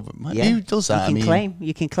government. Yeah. Who does that?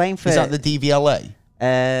 You can claim for. Is that the DVLA?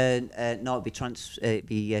 No, it'd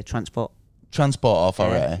be transport. Transport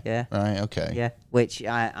authority. Yeah. Right. Okay. Yeah. Which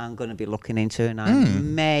I'm going to be looking into, and I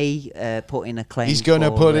may put in a claim. He's going to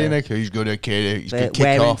put in a. He's going to kick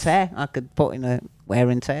wear off. And tear. I could put in a wear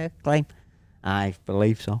and tear claim. I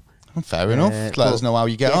believe so. Fair enough. Let us know how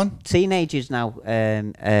you get on. Teenagers now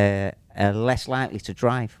are less likely to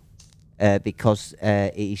drive. Because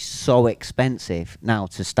it is so expensive now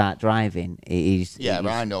to start driving. It is. Yeah,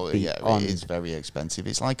 I know. Yeah, it is very expensive.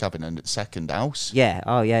 It's like having a second house. Yeah.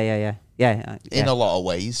 Oh, yeah. In a lot of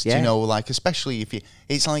ways, you know, like especially if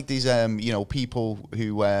it's like these, people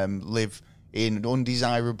who live in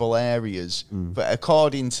undesirable areas, but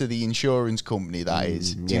according to the insurance company, that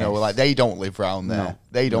is, you know, like they don't live around there. No,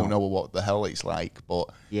 they don't know what the hell it's like.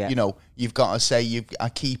 But you know, you've got to say I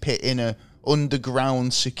keep it in a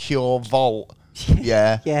underground secure vault.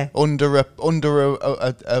 Yeah. Under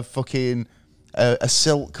a fucking a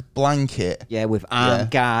silk blanket. Yeah, with armed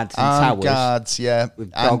guards and armed towers. Guards, yeah.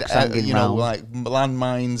 With dogs hanging round. Like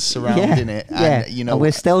landmines surrounding it. And, you know, and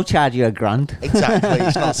we'll still charge you £1,000. Exactly.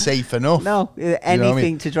 It's not safe enough. No,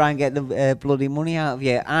 anything to try and get the bloody money out of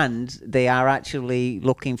you. And they are actually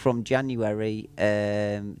looking from January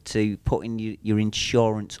to putting your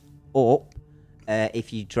insurance up.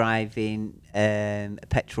 If you're driving a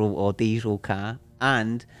petrol or diesel car,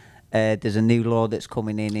 and there's a new law that's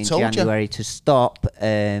coming in January to stop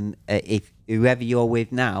if whoever you're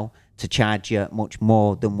with now to charge you much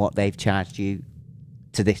more than what they've charged you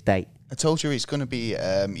to this date. I told you it's going to be,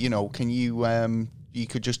 can you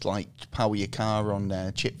could just like power your car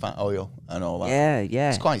on chip fat oil and all that. Yeah.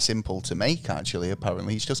 It's quite simple to make actually.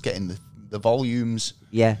 Apparently, it's just getting the volumes.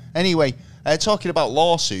 Yeah. Anyway. Talking about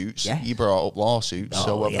lawsuits, you brought up lawsuits,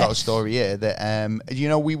 so I've got a story here that,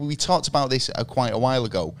 we talked about this quite a while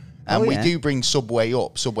ago, and we do bring Subway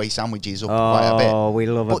sandwiches up quite a bit. Oh, we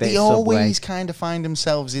love but a bit they of Subway. always kind of find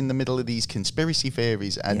themselves in the middle of these conspiracy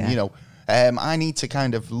theories, and, I need to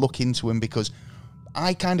kind of look into them because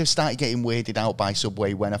I kind of started getting weirded out by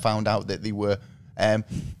Subway when I found out that they were... the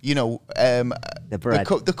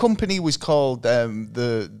company was called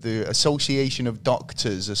the Association of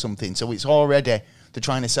Doctors or something. So it's already they're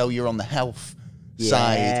trying to sell you on the health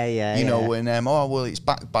side, and it's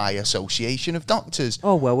backed by Association of Doctors.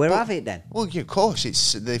 Oh well, we'll have it then. Well, of course,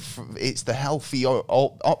 it's the healthy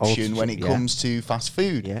option when it comes to fast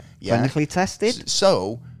food. Yeah, clinically tested.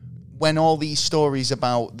 So. When all these stories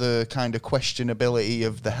about the kind of questionability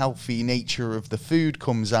of the healthy nature of the food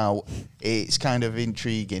comes out, it's kind of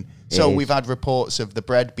intriguing. So we've had reports of the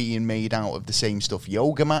bread being made out of the same stuff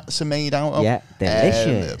yoga mats are made out of. Yeah,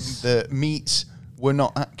 delicious. The meats were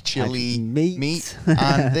not actually meat.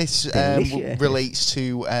 And this relates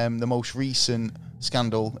to the most recent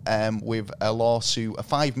scandal with a lawsuit, a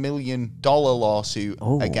 $5 million lawsuit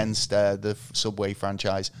against the Subway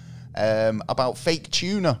franchise about fake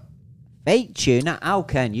tuna. Fake tuna? How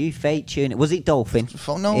can you fake tuna? Was it dolphin?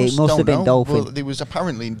 No, it must have been dolphin. Well, there was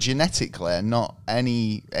apparently genetically not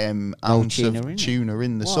any ounce of tuna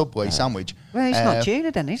in the Subway sandwich. Well, it's not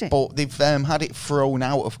tuna then, is it? But they've had it thrown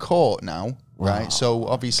out of court now, right? So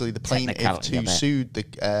obviously the plaintiff who sued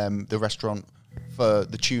the restaurant for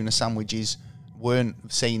the tuna sandwiches weren't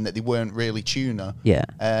saying that they weren't really tuna. Yeah.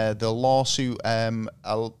 The lawsuit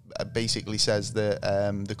basically says that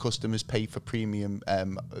the customers pay for premium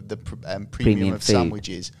premium of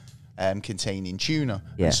sandwiches containing tuna.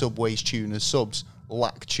 Yeah. And Subway's tuna subs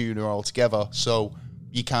lack tuna altogether, so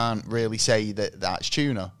you can't really say that that's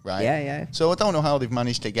tuna, right? Yeah. So I don't know how they've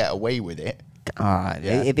managed to get away with it.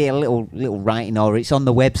 It'd be a little writing, or it's on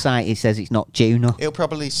the website. It says it's not tuna. It'll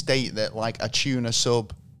probably state that like a tuna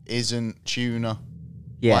sub isn't tuna.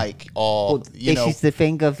 Yeah. Like, or but this is the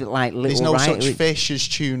thing of like little. There's no such fish as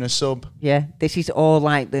tuna sub. Yeah, this is all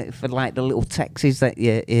like for like the little texts that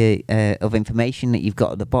of information that you've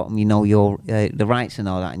got at the bottom. You know your the rights and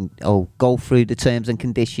all that, and go through the terms and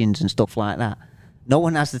conditions and stuff like that. No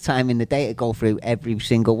one has the time in the day to go through every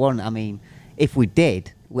single one. I mean, if we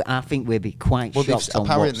did, I think we'd be quite shocked.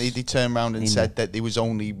 Apparently, they turned around and said that there was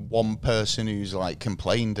only one person who's like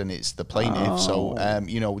complained, and it's the plaintiff. So,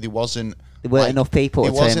 there wasn't. There weren't enough people to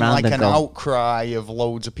turn around and go. It wasn't like an outcry of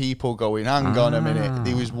loads of people going, hang on a minute.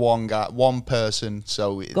 There was one guy, one person.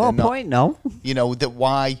 So got a point, no? That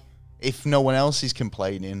why, if no one else is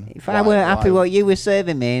complaining. If I weren't happy what you were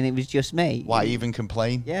serving me and it was just me. Why even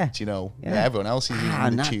complain? Yeah. Everyone else is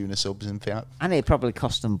eating the tuna subs and that. And it probably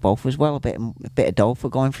cost them both as well a bit of dough for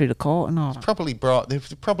going through the court and all that.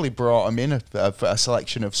 They've probably brought them in a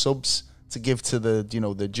selection of subs to give to the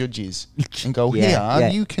the judges and go,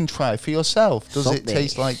 you can try for yourself. Does it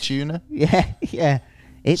taste like tuna? Yeah.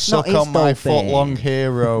 It's Suck not on my foot-long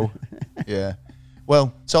hero. Yeah.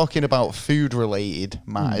 Well, talking about food-related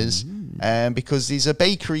matters, because there's a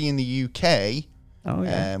bakery in the UK,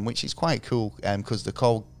 which is quite cool, because they're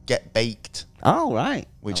called Get Baked. Oh, right.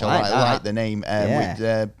 Which I like the name.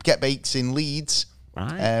 With Get Baked in Leeds.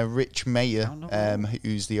 Right. Rich Mayer,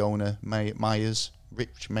 who's the owner, Myers.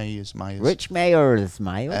 Rich Myers. Myers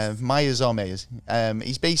or Mayers.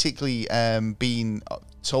 He's basically been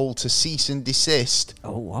told to cease and desist.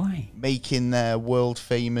 Oh, why? Making their world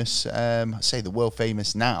famous, the world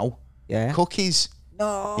famous now. Yeah. Cookies.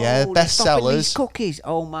 No. Yeah, bestsellers. Cookies.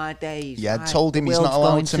 Oh my days. Yeah, right. Told him he's not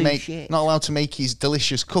allowed to make his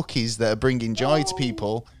delicious cookies that are bringing joy to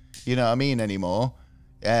people. You know what I mean anymore.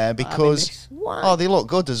 Because they look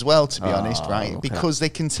good as well, to be honest, right? Okay. Because they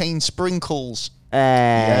contain sprinkles.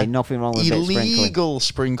 Nothing wrong with illegal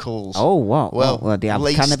sprinkles. Oh, what? Well, do you have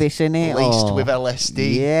cannabis in it? Laced with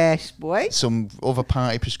LSD. Yes, boy. Some other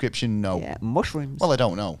party prescription? No. Yeah, mushrooms. Well, I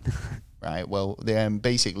don't know. Right. Well,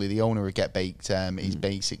 basically, the owner of Get Baked is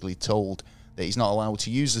basically told that he's not allowed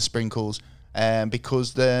to use the sprinkles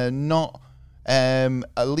because they're not. They're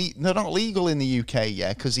not legal in the UK,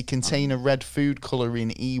 because they contain a red food colour in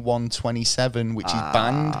E127, which is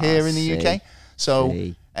banned here in the UK. So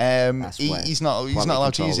he's not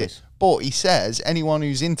allowed to use it. But he says anyone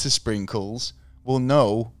who's into sprinkles will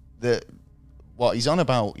know that what he's on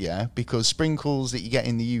about, because sprinkles that you get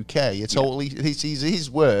in the UK are totally, his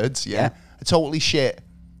words, are totally shit.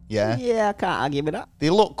 Yeah, I can't argue with that.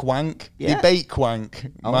 They look wank. They bake wank,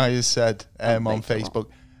 Myers said on Facebook.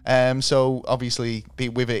 So obviously,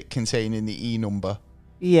 with it containing the E number.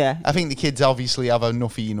 Yeah. I think the kids obviously have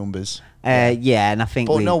enough E numbers. And I think.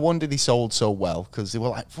 But no wonder they sold so well, because they were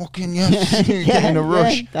like, fucking yes, getting a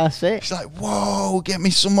rush. That's it. It's like, whoa, get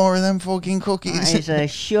me some more of them fucking cookies. It's a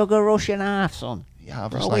sugar rush and a half, son. Yeah,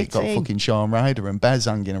 I've just got fucking Sean Ryder and Bez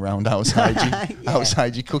hanging around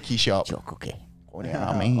outside your cookie shop. Your cookie. Yeah,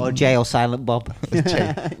 I mean, or Jay or Silent Bob.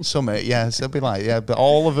 Summit, yes. They'll be like, but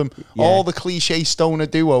all of them, all the cliche stoner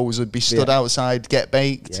duos would be stood outside, Get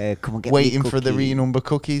Baked, come and get waiting for the re-number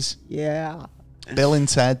cookies. Yeah. Bill and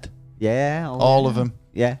Ted. Yeah. All of them.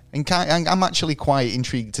 Yeah. And I'm actually quite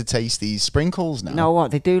intrigued to taste these sprinkles now. No,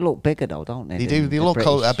 what? They do look bigger, though, don't they? They do. They look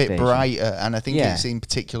a bit brighter, and I think it's in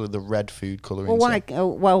particular the red food colouring.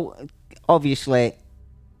 Well, obviously,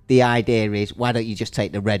 the idea is, why don't you just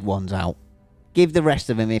take the red ones out? Give the rest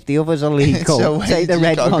of them. If the others are legal, take the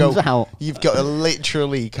red ones out. You've got to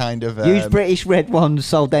literally kind of use British red ones.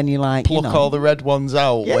 So then you pluck all the red ones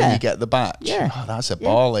out when you get the batch. Yeah, that's a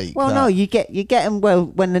ball ache. Well, no, you get them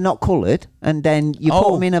when they're not coloured, and then you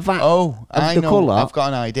put them in a vat. I know. Colour. I've got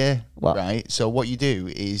an idea. What? Right. So what you do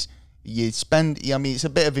is you spend. I mean, it's a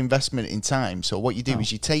bit of investment in time. So what you do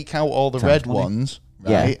is you take out all the red ones.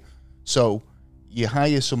 Right. Yeah. So you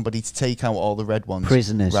hire somebody to take out all the red ones.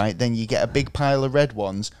 Prisoners. Right, then you get a big pile of red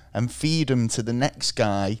ones and feed them to the next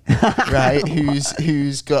guy, right,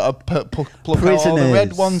 who's got to pluck out all the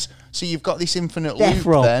red ones. So you've got this infinite loop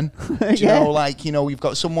then. You've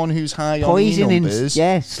got someone who's high on E numbers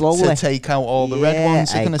slowly to take out all the red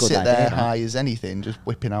ones. They're going to sit there high as anything, just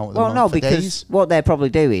whipping out them because days. What they'll probably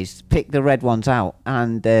do is pick the red ones out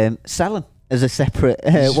and sell them as a separate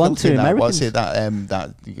one to Americans. What's it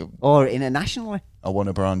that or internationally? I want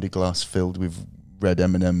a brandy glass filled with red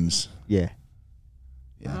M&Ms. Yeah.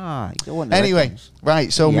 Anyway,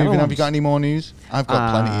 right. So moving on. Have you got any more news? I've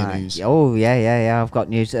got plenty of news. Oh yeah. I've got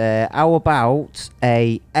news. How about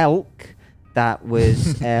a elk that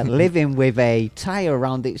was living with a tire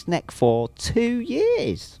around its neck for 2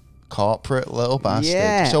 years? Corporate little bastard.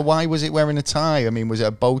 Yeah. So why was it wearing a tie? I mean, was it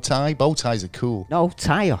a bow tie? Bow ties are cool. No,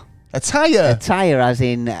 tyre. A tyre? A tyre as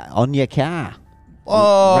in on your car.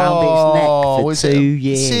 Oh, round its neck for 2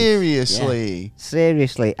 years. Seriously? Yeah.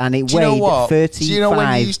 Seriously. And it Do you know weighed what?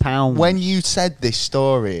 35 pounds. When you said this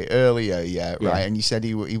story earlier, Yeah. right, and you said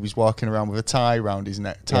he was walking around with a tie around his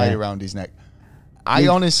neck, around his neck. I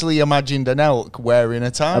honestly imagined an elk wearing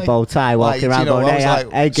a tie. A bow tie walking around going,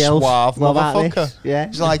 hey, girls, suave what about motherfucker. this? Yeah.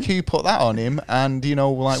 It's like, who put that on him? And, you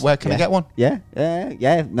know, like, where can I get one? Yeah.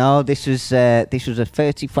 No, this was a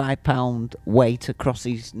 35-pound weight across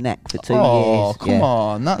his neck for 2 years. Oh, come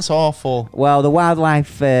on. That's awful. Well, the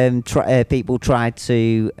wildlife people tried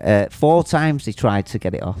to, 4 times they tried to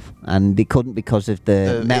get it off. And they couldn't because of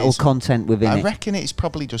the metal content within it. I reckon it's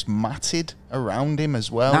probably just matted around him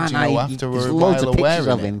as well. After there's a loads while of pictures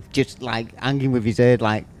of him just like hanging with his head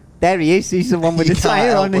like, there he is, he's the one with the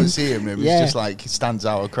tyre on him. You can't help but see him. It's just like, he stands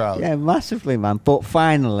out of crowd. Yeah, massively, man. But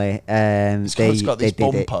finally, it's got this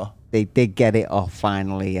bumper. They did get it off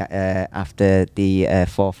finally after the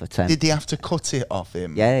 4th attempt. Did they have to cut it off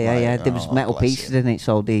him? Yeah. There was metal pieces in it,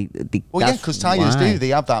 so they well, yeah, because tyres do. They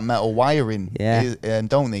have that metal wiring,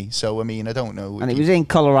 don't they? So, I mean, I don't know. And it was in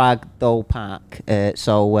Colorado Park,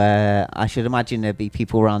 so I should imagine there'd be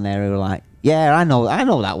people around there who are like, yeah, I know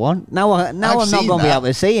that one. Now I'm not going to be able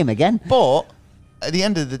to see him again. But at the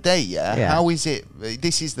end of the day, how is it?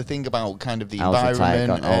 This is the thing about kind of the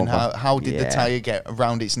environment and how did the tyre get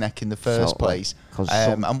around its neck in the first place?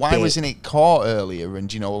 And why wasn't it caught earlier?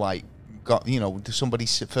 And, you know, like, somebody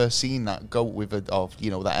first seen that goat with that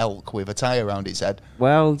elk with a tyre around its head.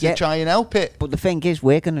 Well, to try and help it. But the thing is,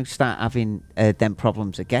 we're going to start having them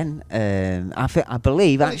problems again. I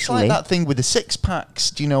believe actually. It's like that thing with the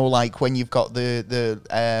 6-packs. Do you know, like when you've got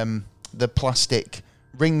the plastic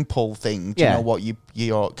ring pull thing? Do you know what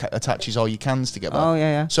attaches all your cans together? Oh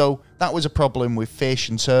yeah. So that was a problem with fish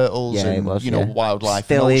and turtles and wildlife,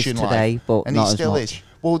 still and is ocean today, life, but and not it still as much. is.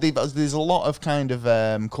 Well, there's a lot of kind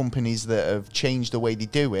of companies that have changed the way they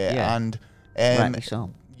do it and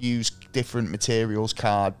use different materials,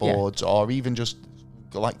 cardboards, or even just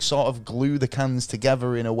like sort of glue the cans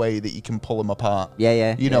together in a way that you can pull them apart.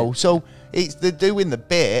 You know, so they're doing the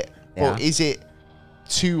bit, but is it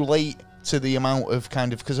too late to the amount of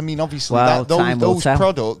kind of, because I mean obviously those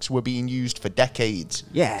products were being used for decades.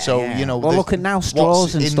 So you know, well, look at now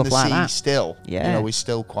straws and stuff like that. Still, you know, is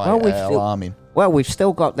still quite alarming. Well, we've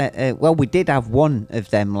still got that. Well, we did have one of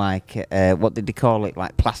them, like what did they call it,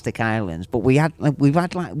 like plastic islands. But we've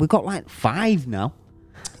got like 5 now.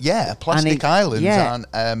 Yeah, plastic islands aren't,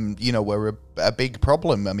 were a big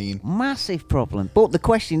problem. I mean, massive problem. But the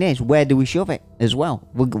question is, where do we shove it as well?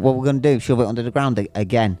 What we're going to do? Shove it under the ground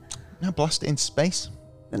again? No, blast it into space.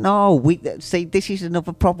 No, see, this is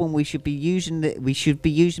another problem. We should be using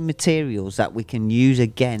materials that we can use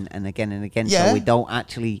again and again and again, so we don't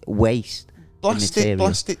actually waste.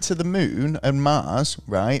 Blast it to the moon and Mars,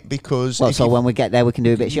 right? Because when we get there, we can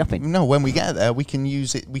do a bit of shopping. No, when we get there, we can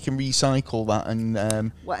use it. We can recycle that, and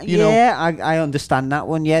I understand that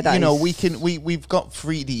one. Yeah, we've got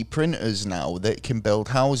 3D printers now that can build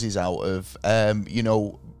houses out of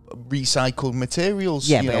recycled materials.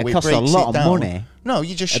 Yeah, but it costs a lot of money. No,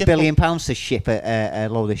 you just ship £1 billion to ship a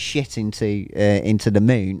load of shit into the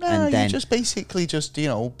moon, and then you just basically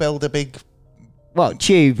build a big. Well,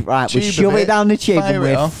 tube, right? We shove it down the tube and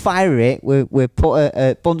we fire it. We put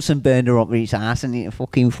a Bunsen burner up its ass and it'll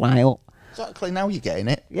fucking fly up. Exactly. Now you're getting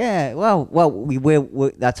it. Yeah. Well.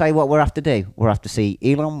 I'll tell you what we'll have to do. We'll have to see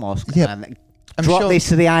Elon Musk and drop this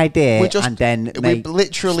to the idea, and then make we'll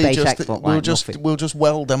just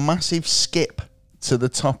weld a massive skip to the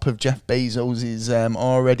top of Jeff Bezos's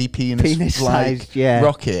already penis-like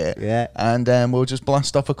rocket, and we'll just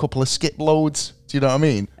blast off a couple of skip loads. Do you know what I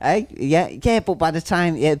mean? Yeah, but by the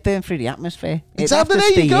time it burn through the atmosphere, it's have to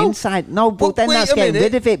stay inside. No, but then that's getting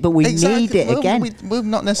rid of it. But we need it again. We've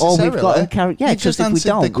not necessarily. Or we've got to carry. Yeah, because if we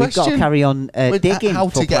don't, we've got to carry on digging how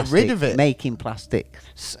for to get plastic, rid of it, making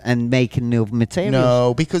plastics and making new materials.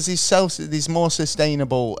 No, because there's more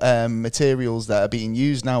sustainable materials that are being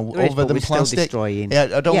used now other than plastic. Yeah,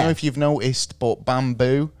 I don't know if you've noticed, but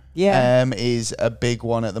bamboo. Is a big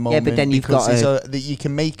one at the moment. Yeah, but then you've got you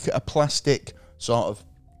can make a plastic sort of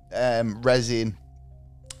resin,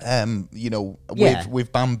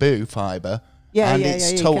 with bamboo fibre, and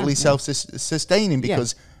it's totally self-sustaining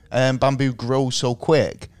because bamboo grows so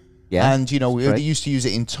quick. And they used to use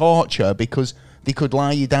it in torture because they could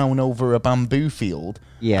lie you down over a bamboo field,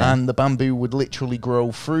 and the bamboo would literally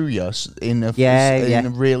grow through you in a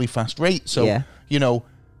really fast rate. So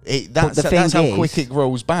That's how quick it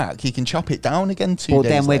grows back. You can chop it down again 2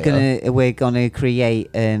 days then later. we're gonna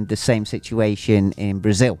create the same situation in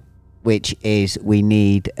Brazil, which is we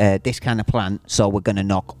need this kind of plant. So we're gonna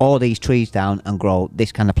knock all these trees down and grow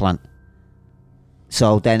this kind of plant.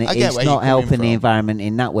 So then it's not helping the environment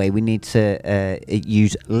in that way. We need to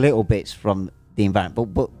use little bits from the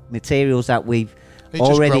environment, but materials that we've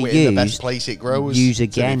already used, in the best place it grows, use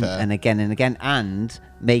again and again and again, and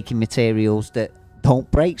making materials that don't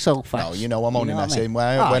break so fast. No, I'm only messing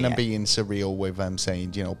when I'm being surreal with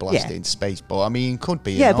saying, blast it into space. But I mean, could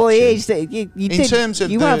be. Yeah, but it is. In terms of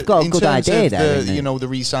have got a good idea there. The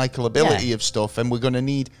recyclability of stuff, and we're going to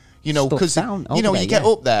need. Because you get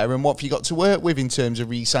up there, and what have you got to work with in terms of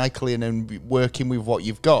recycling and working with what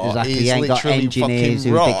you've got? Exactly. Is you ain't got engineers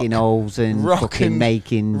who are digging holes and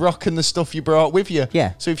making rock and the stuff you brought with you.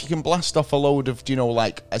 Yeah. So if you can blast off a load of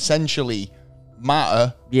essentially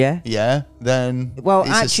matter. Yeah. Then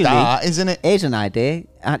it's a start, isn't it? Here's an idea.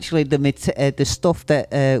 Actually, the stuff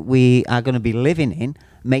that we are going to be living in,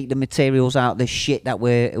 make the materials out of the shit that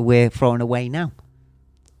we're throwing away now.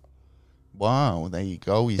 Wow, there you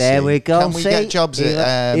go. We go. Can we get jobs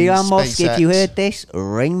at Elon Musk, SpaceX? if you heard this,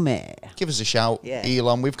 ring me. Give us a shout,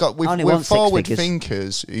 Elon. We're forward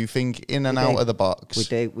thinkers who think in and out of the box.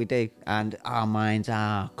 We do. And our minds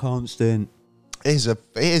are constant.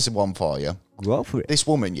 Here's one for you. Go for it. This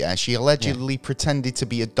woman, she allegedly pretended to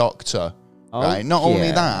be a doctor. Right. Not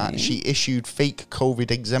only that, she issued fake COVID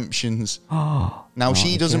exemptions. Now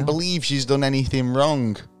she doesn't believe she's done anything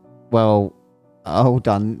wrong. Well, hold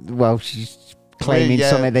on. Well, she's claiming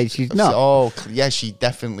something that she's not. Oh, yeah, she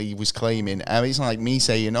definitely was claiming. It's like me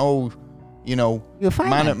saying, man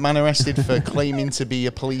arrested for claiming to be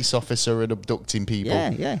a police officer and abducting people.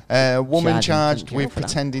 Woman charged with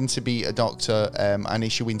pretending to be a doctor and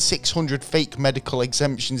issuing 600 fake medical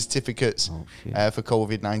exemption certificates for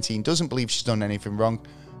COVID-19. Doesn't believe she's done anything wrong.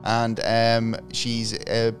 And she's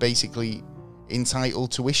basically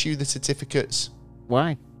entitled to issue the certificates.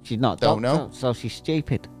 Why? She's not. Don't know. So she's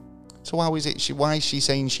stupid. So how is it? Why is she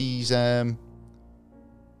saying she's? Don't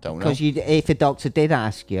know. Because if a doctor did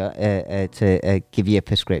ask you to give you a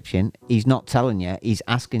prescription, he's not telling you. He's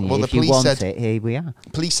asking you if you want it. Here we are.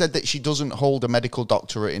 Police said that she doesn't hold a medical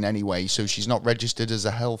doctorate in any way, so she's not registered as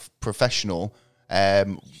a health professional.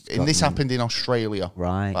 And this happened in Australia,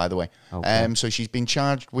 right? By the way. Okay. So she's been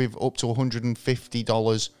charged with up to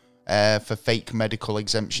 $150. For fake medical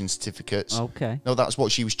exemption certificates. Okay. No, that's what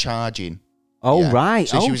she was charging. Oh, right.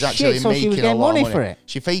 So she was actually so making she was getting a lot money of money for it.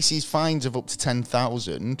 She faces fines of up to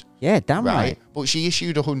 10,000. Yeah, damn right. But she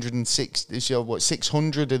issued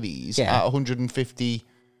 600 of these at 150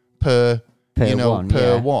 per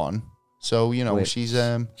one. So she's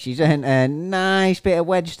earned a nice bit of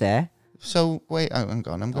wedge there. So wait, hang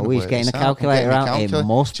on. I'm going to. He's getting a calculator out. It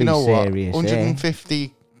must be serious.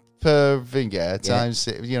 150. Per thing, times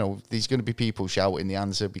there's going to be people shouting the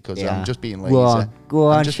answer because I'm just being lazy. Go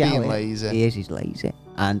on, just being lazy. He's lazy,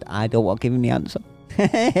 and I don't want to give him the answer.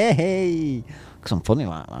 Because I'm funny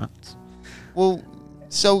like that. Well,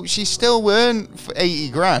 so she still earned 80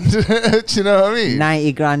 grand. Do you know what I mean?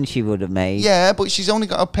 90 grand she would have made. Yeah, but she's only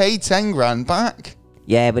got to pay 10 grand back.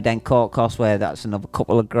 Yeah, but then court costs that's another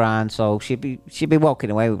couple of grand, so she'd be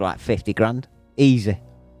walking away with like 50 grand, easy.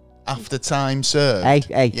 After time served.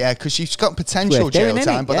 Hey. Yeah, because she's got potential jail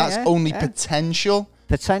time, but that's only potential.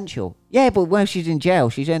 Potential. Yeah, but when she's in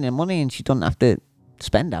jail, she's earning money and she doesn't have to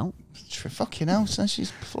spend out. Fucking hell, so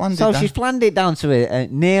she's planned it down. So she's planned it down to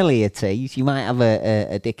nearly a T. She might have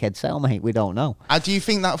a dickhead cellmate, we don't know. Do you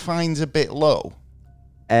think that fine's a bit low?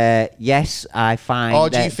 Yes, I find. Or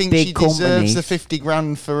do you think she deserves the 50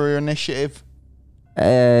 grand for her initiative?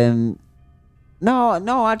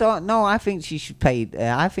 No, I don't. No, I think she should pay.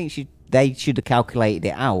 I think they should have calculated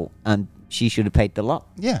it out, and she should have paid the lot.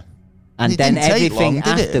 Yeah, and then everything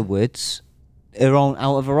afterwards, out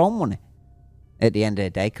of her own money. At the end of the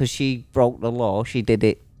day, because she broke the law, she did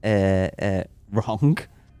it wrong.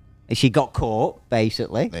 She got caught,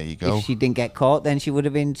 basically. There you go. If she didn't get caught, then she would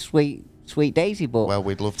have been sweet Daisy. But well,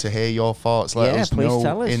 we'd love to hear your thoughts. Let us know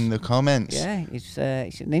tell us. In the comments. Yeah, it's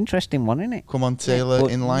an interesting one, isn't it? Come on, Taylor,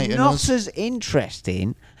 enlighten us. Not as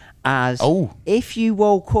interesting as if you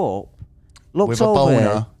woke up, looked with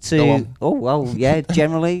over to.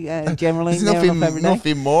 Generally, there's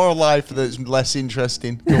nothing more life that's less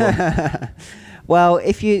interesting. Go on. Well,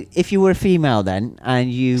 if you were a female then,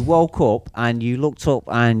 and you woke up and you looked up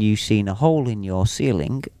and you seen a hole in your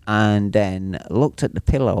ceiling, and then looked at the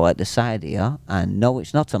pillow at the side of you, and no,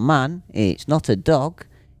 it's not a man, it's not a dog,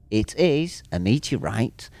 it is a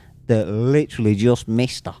meteorite that literally just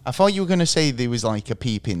missed her. I thought you were going to say there was like a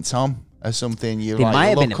peeping Tom. or something, you There might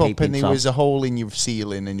have look been a up and there peeping was a hole in your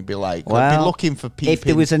ceiling, and you'd be like, Well, I'd be looking for peeping. if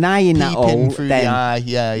there was an eye in that hole, through then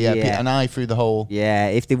the eye, an eye through the hole. Yeah,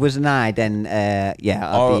 if there was an eye, then I'd be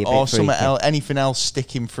a bit or something freaky. else, anything else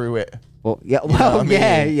sticking through it. But yeah, You know well, what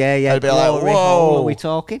I mean? yeah. I'd be like, Glory whoa. hole, are we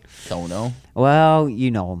talking? Don't know. Well,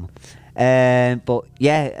 you know 'em. But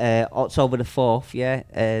yeah, October the 4th,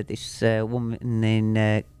 this woman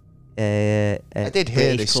in I did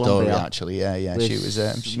hear British this Columbia story actually. Yeah. She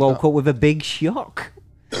was she woke up with a big shock,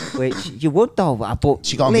 which you would though. But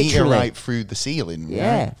she got a literally, meteorite through the ceiling.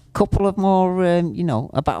 Yeah, Right? couple of more,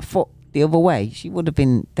 about a foot the other way, she would have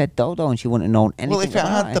been dead dodo, and she wouldn't have known anything. Well, if it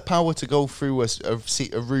about had the power to go through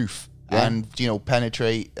a roof and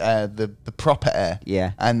penetrate the proper air,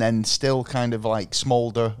 and then still kind of like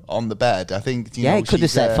smolder on the bed, I think it could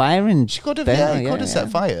have set fire, and she could have could have set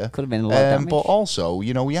fire. Could have been a lot of damage. But also,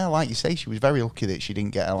 like you say, she was very lucky that she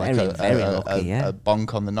didn't get a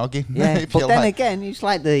bonk on the noggin. Yeah, but then again, it's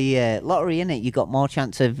like the lottery, innit? You got more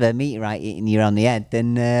chance of meteorite hitting you on the head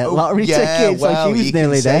than lottery tickets. Well, so she was you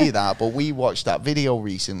nearly can there. say that, but we watched that video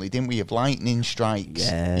recently, didn't we, of lightning strikes?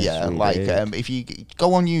 Yes, we did. If you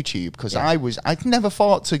go on YouTube, because I'd never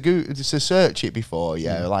thought to search it before,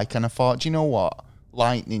 and I thought, do you know what,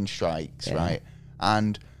 lightning strikes, right?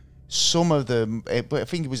 And some of them, but I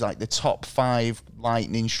think it was like the top 5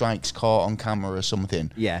 lightning strikes caught on camera or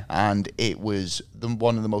something. Yeah. And it was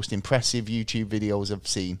one of the most impressive YouTube videos I've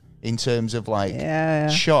seen in terms of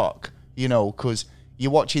shock, because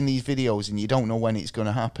you're watching these videos and you don't know when it's going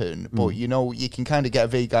to happen, but you can kind of get a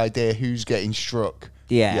vague idea who's getting struck.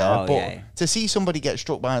 To see somebody get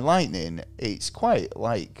struck by lightning, it's quite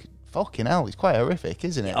like fucking hell. It's quite horrific,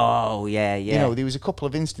 isn't it? Oh yeah. There was a couple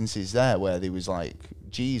of instances there where there was like,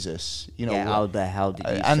 Jesus, how the hell did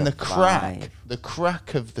you and survive? the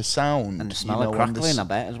crack of the sound, and the smell of crackling, I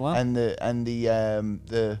bet as well, and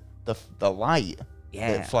the light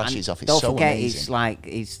that flashes off. It's don't so forget, amazing.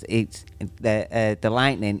 it's the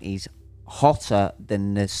lightning is hotter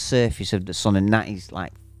than the surface of the sun, and that is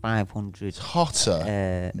like 500. It's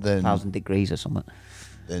hotter than 1,000 degrees or something.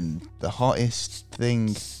 Than the hottest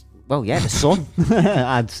thing. Well, the sun.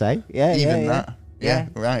 I'd say, even that. Yeah,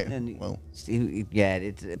 right. And well,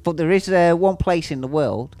 but there is one place in the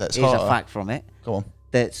world. That's here's hotter. a fact from it. Go on.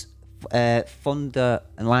 That's thunder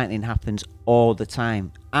and lightning happens all the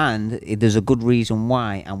time, and there's a good reason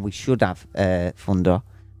why. And we should have thunder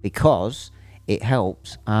because it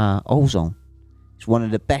helps our ozone. It's one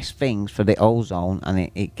of the best things for the ozone,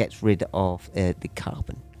 and it gets rid of the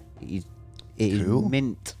carbon. It is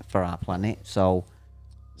mint for our planet. So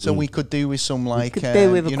we could do with some like quite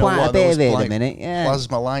a bit of it in a minute.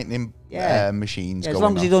 Plasma lightning machines. As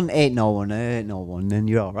long as it doesn't hurt no one, then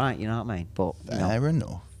you're all right. You know what I mean? But fair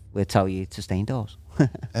enough. We'll tell you to stay indoors.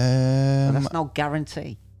 But that's no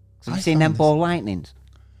guarantee. Have you seen them ball lightnings?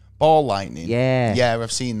 Ball lightning. Yeah,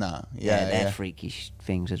 I've seen that. They're freakish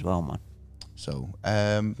things as well, man. So,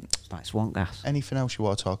 it's like swamp gas. Anything else you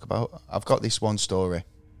want to talk about? I've got this one story.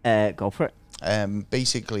 Go for it.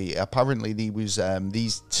 Basically, apparently there was there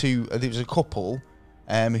was a couple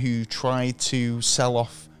who tried to sell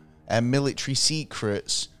off military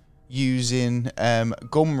secrets using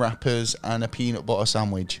gum wrappers and a peanut butter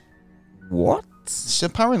sandwich. What? It's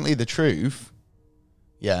apparently the truth.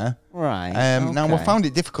 Yeah. Right. Now I found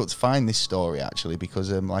it difficult to find this story actually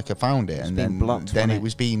because I found it and then it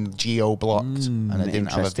was being geo-blocked and I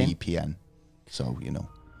didn't have a VPN. So,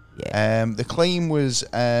 Yeah. The claim was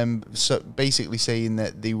basically saying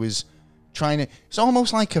that they was trying to. It's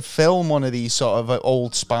almost like a film, one of these sort of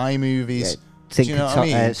old spy movies. Do you know what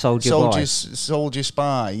I mean? Soldier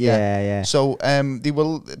Spy. Yeah. So they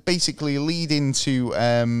were basically leading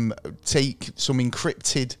to take some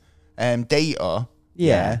encrypted data.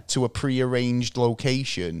 To a pre-arranged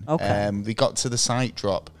location. Okay. They got to the site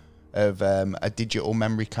drop of a digital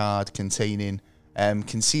memory card containing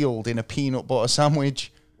concealed in a peanut butter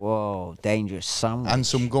sandwich. Whoa, dangerous sandwich. And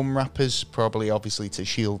some gum wrappers, probably obviously to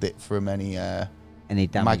shield it from any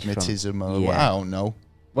magnetism or I don't know.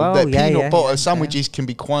 Well, the peanut butter sandwiches can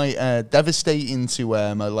be quite devastating to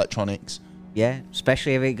electronics. Yeah,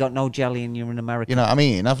 especially if it got no jelly and you're in America. You know what I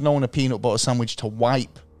mean? I've known a peanut butter sandwich to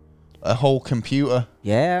wipe a whole computer.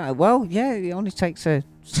 Yeah, well, it only takes a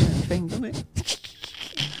certain thing, doesn't it?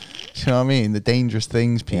 You know what I mean? The dangerous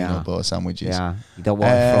things, peanut butter sandwiches. Yeah, you don't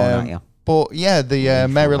want it thrown at you. But yeah, the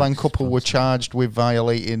Maryland couple were charged with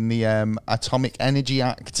violating the Atomic Energy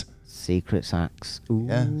Act. Secrets Acts. Ooh,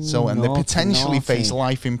 they potentially face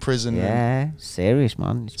life in prison. Yeah, serious,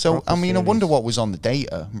 man. So, I mean, I wonder what was on the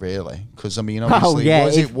data, really. Because, I mean, obviously,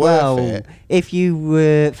 was it worth it? If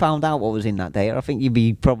you found out what was in that data, I think you'd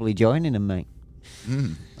be probably joining them, mate.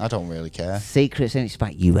 I don't really care. Secrets, and it's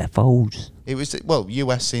about UFOs. It was, well,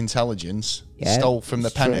 US intelligence stole from the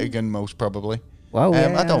Pentagon, most probably. Well,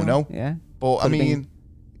 I don't know. Yeah. But,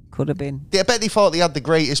 Could have been. I bet they thought they had the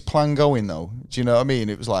greatest plan going, though. Do you know what I mean?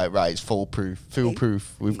 It was like, right, it's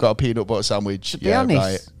foolproof. We've got a peanut butter sandwich. To be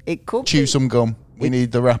honest, it could chew some gum. We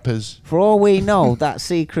need the rappers. For all we know, that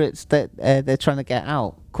secrets that they're trying to get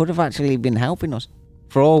out could have actually been helping us.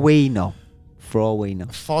 For all we know.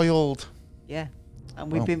 Foiled. Yeah.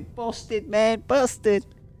 And we've been busted, man. Busted.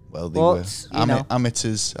 Well, they were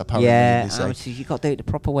amateurs, apparently. Yeah, amateurs. You got to do it the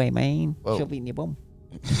proper way, man. Well, shove it in your bum.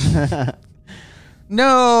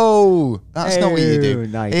 No, that's not what you do.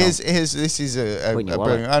 No, this is a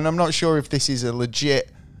brilliant, and I'm not sure if this is a legit.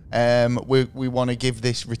 We want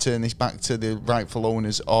to return this back to the rightful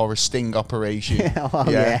owners or a sting operation.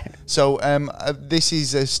 Yeah. So this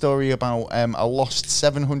is a story about a lost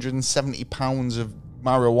 770 pounds of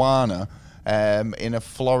marijuana in a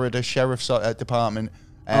Florida sheriff's department.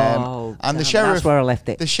 And the sheriff, that's where I left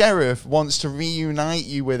it. The sheriff wants to reunite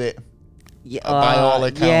you with it. Yeah, by all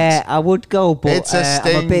accounts. Yeah, I would go, but it's a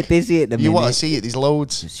sting. I'm a bit busy at the minute. You want to see it? There's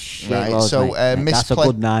loads. Right, so that's a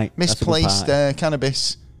good night. Misplaced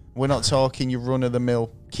cannabis. We're not talking your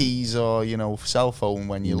run-of-the-mill keys or cell phone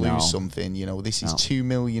when you lose something. This is $2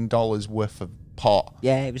 million worth of pot.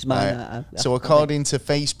 Yeah, it was mine. So according to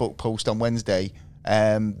Facebook post on Wednesday,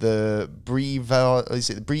 the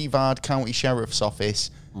Brevard County Sheriff's Office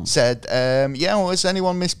said, has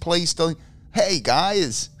anyone misplaced? Hey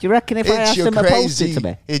guys, do you reckon if I asked them to post it to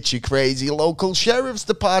me? It's your crazy local sheriff's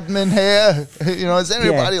department here. Has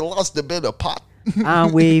anybody lost a bit of pot?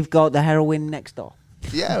 And we've got the heroin next door.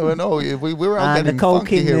 Yeah, we know. We're all getting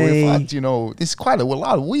funky here. We've had, it's quite a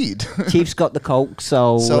lot of weed. Chief's got the coke,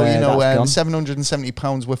 so 770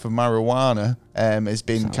 pounds worth of marijuana has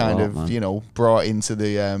been brought into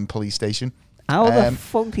the police station. How the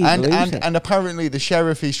fuck do you lose it? And apparently the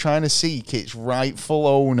sheriff is trying to seek its rightful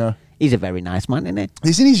owner. He's a very nice man, isn't he?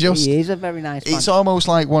 Isn't he just? He is a very nice man. It's almost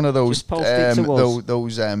like one of those videos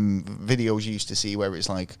you used to see where it's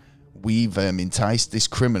like, we've enticed this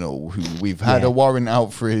criminal who we've had a warrant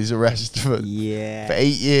out for his arrest for 8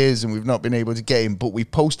 years and we've not been able to get him, but we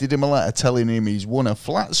posted him a letter telling him he's won a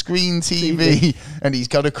flat screen TV and he's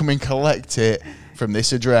got to come and collect it from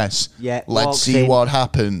this address. Yeah, let's see what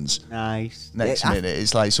happens. Nice. Next minute,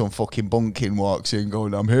 it's like some fucking bunkin walks in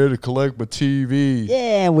going, I'm here to collect my TV.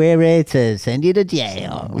 Yeah, we're here to send you to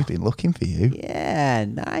jail. We've been looking for you. Yeah,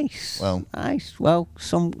 nice. Well, nice. Well,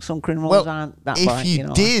 some criminals aren't that bad. If you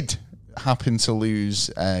did happen to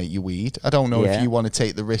lose your weed, I don't know if you want to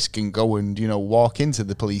take the risk and go and walk into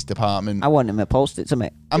the police department. I want him to post it to me.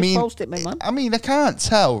 Post it, man. I can't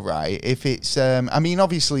tell, right? If it's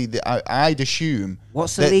obviously I'd assume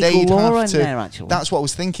what's the legal law in there actually. That's what I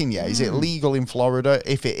was thinking. Yeah, is it legal in Florida?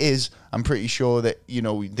 If it is, I'm pretty sure that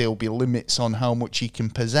there'll be limits on how much he can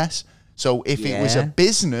possess. So if it was a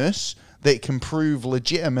business that can prove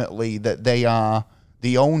legitimately that they are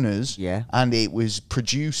the owners, and it was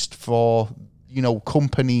produced for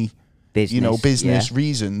company business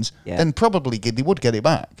reasons, then probably they would get it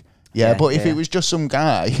back. But if it was just some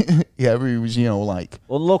guy, who was like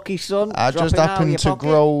unlucky son, I just happened to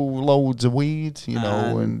grow loads of weed,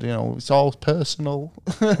 and it's all personal.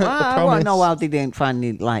 I want to know how they didn't find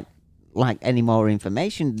it, like any more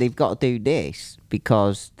information. They've got to do this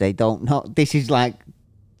because they don't know. This is like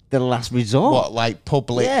the last resort. What, like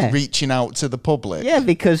public reaching out to the public? Yeah,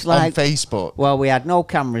 because on Facebook. Well, we had no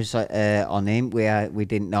cameras on him. We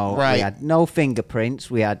didn't know. Right. We had no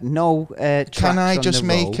fingerprints. We had no tracks. Can I just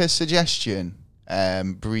make a suggestion?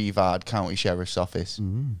 Brevard County Sheriff's Office.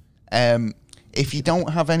 If you don't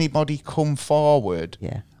have anybody come forward,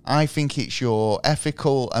 I think it's your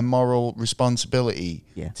ethical and moral responsibility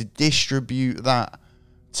to distribute that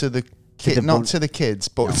to the not to the kids,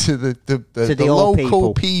 but to the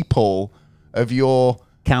local people of your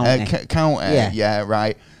county.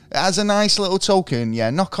 Right. As a nice little token,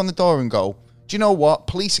 knock on the door and go, do you know what?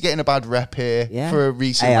 Police are getting a bad rep here for a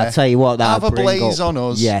reason. Hey, I'll tell you what, have a blaze on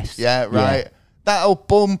us. Yes. Yeah, right. That'll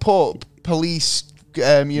bump up police,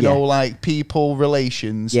 like people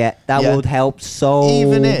relations. Yeah, that would help so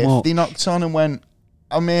even if much. they knocked on and went,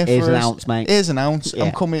 I'm here Here's an ounce, mate. Here's an ounce.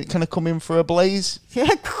 I'm coming. Can I come in for a blaze? Yeah,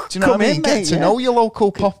 do you know what I mean? Get to know your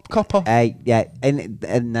local copper.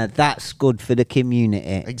 And that's good for the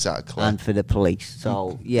community. Exactly. And for the police.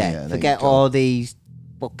 So forget all these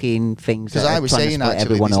booking things. Because I was saying,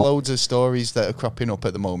 actually, there's loads of stories that are cropping up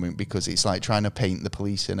at the moment because it's like trying to paint the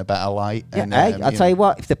police in a better light. Yeah, and, hey, I'll tell you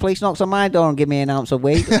what, if the police knocks on my door and give me an ounce of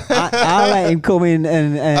weed, I'll let him come in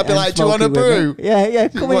and I'd be like, do you want a brew? Yeah,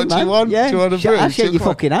 come in, man. Do you want a brew? I'll shake your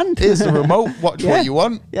fucking hand. Here's the remote. Watch what you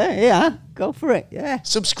want. Yeah, go for it, yeah.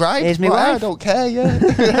 Subscribe. Here's me wife. I don't care,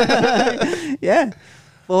 yeah. Yeah.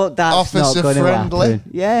 But that's Officer not going friendly. to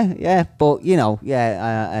happen. Yeah. But,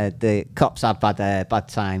 the cops have had a bad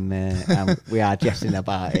time, and we are jesting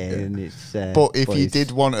about it. And it's. But if you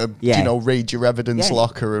did want to, raid your evidence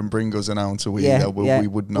locker and bring us an ounce of weed, we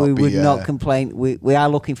would not. We would not complain. We are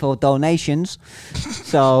looking for donations,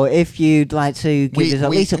 so if you'd like to give us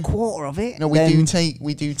at least a quarter of it. No,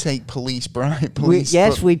 we do take police bribes.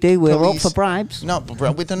 Yes, we do. We're up for bribes.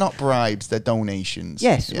 They're not bribes. They're donations.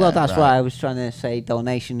 Yes, well, that's why I was trying to say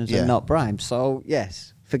donations and not bribes. So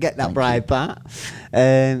yes, forget that bribe part.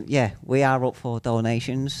 We are up for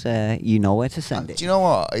donations. You know where to send it. Do you know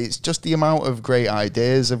what? It's just the amount of great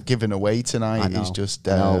ideas I've given away tonight is just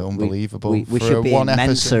unbelievable. We should be in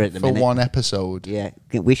Mensa at the minute. For one episode. Yeah,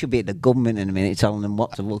 we should be at the government in a minute telling them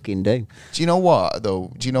what to fucking do. Do you know what,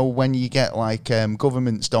 though? Do you know when you get like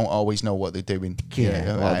governments don't always know what they're doing?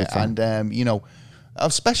 And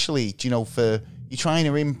especially, for... You're trying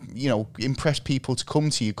to, impress people to come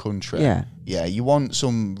to your country. Yeah. You want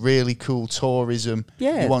some really cool tourism.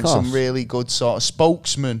 Yeah, you want some really good sort of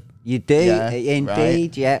spokesman. You do,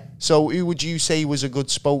 indeed. Yeah. So, who would you say was a good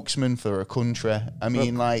spokesman for a country? I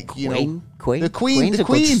mean, Queen. The Queen.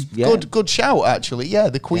 Good shout, actually. Yeah,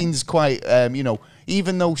 the Queen's quite,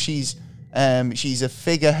 even though she's a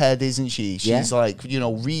figurehead, isn't she? She's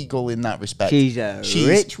regal in that respect. She's a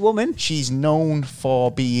rich woman. She's known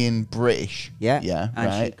for being British. Yeah,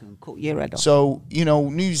 and she can cut your head off. So,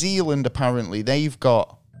 New Zealand, apparently, they've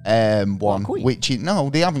got one, which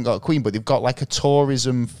they haven't got a queen, but they've got like a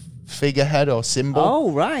tourism figurehead or symbol.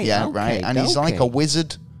 Oh, right. Yeah, right. And he's like a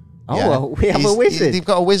wizard. Oh, well, we have a wizard. They've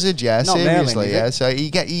got a wizard, Not seriously, Merlin, So he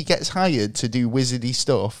gets hired to do wizardy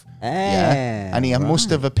stuff. And he right.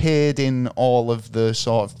 must have appeared in all of the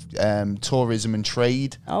sort of tourism and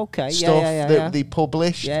trade stuff that they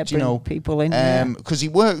published. Yeah, people in because he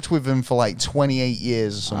worked with them for like 28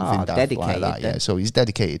 years or something. Dedicated. Like that, so he's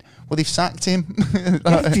dedicated. Well, they've sacked him.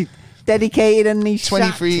 Dedicated and he's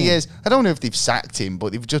 23 years. I don't know if they've sacked him,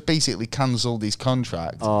 but they've just basically cancelled his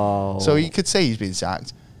contract. Oh. So you could say he's been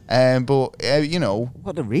sacked. What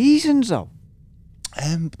are the reasons though? I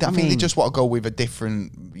think they just want to go with a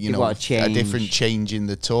different, a different change in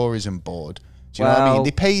the tourism board. Do you know what I mean?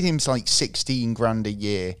 They paid him like 16 grand a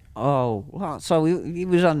year. Oh, well, so he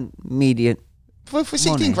was on median. For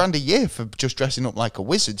 16 grand a year for just dressing up like a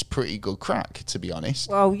wizard's pretty good crack, to be honest.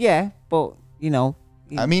 Well, yeah, but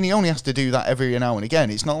I mean, he only has to do that every now and again.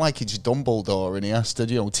 It's not like it's Dumbledore and he has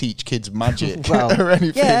to, teach kids magic or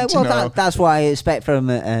anything. Yeah, well, that's what I expect from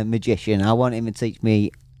a magician. I want him to teach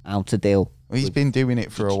me how to deal. Well, he's been doing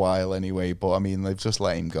it for a while anyway, but I mean, they've just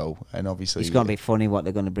let him go. And obviously... It's going to be funny what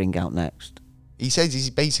they're going to bring out next. He says he's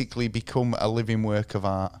basically become a living work of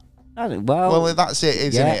art. Well, that's it,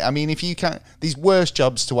 isn't it? I mean, if you can't... There's worse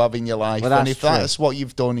jobs to have in your life. And if that's what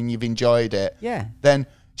you've done and you've enjoyed it, then...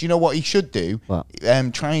 Do you know what he should do? What?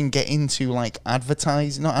 Try and get into like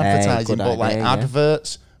advertising, not advertising, but like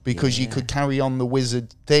adverts, because you could carry on the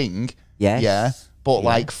wizard thing. Yes. Yeah. But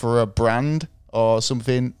like for a brand or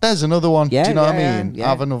something. There's another one. Yeah, do you know what I mean? Yeah.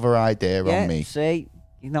 Have another idea on me. See,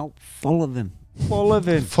 full of them. Full of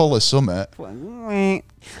them. Full of summit.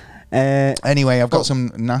 Anyway, I've got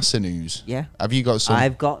some NASA news. Yeah. Have you got some?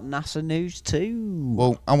 I've got NASA news too.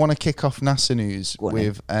 Well, I want to kick off NASA news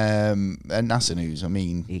with NASA news. I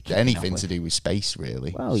mean, anything to do with space,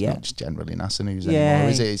 really. Well, it's not just generally NASA news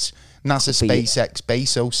anymore, is it? It's NASA, SpaceX,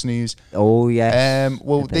 Bezos news. Oh, yes.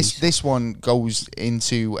 This one goes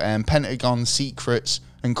into Pentagon secrets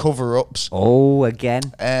and cover-ups. Oh, again.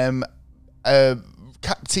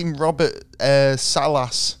 Captain Robert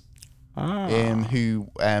Salas.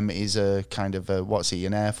 Who is a kind of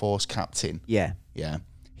an Air Force captain. Yeah.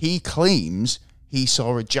 He claims he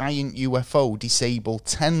saw a giant UFO disable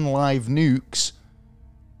 10 live nukes.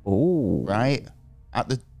 Oh. Right?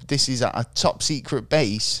 This is at a top secret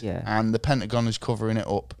base, and the Pentagon is covering it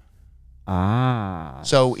up.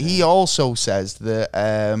 So he also says that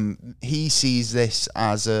he sees this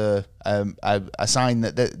as a sign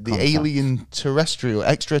that the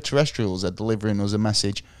extraterrestrials are delivering us a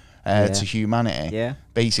message to humanity,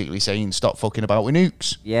 basically saying stop fucking about with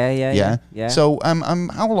nukes. Yeah. So,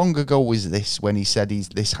 how long ago was this when he said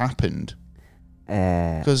this happened?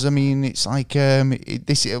 Because I mean, it's like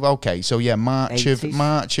this. Okay, so yeah, March 80s? of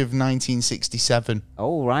 1967.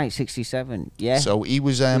 Oh right, 67. Yeah. So he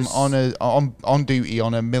was on duty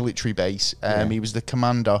on a military base. He was the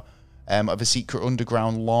commander of a secret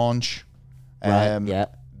underground launch. Yeah.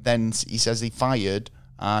 Then he says he fired,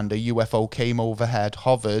 and a UFO came overhead,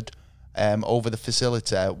 hovered over the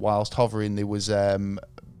facility. Whilst hovering, there was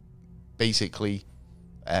basically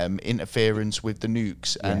interference with the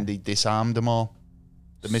nukes, and they disarmed them all.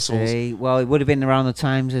 The missiles. Well, it would have been around the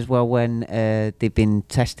times as well when they've been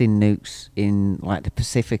testing nukes in like the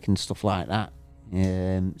Pacific and stuff like that.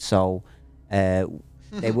 So they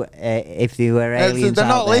were, if they were aliens, they're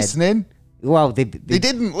not out there, listening. Well, they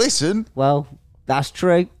didn't listen. Well, that's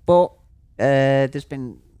true, but there's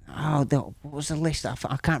been what was the list? I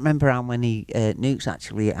can't remember how many nukes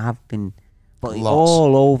actually have been. But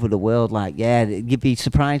all over the world, like, you'd be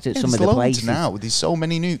surprised at some of the places. Now, there's so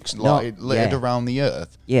many nukes littered around the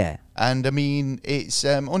earth. Yeah. And, I mean, it's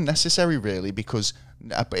unnecessary, really, because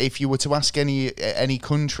if you were to ask any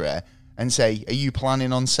country and say, are you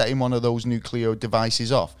planning on setting one of those nuclear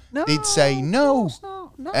devices off? No, they'd say, no.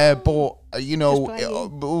 But, you know,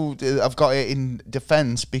 I've got it in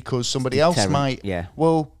defence because somebody else might. Yeah.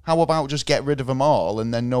 Well, how about just get rid of them all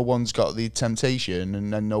and then no one's got the temptation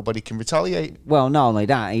and then nobody can retaliate? Well, not only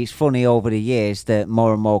that, it's funny over the years that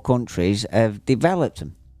more and more countries have developed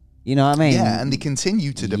them. You know what I mean? Yeah, and they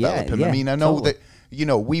continue to develop them. I mean, I know that, you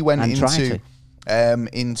know, we went into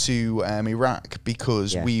Iraq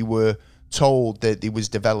because we were told that it was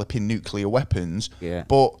developing nuclear weapons. Yeah.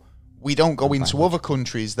 But we don't go into other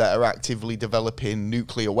countries that are actively developing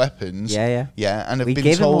nuclear weapons. Yeah. And have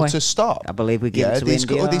been told to stop. I believe we give it to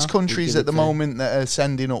India. These countries at the moment that are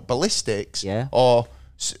sending up ballistics or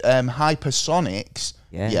hypersonics.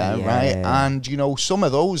 Right. And, you know, some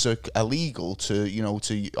of those are illegal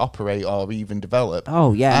to operate or even develop.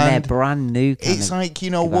 Oh, yeah, and they're brand new. It's like, you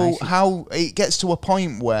know, how it gets to a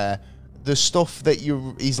point where the stuff that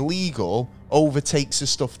is legal overtakes the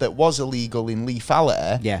stuff that was illegal in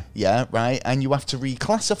lethality. Yeah, right? And you have to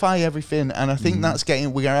reclassify everything. And I think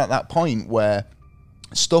we are at that point where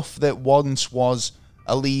stuff that once was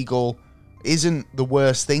illegal isn't the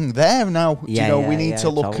worst thing there now. We need to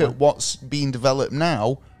look at what's being developed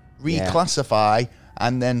now, reclassify,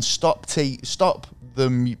 and then stop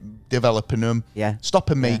them developing them, stop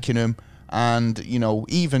them making them, and, you know,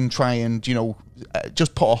 even try and, you know,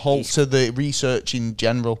 just put a halt to the research in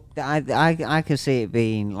general. I can see it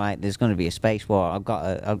being like there's going to be a space war.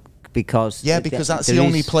 Because that's the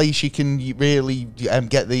only place you can really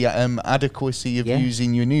get the adequacy of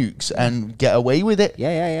using your nukes and get away with it.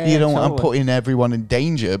 You don't want to putting everyone in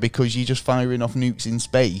danger because you're just firing off nukes in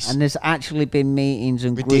space. And there's actually been meetings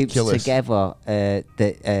and groups together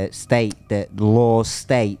that state that laws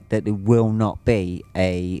state that there will not be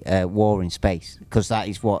a war in space because that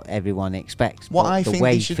is what everyone expects. What I think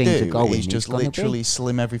they should do is just literally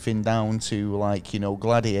slim everything down to, like, you know,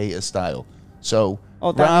 gladiator style. So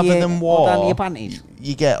rather than war,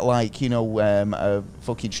 you get, like, you know, a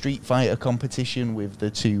fucking Street Fighter competition with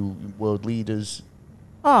the two world leaders.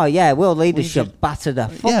 Oh yeah, world leaders should batter the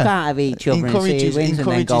fuck out of each other and see who wins, and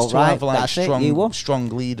then go have, like, strong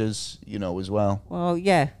leaders, you know, as well. Well,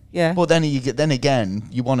 yeah. But then again,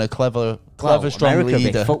 you want a clever, strong America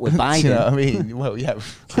leader. Be fucked with Biden. You know what I mean? Well, yeah.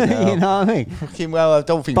 You know what I mean? Fucking well, I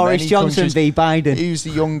don't think Boris Johnson v Biden. Who's the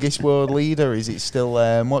youngest world leader? Is it still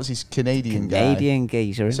what's his Canadian guy? Canadian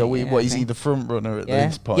geezer. So is he the front runner at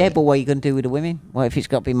this point? Yeah, but what are you going to do with the women? What if it's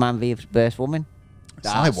got to be man versus woman? It's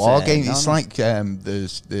like war games. It's like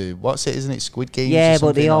the what's it? Isn't it Squid Games? Yeah,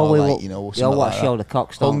 but they all will. Like, you know, they all watch show the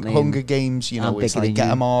cocks, don't they? Hunger Games. You know, it's like get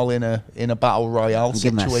them all in a battle royale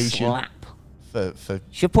situation. For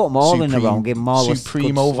should put them all in the wrong. Give them all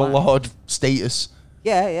supreme overlord status.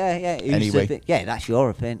 Yeah. Anyway, that's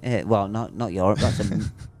Europe. Well, not Europe.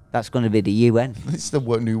 That's going to be the UN. It's the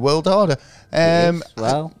new world order.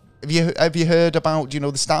 Well. Have you heard about, you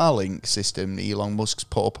know, the Starlink system that Elon Musk's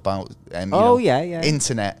put up about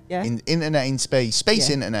internet, internet in space,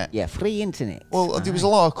 internet, free internet. Well, there was a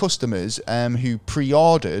lot of customers who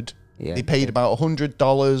pre-ordered. They paid about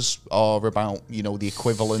 $100 or about, you know, the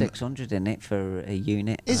equivalent. $600 in it for a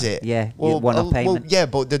unit. Is it? Yeah. One-off payment. Well, yeah,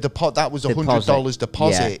 but the that was $100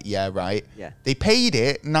 deposit. Yeah, right. Yeah. They paid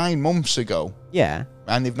it 9 months ago. Yeah.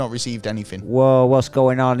 And they've not received anything. Whoa, what's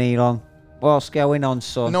going on, Elon? What's going on,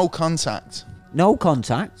 son? No contact. No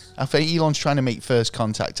contact? I think Elon's trying to make first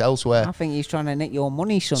contact elsewhere. I think he's trying to nick your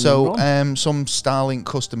money, son. So, some Starlink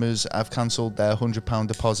customers have cancelled their £100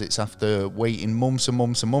 deposits after waiting months and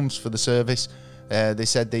months and months for the service. They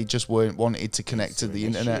said they just weren't wanted to connect to the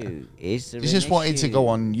internet. Is there they just wanted to go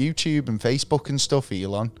on YouTube and Facebook and stuff,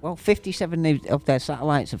 Elon. Well, 57 of their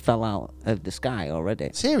satellites have fell out of the sky already.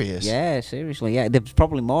 Serious? Yeah, seriously. Yeah, there's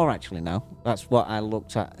probably more actually now. That's what I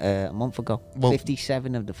looked at a month ago.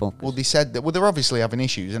 57 of the fuckers. Well, they said that. Well, they're obviously having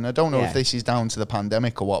issues, and I don't know if this is down to the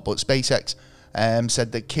pandemic or what. But SpaceX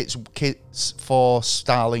said that kits for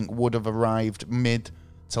Starlink would have arrived mid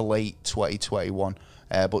to late 2021.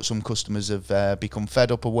 But some customers have become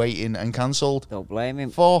fed up of waiting and cancelled. Don't blame him.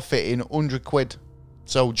 Forfeiting 100 quid.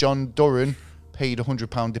 So John Durran paid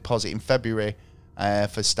 £100 deposit in February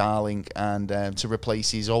for Starlink and to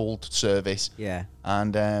replace his old service. Yeah.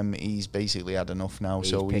 And he's basically had enough now.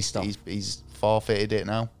 He's forfeited it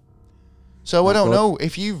now. So Not I don't good. know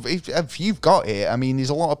if you've got it. I mean, there's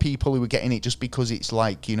a lot of people who are getting it just because it's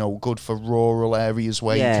like, you know, good for rural areas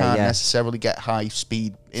where you can't necessarily get high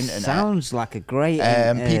speed internet. Sounds like a great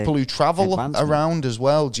people who travel advancement. around as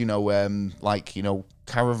well. Do you know, like, you know,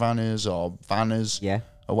 caravanners or vanners,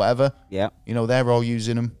 or whatever. Yeah, you know, they're all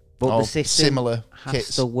using them. But the system similar has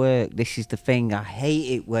kits to work. This is the thing. I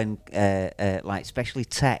hate it when, like, especially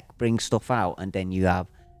tech brings stuff out and then you have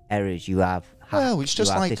errors. You have. Well, it's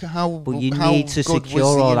just like but you need to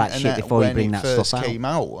secure all that shit before you bring that stuff out. Came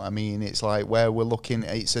out. I mean, it's like where we're looking.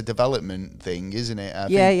 It's a development thing, isn't it? I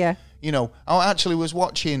think, You know, I actually was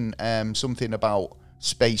watching something about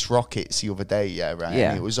space rockets the other day. Yeah, right.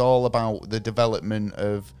 Yeah. And it was all about the development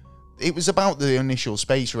of. It was about the initial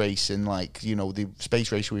space race and, like, you know, the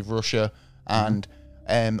space race with Russia and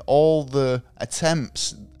all the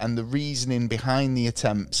attempts and the reasoning behind the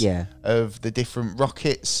attempts of the different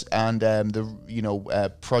rockets and the, you know,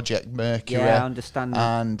 Project Mercury. Yeah, I understand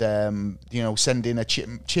that. And, you know, sending a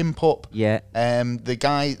chimp up. Yeah.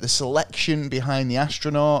 The selection behind the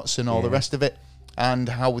astronauts and all the rest of it. And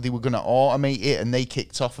how they were going to automate it. And they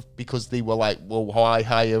kicked off because they were like, well, why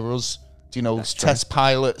hire us, you know, test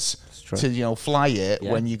pilots to, you know, fly it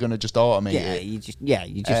when you're going to just automate it. You just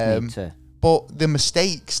need to. But the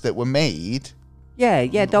mistakes that were made,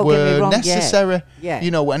 don't get me wrong, necessary. Yeah. You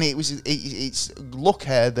know, and it's look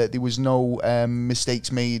here that there was no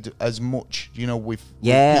mistakes made as much, you know, with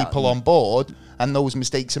people on board, and those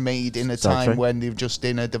mistakes are made in a time when they're just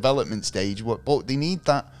in a development stage. But they need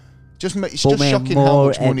that. It's just shocking how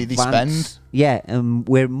much money they spend. Yeah,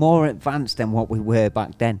 we're more advanced than what we were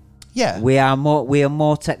back then. Yeah, we are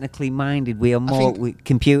more technically minded. We are more.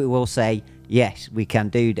 Computer will say yes, we can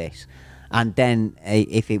do this. And then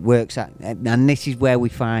if it works out, and this is where we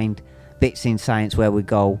find bits in science where we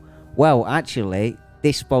go, well, actually,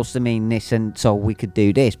 this is supposed to mean this, and so we could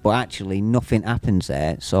do this, but actually nothing happens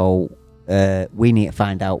there. So we need to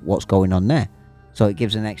find out what's going on there. So it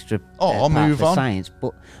gives an extra part move for on. Science.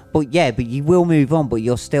 But you will move on, but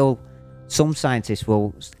you're still. Some scientists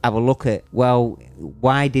will have a look at, well,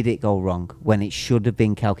 why did it go wrong when it should have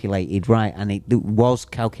been calculated right, and it was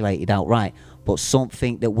calculated out right, but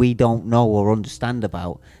something that we don't know or understand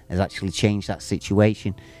about has actually changed that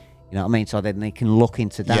situation. You know what I mean? So then they can look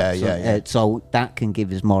into that. So that can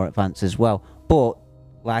give us more advance as well. But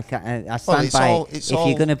like I stand by, if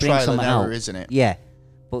you're going to bring something out, isn't it? Yeah.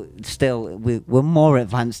 But still, we're more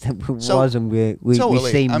advanced than we was, and we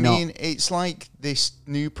seem I not. mean, it's like this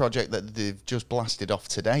new project that they've just blasted off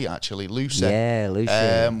today, actually, Lucy. Yeah,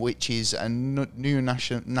 Lucy. Which is a new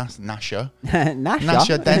NASA, NASA,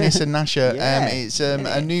 Dennis and NASA. Yeah, it's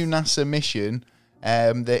a new NASA mission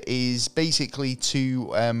that is basically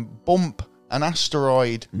to bump an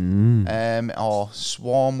asteroid or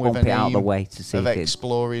swarm with bump an it out aim the way to see of if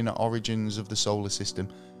exploring origins of the solar system.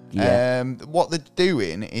 Yeah. What they're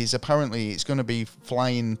doing is apparently it's going to be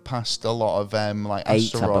flying past a lot of like 8,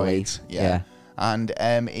 asteroids. I believe. Yeah. And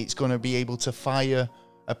it's going to be able to fire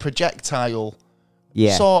a projectile,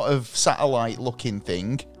 Yeah. sort of satellite-looking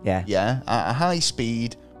thing. Yeah. Yeah. At a high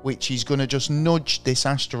speed, which is going to just nudge this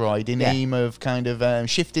asteroid in aim of kind of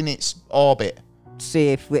shifting its orbit. See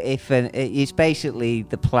if it's basically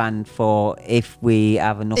the plan for if we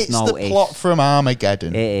have enough It's notice. the plot from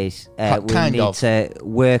Armageddon. It is. We kind need of. to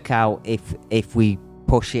work out if we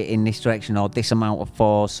push it in this direction or this amount of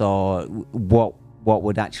force or what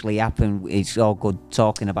would actually happen. It's all good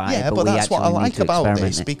talking about it. Yeah, but we that's what I actually need like to about experiment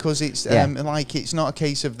this it. because it's like it's not a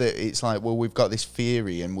case of that. It's like, well, we've got this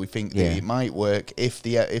theory and we think that it might work if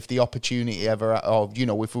the opportunity ever, or you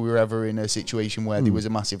know, if we were ever in a situation where there was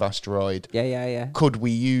a massive asteroid. Yeah. Could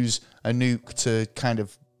we use a nuke to kind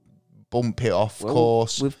of bump it off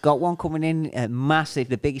course. We've got one coming in, massive,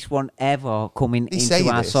 the biggest one ever coming into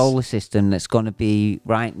our solar system. That's going to be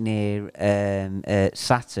right near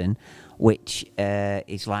Saturn, which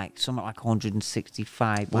is like something like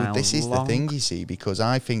 165 miles. This is long. the thing, you see, because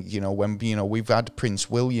I think when we've had Prince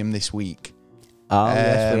William this week. Oh,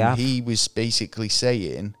 yes, we have. He was basically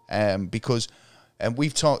saying because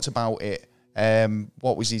we've talked about it.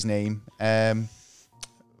 What was his name?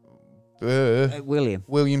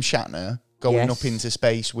 William Shatner going up into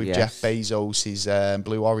space with Jeff Bezos'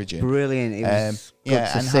 Blue Origin. Brilliant. It was good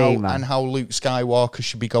to see, and how Luke Skywalker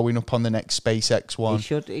should be going up on the next SpaceX one.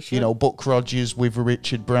 He should. Buck Rogers with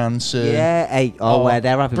Richard Branson. Yeah. Where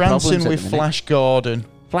they're having Branson problems with Flash Gordon.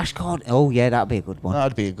 Flash Gordon. Oh, yeah, that'd be a good one.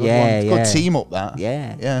 That'd be a good one. Good team up, that.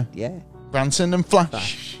 Yeah. Branson and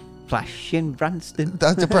Flash. Flash and Branston.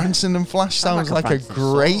 The Branson and Flash sounds like a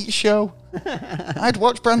great show. I'd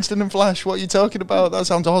watch Branston and Flash. What are you talking about? That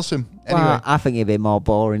sounds awesome. Anyway, well, I think it'd be more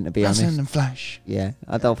boring, to be honest. Branston and Flash. Yeah,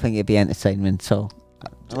 I don't think it'd be entertainment at all.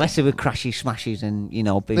 Unless it were crashy smashes and,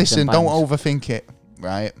 booms Listen, and bangs. don't overthink it,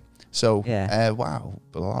 right? So, wow,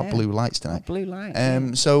 a lot of blue lights tonight. Blue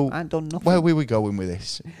lights. So, I done nothing. Where we were going with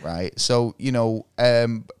this, right? So,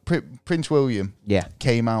 Prince William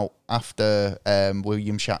came out after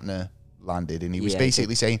William Shatner landed, and he was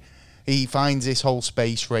basically saying he finds this whole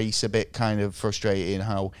space race a bit kind of frustrating,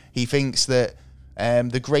 how he thinks that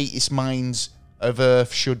the greatest minds of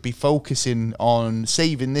Earth should be focusing on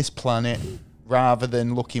saving this planet rather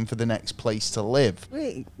than looking for the next place to live.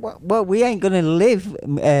 Well, we ain't going to live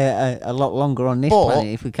a lot longer on this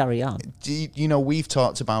planet if we carry on. We've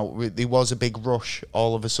talked about there was a big rush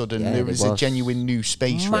all of a sudden. There was a genuine new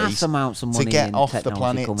space race amounts of money to get off the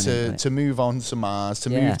planet, to move on to Mars, to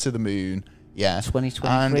move to the moon. Yeah, 2023,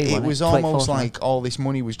 and it was almost like all this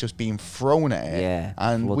money was just being thrown at it. Yeah,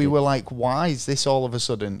 and we were like, why is this all of a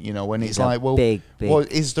sudden? When it's like, well, big.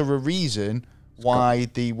 Is there a reason why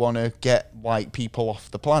they want to get white people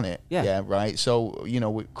off the planet? Yeah, right. So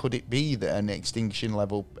could it be that an extinction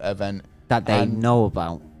level event that they know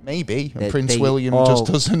about? Maybe Prince William just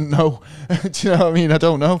doesn't know. Do you know what I mean? I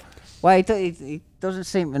don't know. Well, he doesn't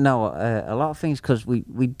seem to know a lot of things, because we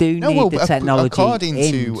do need the technology. According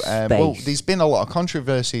to there's been a lot of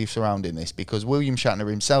controversy surrounding this, because William Shatner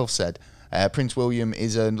himself said Prince William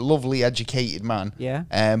is a lovely, educated man. Yeah.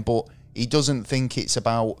 But he doesn't think it's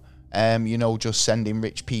about just sending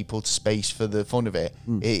rich people to space for the fun of it.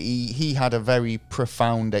 He had a very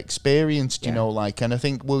profound experience, and I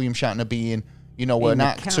think William Shatner being an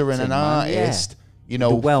actor and an artist.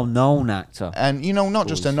 A well-known actor, and not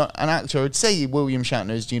just an actor. I'd say William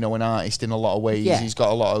Shatner is an artist in a lot of ways. Yeah. He's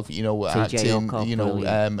got a lot of acting,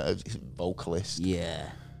 vocalist.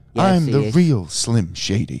 Yeah, I'm the real Slim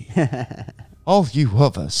Shady. All you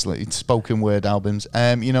other spoken word albums,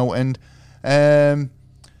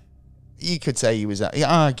 you could say he's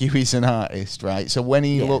an artist, right? So when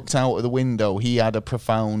he looked out of the window, he had a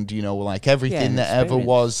profound, everything that ever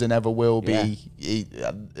was and ever will be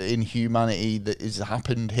in humanity that has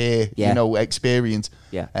happened here, experience.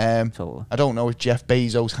 Yeah, totally. I don't know if Jeff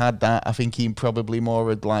Bezos had that. I think he probably more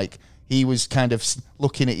had he was kind of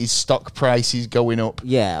looking at his stock prices going up.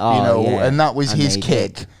 Yeah, and that was his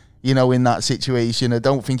kick. In that situation, I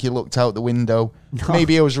don't think he looked out the window. No.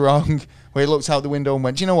 Maybe I was wrong. Where he looked out the window and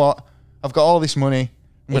went, you know what? I've got all this money.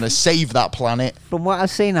 I'm going to save that planet. From what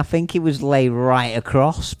I've seen, I think he was laid right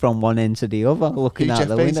across from one end to the other, looking out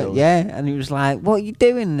the window. Yeah, and he was like, "What are you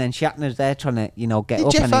doing?" And then Shatner's there trying to, get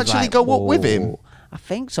up. Did Jeff actually go up with him? I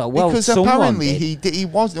think so. Well, because apparently he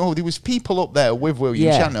was. Oh, there was people up there with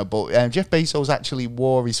William Shatner, but Jeff Bezos actually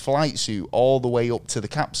wore his flight suit all the way up to the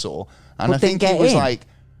capsule, and I think he was like,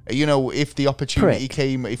 if the opportunity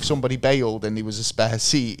came, if somebody bailed and there was a spare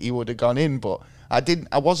seat, he would have gone in, but.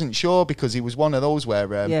 I wasn't sure, because he was one of those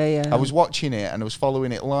where I was watching it and I was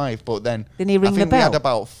following it live, but then didn't he ring I think the bell? We had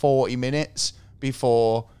about 40 minutes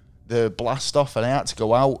before the blast off and I had to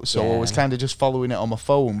go out, so I was kind of just following it on my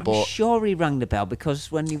phone. I'm sure he rang the bell,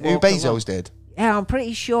 because when he walked Bezos did. Yeah, I'm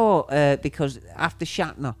pretty sure, because after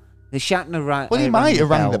Shatner. The Shatner Well, he might have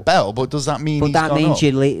rang the bell, but does that mean he's gone up? But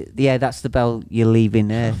that means that's the bell, you're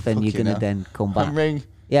leaving Earth and you're going to then come back. Ring.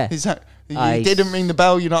 Yeah. You didn't ring the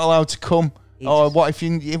bell, you're not allowed to come. What if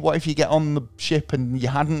you get on the ship and you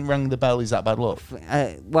hadn't rang the bell? Is that bad luck?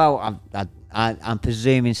 Well, I'm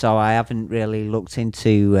presuming so. I haven't really looked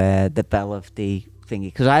into the bell of the thingy,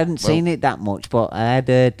 because I haven't seen it that much, but I had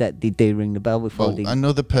heard that they do ring the bell before.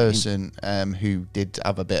 Another person who did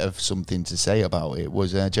have a bit of something to say about it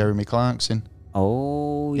was Jeremy Clarkson.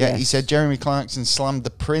 Oh, yes. Yeah, he said Jeremy Clarkson slammed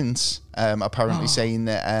the Prince, apparently saying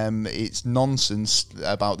that it's nonsense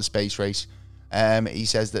about the space race. He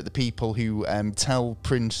says that the people who tell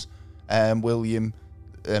Prince William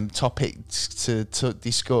topics to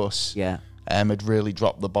discuss had really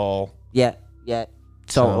dropped the ball. Yeah,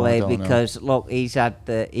 totally. Because look, he's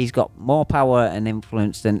got more power and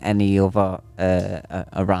influence than any other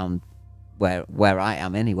around where I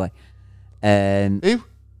am anyway. Who?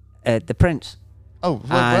 The Prince. Oh,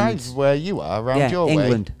 right, where you are, around your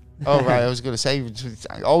England. way. Oh right, I was going to say,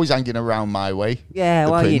 always hanging around my way. Yeah,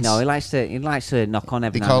 well, Prince. He likes to knock on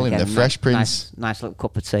every now and again. They call him the Fresh Prince. Nice little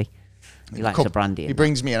cup of tea. He likes a brandy. He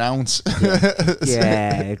brings me an ounce.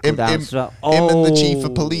 Yeah, good ounce. Him and the chief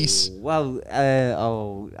of police. Well,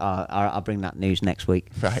 I'll bring that news next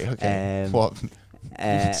week. Right. Okay. What?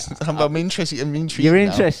 I'm interested. You're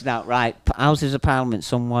interested now, right? Houses of Parliament.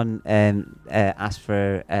 Someone asked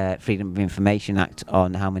for Freedom of Information Act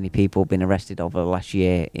on how many people have been arrested over the last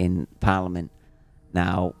year in Parliament.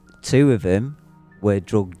 Now, 2 of them were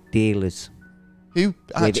drug dealers. Who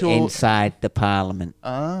inside the Parliament?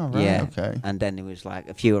 Ah, right. Yeah. Okay. And then there was like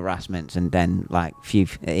a few harassments, and then like a few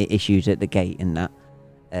issues at the gate and that.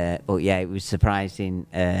 But yeah, it was surprising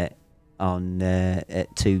on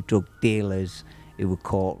 2 drug dealers who were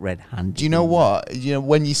caught red-handed. Do you know what? You know,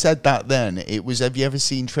 when you said that, then it was. Have you ever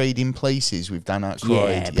seen Trading Places with Dan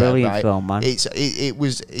Aykroyd? Yeah, brilliant film, man.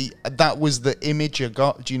 That was the image I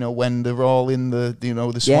got. Do you know, when they're all in the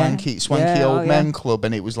swanky old men club,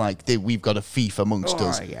 and it was like we've got a thief amongst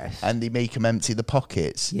us, and they make him empty the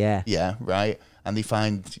pockets. Yeah, right. And they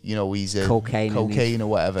find he's a cocaine or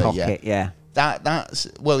whatever. Pocket, yeah. That's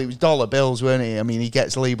it was dollar bills, weren't he? I mean, he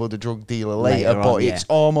gets labelled a drug dealer later but it's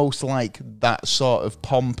almost like that sort of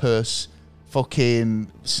pompous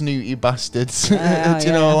fucking snooty bastards. Do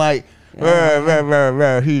you know, like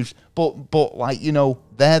who's but like,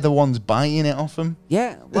 they're the ones buying it off him.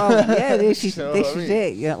 Yeah, well, yeah, this is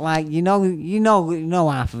it. Yeah, like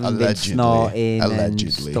half of them been snorting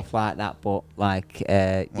and stuff like that, but like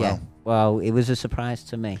well, it was a surprise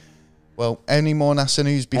to me. Well, any more NASA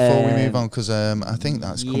news before we move on? Because I think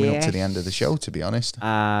that's coming up to the end of the show, to be honest.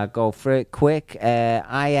 Go for it quick.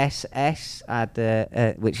 ISS,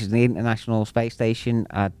 which is the International Space Station,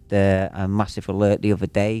 had a massive alert the other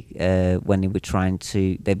day when they were trying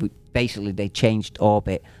to... They changed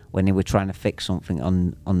orbit when they were trying to fix something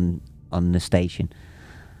on the station,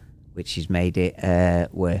 which has made it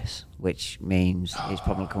worse. Which means it's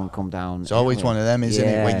probably going to come down. It's always one of them, isn't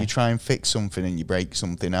it? When you try and fix something and you break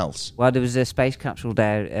something else. Well, there was a space capsule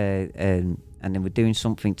there, and they were doing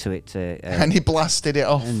something to it. And he blasted it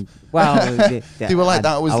off. They were like,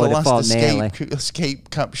 that was the last escape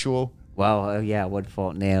capsule. Well, I would have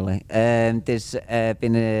thought nearly. There's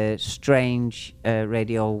been a strange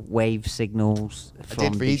radio wave signals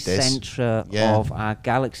from the centre of our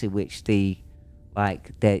galaxy, which they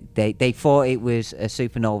thought it was a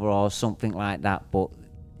supernova or something like that, but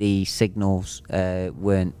the signals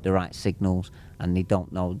weren't the right signals, and they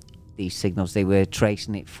don't know these signals. They were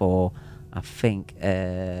tracing it for, I think.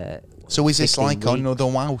 So is this like another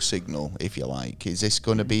WOW signal, if you like? Is this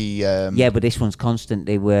going to be? Yeah, but this one's constant.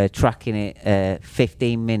 They were tracking it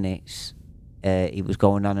 15 minutes. It was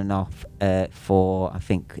going on and off for, I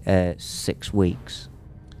think, 6 weeks.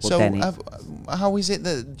 So how is it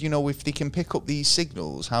that, if they can pick up these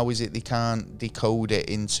signals, how is it they can't decode it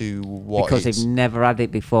into what? Because they've never had it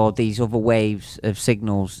before. These other waves of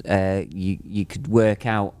signals, you could work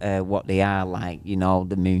out what they are, like,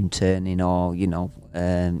 the moon turning, or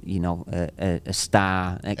a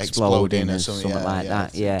star exploding or something like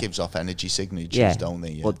that. Yeah, it gives off energy signatures, don't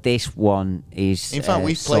they? Yeah. But this one is. In fact,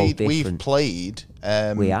 we've played.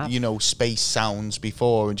 Space sounds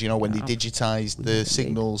before, and when they digitized the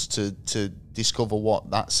signals to discover what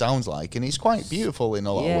that sounds like, and it's quite beautiful in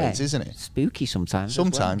a lot of ways, isn't it? Spooky sometimes.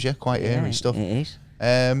 Quite eerie stuff. It is.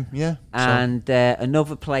 And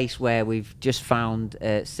another place where we've just found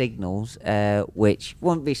signals, which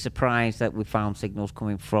won't be surprised that we found signals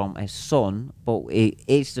coming from a sun, but it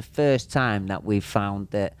is the first time that we've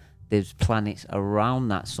found that there's planets around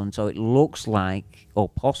that sun. So it looks like, or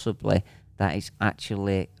possibly, that it's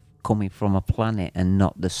actually coming from a planet and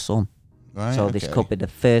not the sun. Right, so this could be the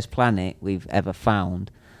first planet we've ever found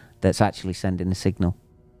that's actually sending a signal.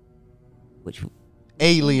 Which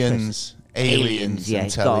aliens. Yeah,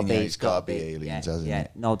 it's got to be aliens, hasn't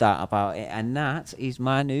it? No doubt about it. And that is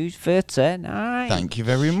my news for tonight. Thank you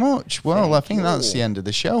very much. Well, I think that's the end of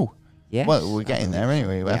the show. Yes. Well, we're getting there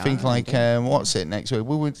anyway. I think what's it next week?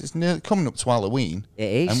 It's coming up to Halloween. It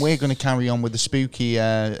is. And we're going to carry on with the spooky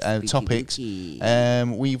topics.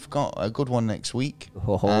 We've got a good one next week.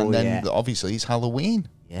 And then obviously it's Halloween.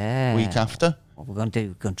 Yeah. Week after. What we're going to do?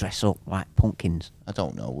 We're going to dress up like pumpkins. I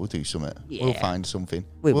don't know. We'll do something. Yeah. We'll find something.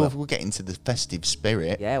 We'll get into the festive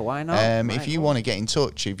spirit. Yeah, why not? If you want to get in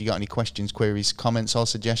touch, if you got any questions, queries, comments, or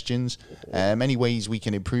suggestions, any ways we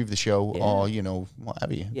can improve the show, or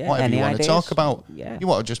whatever you want to talk about. Yeah. You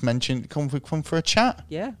want to just mention, come for a chat.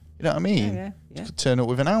 Yeah. You know what I mean? Yeah. Turn up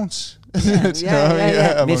with an ounce.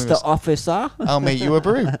 Yeah. Mr. Officer. I'll make you a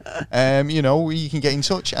brew. You can get in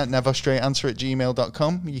touch at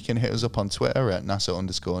neverstraightanswer@gmail.com. You can hit us up on Twitter at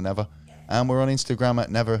NASA_never. And we're on Instagram at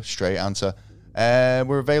neverstraightanswer.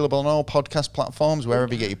 We're available on all podcast platforms,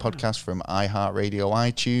 wherever you get your podcasts from: iHeartRadio,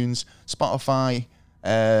 iTunes, Spotify,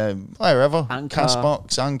 wherever. Anchor.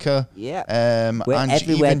 Castbox, Anchor. Yeah. We're and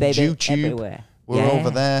everywhere, even baby. YouTube. Everywhere. We're over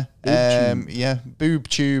there.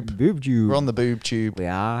 BoobTube. BoobTube. We're on the BoobTube. We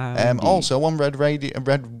are. Also on Red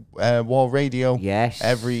Wall Radio. Yes.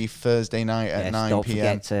 Every Thursday night at 9 don't p.m.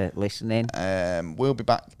 forget to listen in. We'll be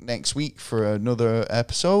back next week for another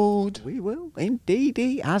episode. We will, indeed,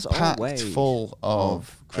 as Packed always. full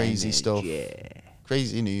of crazy energy. stuff.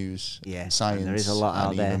 Crazy news. Science. And there is a lot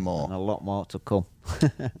out there. Even more. And a lot more to come.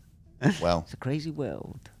 Well. It's a crazy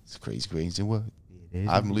world. It's a crazy world. It is.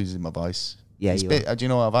 I'm losing my voice. Yeah, do you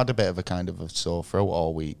know, I've had a bit of a kind of a sore throat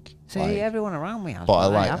all week. See, everyone around me has.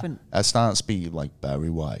 But I haven't. I start to speak like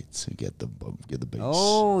Barry White to get the bass.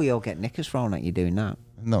 Oh, you'll get knickers thrown at you doing that.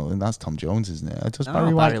 No, and that's Tom Jones, isn't it? Does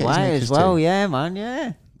Barry White as well? Too? Yeah, man.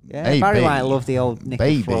 Yeah. Hey, Barry White loved the old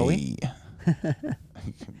knickers throwing.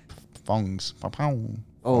 Thongs.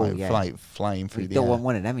 Oh, flying through the air. You don't want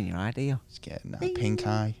one of them in your eye, do you? Just getting that pink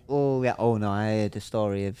eye. Oh, yeah. Oh, no, I heard a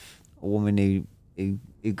story of a woman who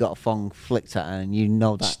got a thong flicked at her, and you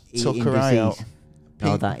know that took eating her disease. eye out.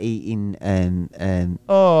 No, that eating years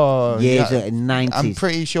of 90s. I'm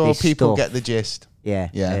pretty sure people stuff. get the gist. Yeah.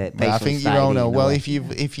 But I think you all know. Well, if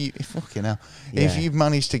fucking hell, if you've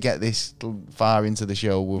managed to get this far into the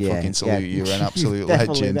show, we'll fucking salute you. You're an absolute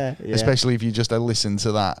legend. Especially if you just listen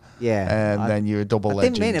to that. Yeah. Then you're a double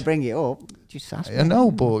legend. I didn't mean to bring it up. Just ask me. I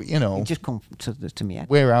know, but it just come to me.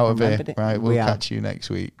 We're out of here. Right, we'll catch you next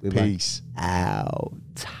week. Peace. Out.